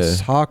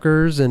 Yes,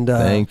 Hawkers, and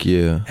Thank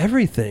you.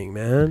 everything,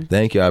 man.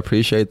 Thank you. I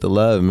appreciate the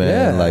love,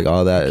 man. Yeah. Like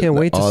all that. Can't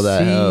wait all to that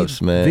see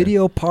helps, man.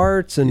 video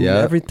parts and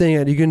Yep. everything.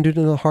 And you can do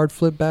the hard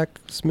flip back,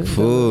 Smith.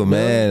 Fool,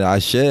 man. I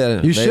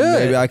should. You maybe, should.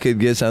 Maybe I could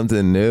get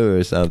something new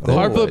or something.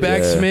 Hard flip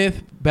back Yeah.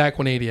 Smith, back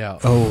 180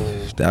 out. Oh,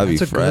 That'd be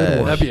that's a good fresh.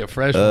 one. That'd be a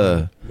fresh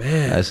one.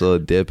 Man. Nice little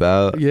dip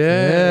out.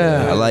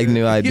 Yeah. I like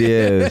new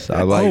ideas.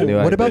 I like new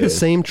ideas. What about the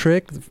same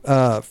trick?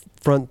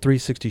 Front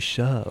 360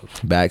 shove.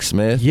 Back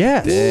Smith?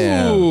 Yes.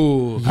 Damn.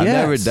 Ooh. I've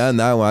never Yes. done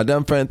that one. I've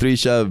done front 3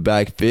 shove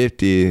back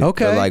 50.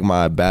 Okay. For like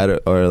my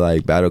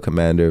battle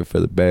commander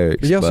for the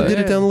barracks. You also but- did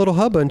it down the Little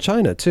Hubba in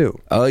China too.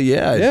 Oh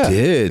yeah, Yeah. I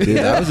did. Dude,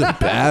 that was a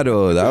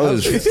battle. That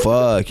was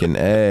fucking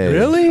A.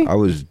 Really? I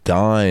was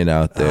dying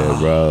out there,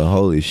 bro.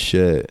 Holy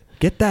shit.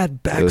 Get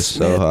that back It was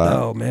Smith so hot.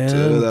 though, man.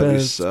 Dude, that'd be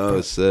Best-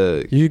 so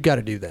sick. You got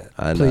to do that.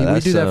 I know. Please, will you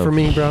That's do that some- for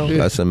me, bro?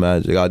 That's some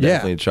magic. I'll Yeah.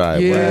 definitely try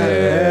it. Yeah.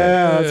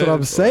 Yeah, that's what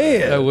I'm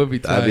saying. That would be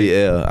tight. That'd be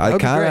ill. That'd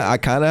be great. I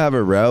kind of have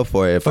a rail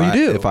for it. If Oh, you I,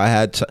 do? If I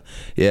had,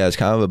 yeah, it's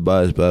kind of a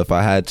buzz. But if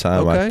I had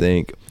time, Okay. I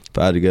think if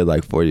I had a good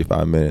like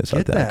 45 minutes, I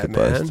Get think I that, could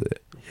bust man.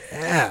 it.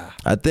 Yeah.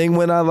 I think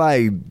when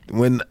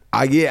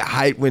I get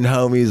hyped when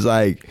homies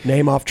like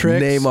Name off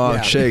tricks. name off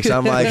Yeah. tricks.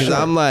 I'm like, cause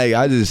I'm like,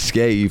 I just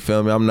skate. You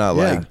feel me? I'm not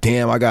Yeah. like,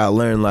 damn, I gotta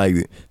learn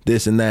like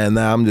this and that and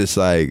that. I'm just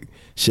like,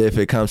 shit. If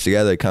it comes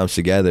together, it comes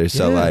together.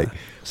 So Yeah. like,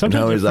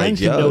 Sometimes when your homies like, friends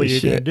can know yo, what you're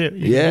shit. gonna do.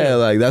 You can do Yeah, it.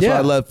 like that's why Yeah.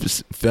 I love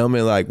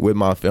filming like with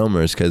my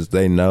filmers because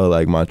they know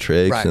like my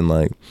tricks Right. and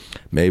like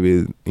maybe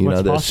you know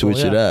What's they'll possible,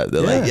 switch it yeah. up.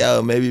 They're like, Yeah.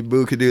 yo, maybe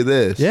Boo could do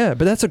this. Yeah,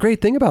 but that's a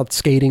great thing about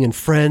skating and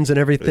friends and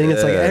everything.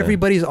 It's like Yeah.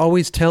 everybody's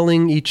always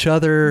telling each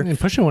other, And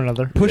pushing one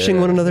another. pushing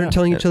Yeah. one another, and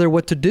telling each other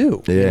what to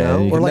do. Yeah, you know?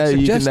 you or can like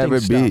never,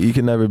 suggesting you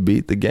can never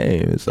beat the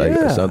game. It's like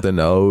Yeah. something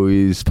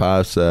always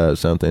pops up.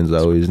 Something's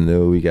always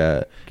new. We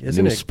got a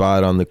Isn't new it-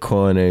 spot on the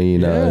corner. You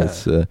know,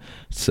 Yeah.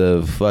 it's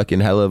a fucking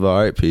hell of an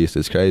art piece.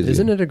 It's crazy.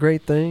 Isn't it a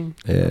great thing?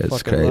 Yeah, I it's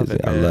fucking crazy. love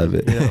it, I man. love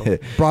it. You know,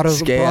 brought all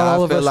I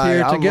of feel us like,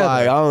 here I'm together.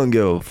 like, I don't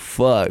give a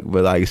fuck,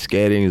 but like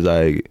skating is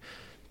like,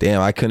 damn,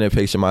 I couldn't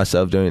picture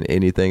myself doing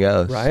anything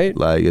else. Right?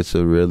 Like it's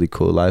a really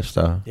cool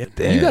lifestyle. Yeah,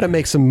 Damn. you got to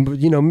make some,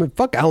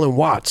 fuck Alan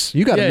Watts.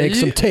 You got to Yeah, make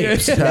some you-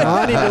 tapes. yeah.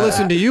 I need to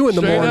listen to you in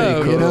the Straight morning.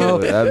 up. You know,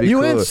 That'd be you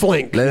cool. and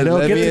Slink. Let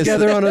get me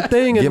together on a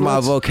thing and Get my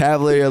let's-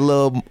 vocabulary a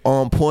little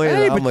on point.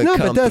 Hey, and but I'm gonna no,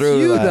 come but that's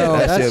through. you like, though.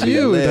 that That's shit be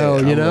you lit. though.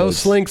 You I'm know, gonna-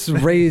 Slink's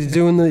raised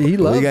doing the. He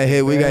loves. We got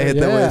hit. We got hit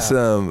them Yeah. with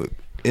some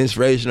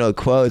inspirational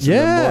quotes in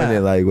Yeah. the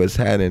morning. Like what's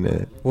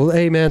happening? Well,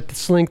 hey man,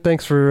 Slink,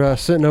 thanks for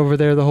sitting over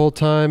there the whole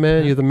time,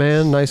 man. You're the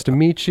man. Nice to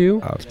meet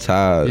you. Off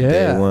top. Yeah,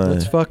 Day one.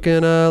 let's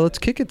fucking let's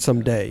kick it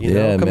someday. You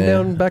know, Yeah, come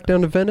man. back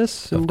down to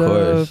Venice Of and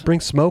course. bring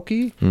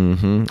Smokey.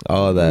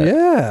 All that.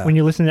 Yeah. When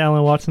you listen to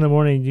Alan Watts in the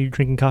morning, you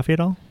drinking coffee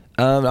at all?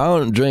 I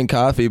don't drink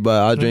coffee,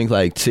 but I'll drink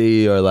like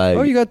tea or like.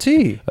 Oh, you got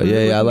tea. Oh,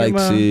 yeah, I like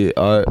Give him a- tea.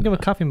 Or Give him a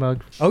coffee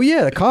mug. Oh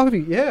yeah, the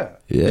coffee. Yeah.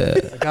 yeah.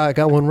 I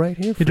got one right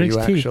here for drinks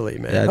you, tea. actually,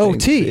 man. Yeah, I oh,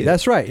 drink tea. tea.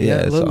 That's right. Yeah,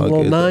 Yeah, it's little, all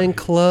little good, 9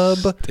 Club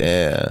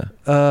Damn.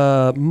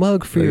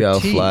 mug for Look your how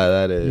tea. fly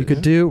that is. You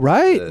could do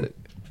right.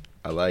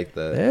 I like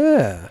that.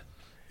 Yeah.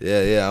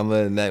 Yeah. I'm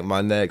gonna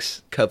my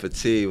next cup of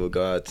tea will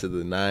go out to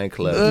the 9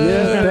 Club.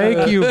 Yeah.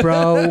 Thank you,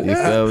 bro. You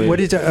feel me? What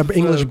is it?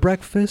 English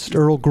breakfast?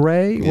 Earl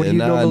Grey? What do you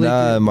normally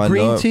do? my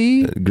Green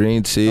tea?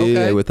 Green tea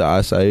Okay. with the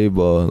acai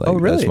bowl. Like, Oh,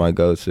 really? That's my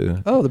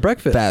go-to. Oh, the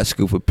breakfast. Fat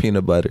scoop of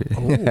peanut butter.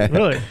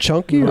 Really?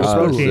 Chunky or Oh,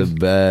 Oh, smooth? it's the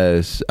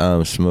best.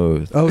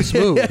 Smooth. Oh,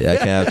 smooth. Yeah, I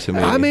can't have too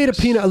many. I made a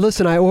peanut.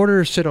 Listen, I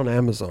order shit on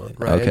Amazon,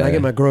 right? And I Okay.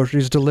 get my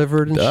groceries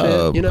delivered and shit.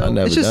 Dope. You know, I've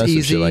never it's just done some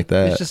easy. shit like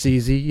that. It's just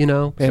easy, you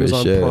know. For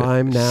Amazon sure.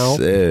 Prime now.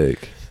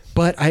 Sick.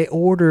 But I That's some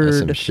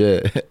ordered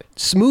shit.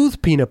 smooth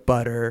peanut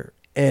butter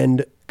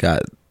and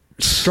Got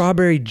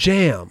strawberry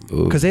jam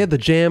Ooh. because they have the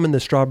jam and the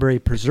strawberry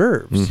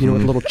preserves. You know,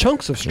 with little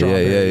chunks of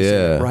strawberries.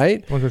 yeah.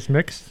 Right. Was this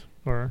mixed?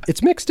 Or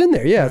It's mixed in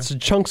there. Yeah, it's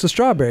chunks of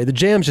strawberry. The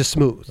jam's just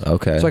smooth.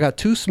 Okay. So I got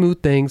 2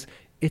 smooth things.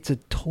 it's a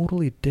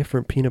totally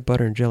different peanut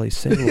butter and jelly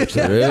sandwich.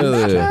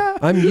 Really?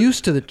 I'm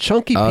used to the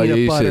chunky Oh, peanut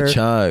you butter, said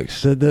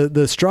chunks.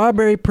 the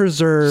strawberry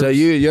preserves. So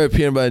you're a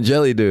peanut butter and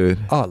jelly dude.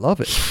 Oh, I love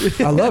it.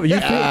 I love it.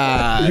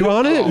 You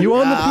on it? You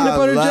on the peanut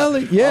butter and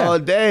jelly? Yeah. All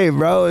day,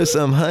 bro. It's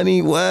some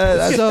honey.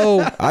 What?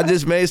 So I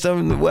just made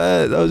some.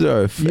 What? Those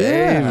are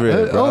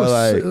favorite, bro.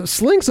 Like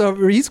Slink's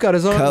over. He's got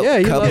his own. cup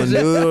he of loves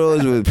it.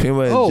 noodles with peanut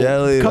butter and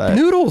jelly. Cup like,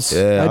 noodles.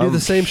 Yeah, I do the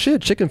same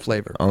shit. Chicken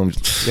flavor.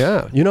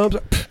 Yeah. You know,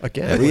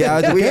 again. We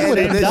Again,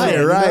 ain't this diet,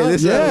 shit right.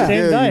 This Yeah. is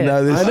Same good. diet. You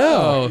know, this, I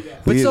know.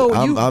 But so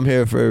I'm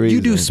here for a reason.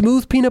 you do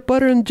smooth peanut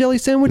butter and jelly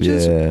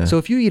sandwiches. Yeah. So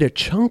if you eat a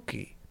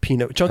chunky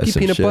That's some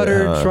peanut shit,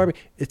 butter, huh? strawberry,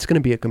 it's going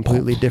to be a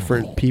completely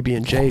different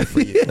PB&J for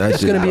you. That It's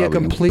shit going to be a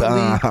probably completely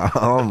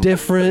bomb.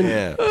 different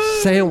Yeah.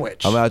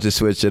 sandwich. I'm about to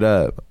switch it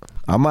up.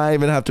 I might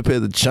even have to put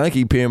the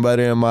chunky peanut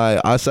butter in my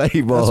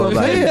acai bowl. That's what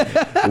I'm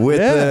saying. With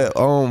Yeah.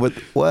 with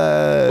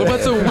what? What about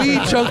some weed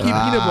chunky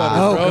peanut butter,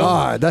 Oh bro?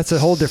 God, that's a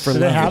whole different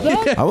Do they level.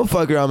 have that? I'm gonna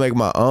fuck around and make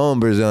my own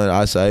Brazilian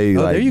acai.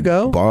 Oh, like, there you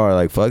go. Bar,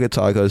 like fuck a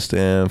taco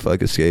stand,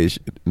 fuck a skate.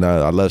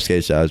 No, I love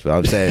skate shops, but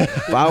I'm saying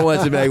if I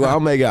want to make one, I'll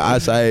make an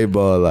acai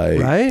bowl. Like,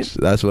 Right?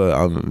 That's what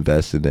I'm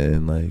invested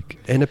in. Like,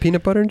 And a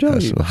peanut butter and jelly.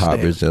 that's some hot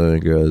stand. Brazilian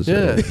girls.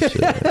 Yeah.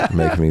 Shit.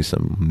 Make me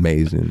some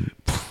amazing.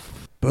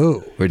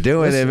 Boo. We're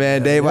doing it,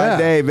 man. Day by Yeah.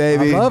 day,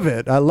 baby. I love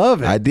it. I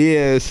love it.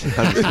 Ideas.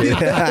 I'm just kidding.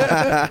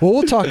 Well,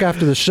 we'll talk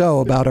after the show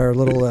about our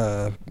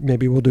little.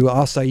 Maybe we'll do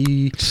acai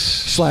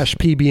 /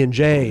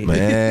 PB&J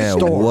Man,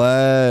 store.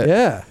 what?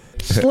 Yeah.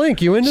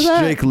 Slink, you into that?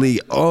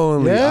 Strictly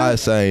only Yeah.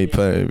 acai,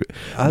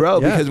 bro.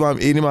 Yeah. Because when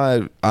I'm eating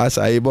my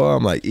acai bowl,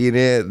 I'm like eating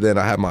it. Then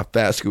I have my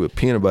fat scoop of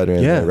peanut butter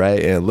in Yeah. there, right?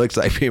 And it looks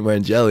like peanut butter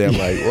and jelly. I'm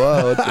like,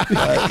 whoa, what the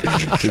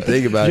fuck? To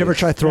think about Did you ever it.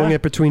 try throwing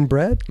it between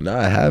bread? No,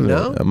 I haven't.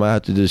 No? I might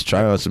have to just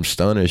try on some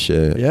stoner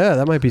shit. Yeah,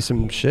 that might be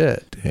some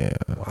shit. Yeah.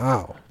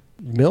 Wow.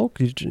 Milk?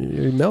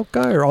 You a milk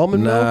guy or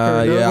almond milk? Nah,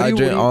 Or, yeah, I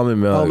drink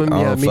almond milk.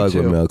 I don't me fuck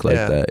too. with milk like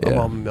Yeah, that. I'm Yeah.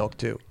 almond milk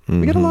too.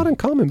 We got a lot in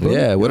common, bro.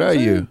 Yeah, what know are I'm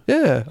you?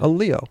 saying? Yeah, I'm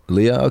Leo.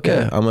 Leo, okay.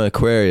 Yeah. I'm an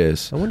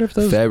Aquarius. I wonder if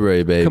those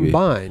February, baby.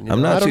 combine. I'm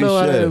not I don't too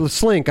know. sure.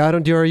 Slink, I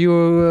don't. Are you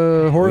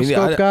a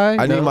horoscope guy?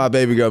 I No? need my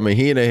baby girl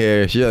Mahina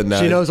here. She'll know.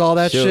 She knows all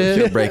that shit.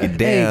 She'll break it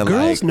down. Hey,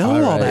 girls like, know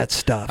all right. that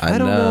stuff. I I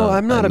don't know.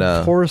 I'm not I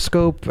know. a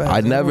horoscope.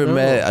 I never don't know.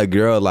 met a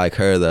girl like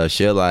her though.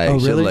 She'll like Oh,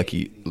 she'll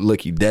really?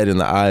 look you dead in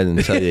the eyes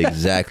and tell you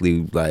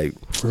exactly like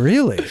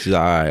Really? she's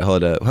like, all right,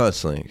 hold up,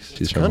 Slinks.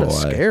 She's from Kind of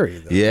Hawaii. scary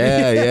though.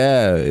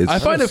 Yeah. It's, I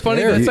find it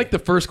funny scary. that it's like the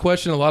first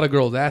question a lot of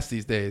girls ask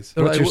these days.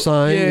 They're What's like, your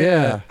sign?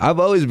 Yeah. I've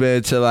always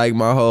been to like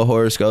my whole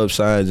horoscope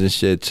signs and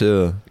shit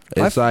too.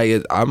 It's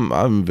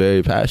I'm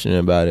very passionate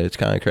about it. It's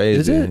kind of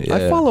crazy. Is it? Yeah.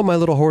 I follow my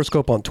little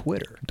horoscope on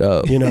Twitter.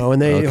 Dope. You know,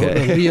 and they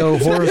Okay. Leo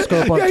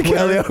horoscope on Got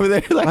Kelly Twitter. over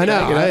there. Like, I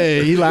know.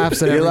 Hey, he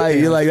laughs at You're like-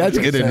 everything. you're like, that's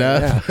good Yeah.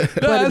 enough. Yeah.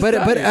 But that's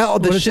the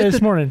What did it say shit this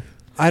that, morning?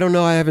 I don't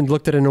know. I haven't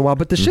looked at it in a while.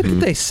 But the shit that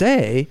they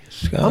say,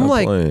 Kinda I'm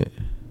like, point.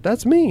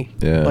 that's me.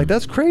 Yeah. Like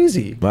that's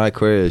crazy. My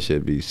Aquarius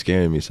should be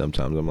scaring me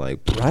sometimes. I'm like,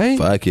 Right?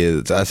 fuck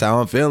it. That's how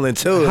I'm feeling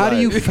too. How do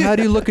you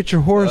look at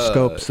your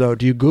horoscopes though?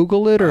 Do you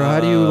Google it or how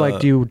do you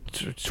do you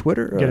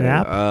Twitter? Get an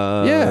app?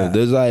 Yeah.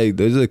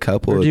 There's a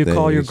couple. Or of do you things.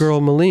 call your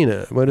girl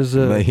Melina? What is it?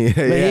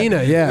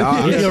 Melina, yeah.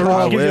 I Give you a-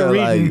 will, give you a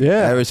like, reading.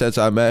 Yeah. Ever since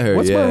I met her,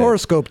 What's yeah. my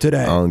horoscope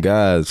today? On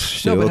God,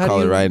 shit, No, but we'll how call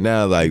do it you- right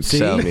now. Like, See?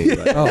 tell me.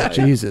 Like, Oh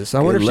Jesus! I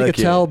wonder if she could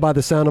looking. tell by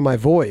the sound of my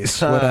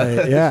voice. What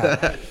I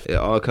yeah. it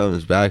all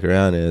comes back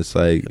around, and it's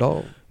like, It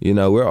all. you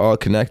know, we're all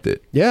connected.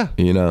 Yeah.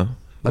 You know,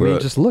 I mean, We're-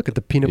 just look at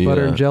the peanut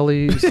butter Yeah. and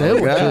jelly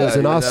sandwiches God, and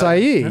you know.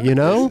 acai. You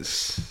know,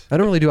 I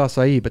don't really do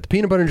acai, but the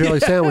peanut butter and jelly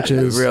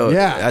sandwiches. Real,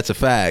 yeah, that's a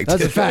fact.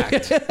 that's a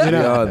fact. You We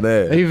all know,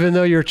 there. even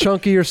though you're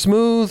chunky or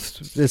smooth,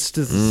 it's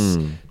just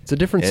it's a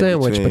different In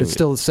sandwich, between. but it's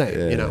still the same.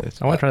 Yeah, You know,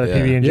 it's- I want to try the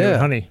yeah. PB&J Yeah. with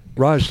honey.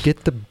 Raj,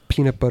 get the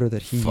peanut butter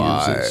that he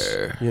Fire.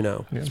 uses. You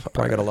know, Yeah. it's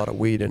probably got a lot of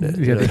weed in it.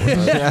 Yeah, you know?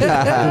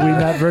 the weed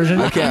nut version.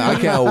 I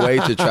can't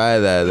wait to try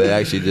that. They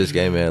actually just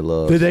gave me a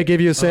little. Did they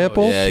give you a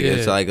sample? Yeah, shit.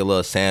 it's like a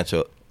little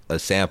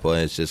sample,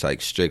 and it's just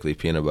like strictly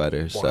peanut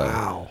butter. So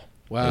Wow.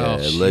 Wow.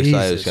 yeah, it looks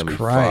like it's Jesus gonna be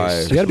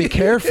Christ. You fire. got to be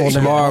careful now.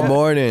 Tomorrow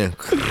morning,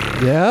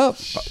 Yep.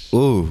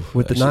 ooh,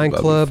 With the that shit 9 about to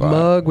be Club fire.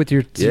 mug with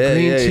your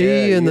green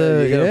tea and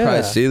the You're gonna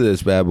probably see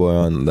this bad boy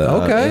on the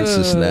Okay.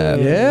 Insta Snap.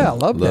 Yeah, I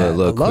love that.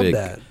 Little I love quick,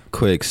 that.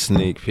 quick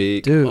sneak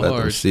peek. Dude. Let them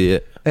Lord. see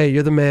it. Hey,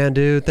 you're the man,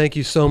 dude. Thank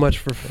you so much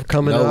for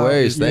coming No out.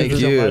 worries. Thank so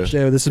you. much.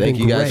 Yeah, this has Thank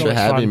been you guys great. for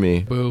having Fun. me.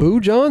 Boo. Boo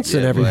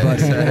Johnson, Yeah,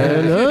 everybody, boy.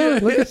 man. Huh?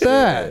 Look at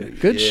that.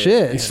 Good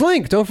shit. And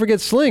Slink, don't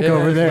forget Slink Yeah,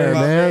 over there,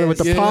 Slink. man, with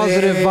the Yeah.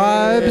 positive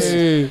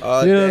vibes.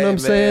 All You know what day, I'm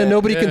saying? man.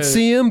 Nobody can Yeah.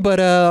 see him, but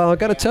I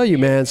got to tell you,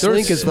 man, There's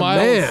Slink is the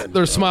smiles. man.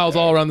 There's smiles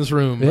all around this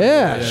room.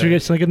 Yeah. Should we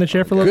get Slink in the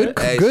chair for a little Good,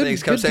 bit? Hey, good,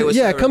 Slinks, come good. say what's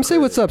Yeah, up come real say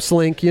quick. what's up,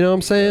 Slink. You know what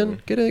I'm saying?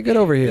 Get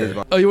over here.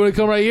 Oh, you want to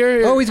come right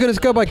here? Oh, he's gonna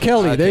go by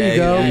Kelly. There you Okay,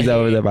 go. He's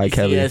over there by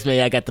Kevin. Yes, man.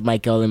 I got the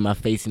mic all in my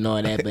face and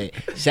all that. But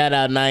shout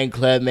out 9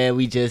 Club, man.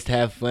 We just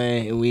have fun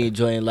and we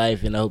enjoying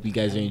life, and I hope you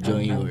guys are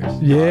enjoying yours.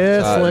 Yeah,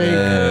 Outside, Slink.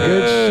 man.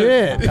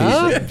 Good shit.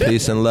 Huh?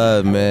 Peace and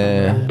love,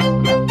 man.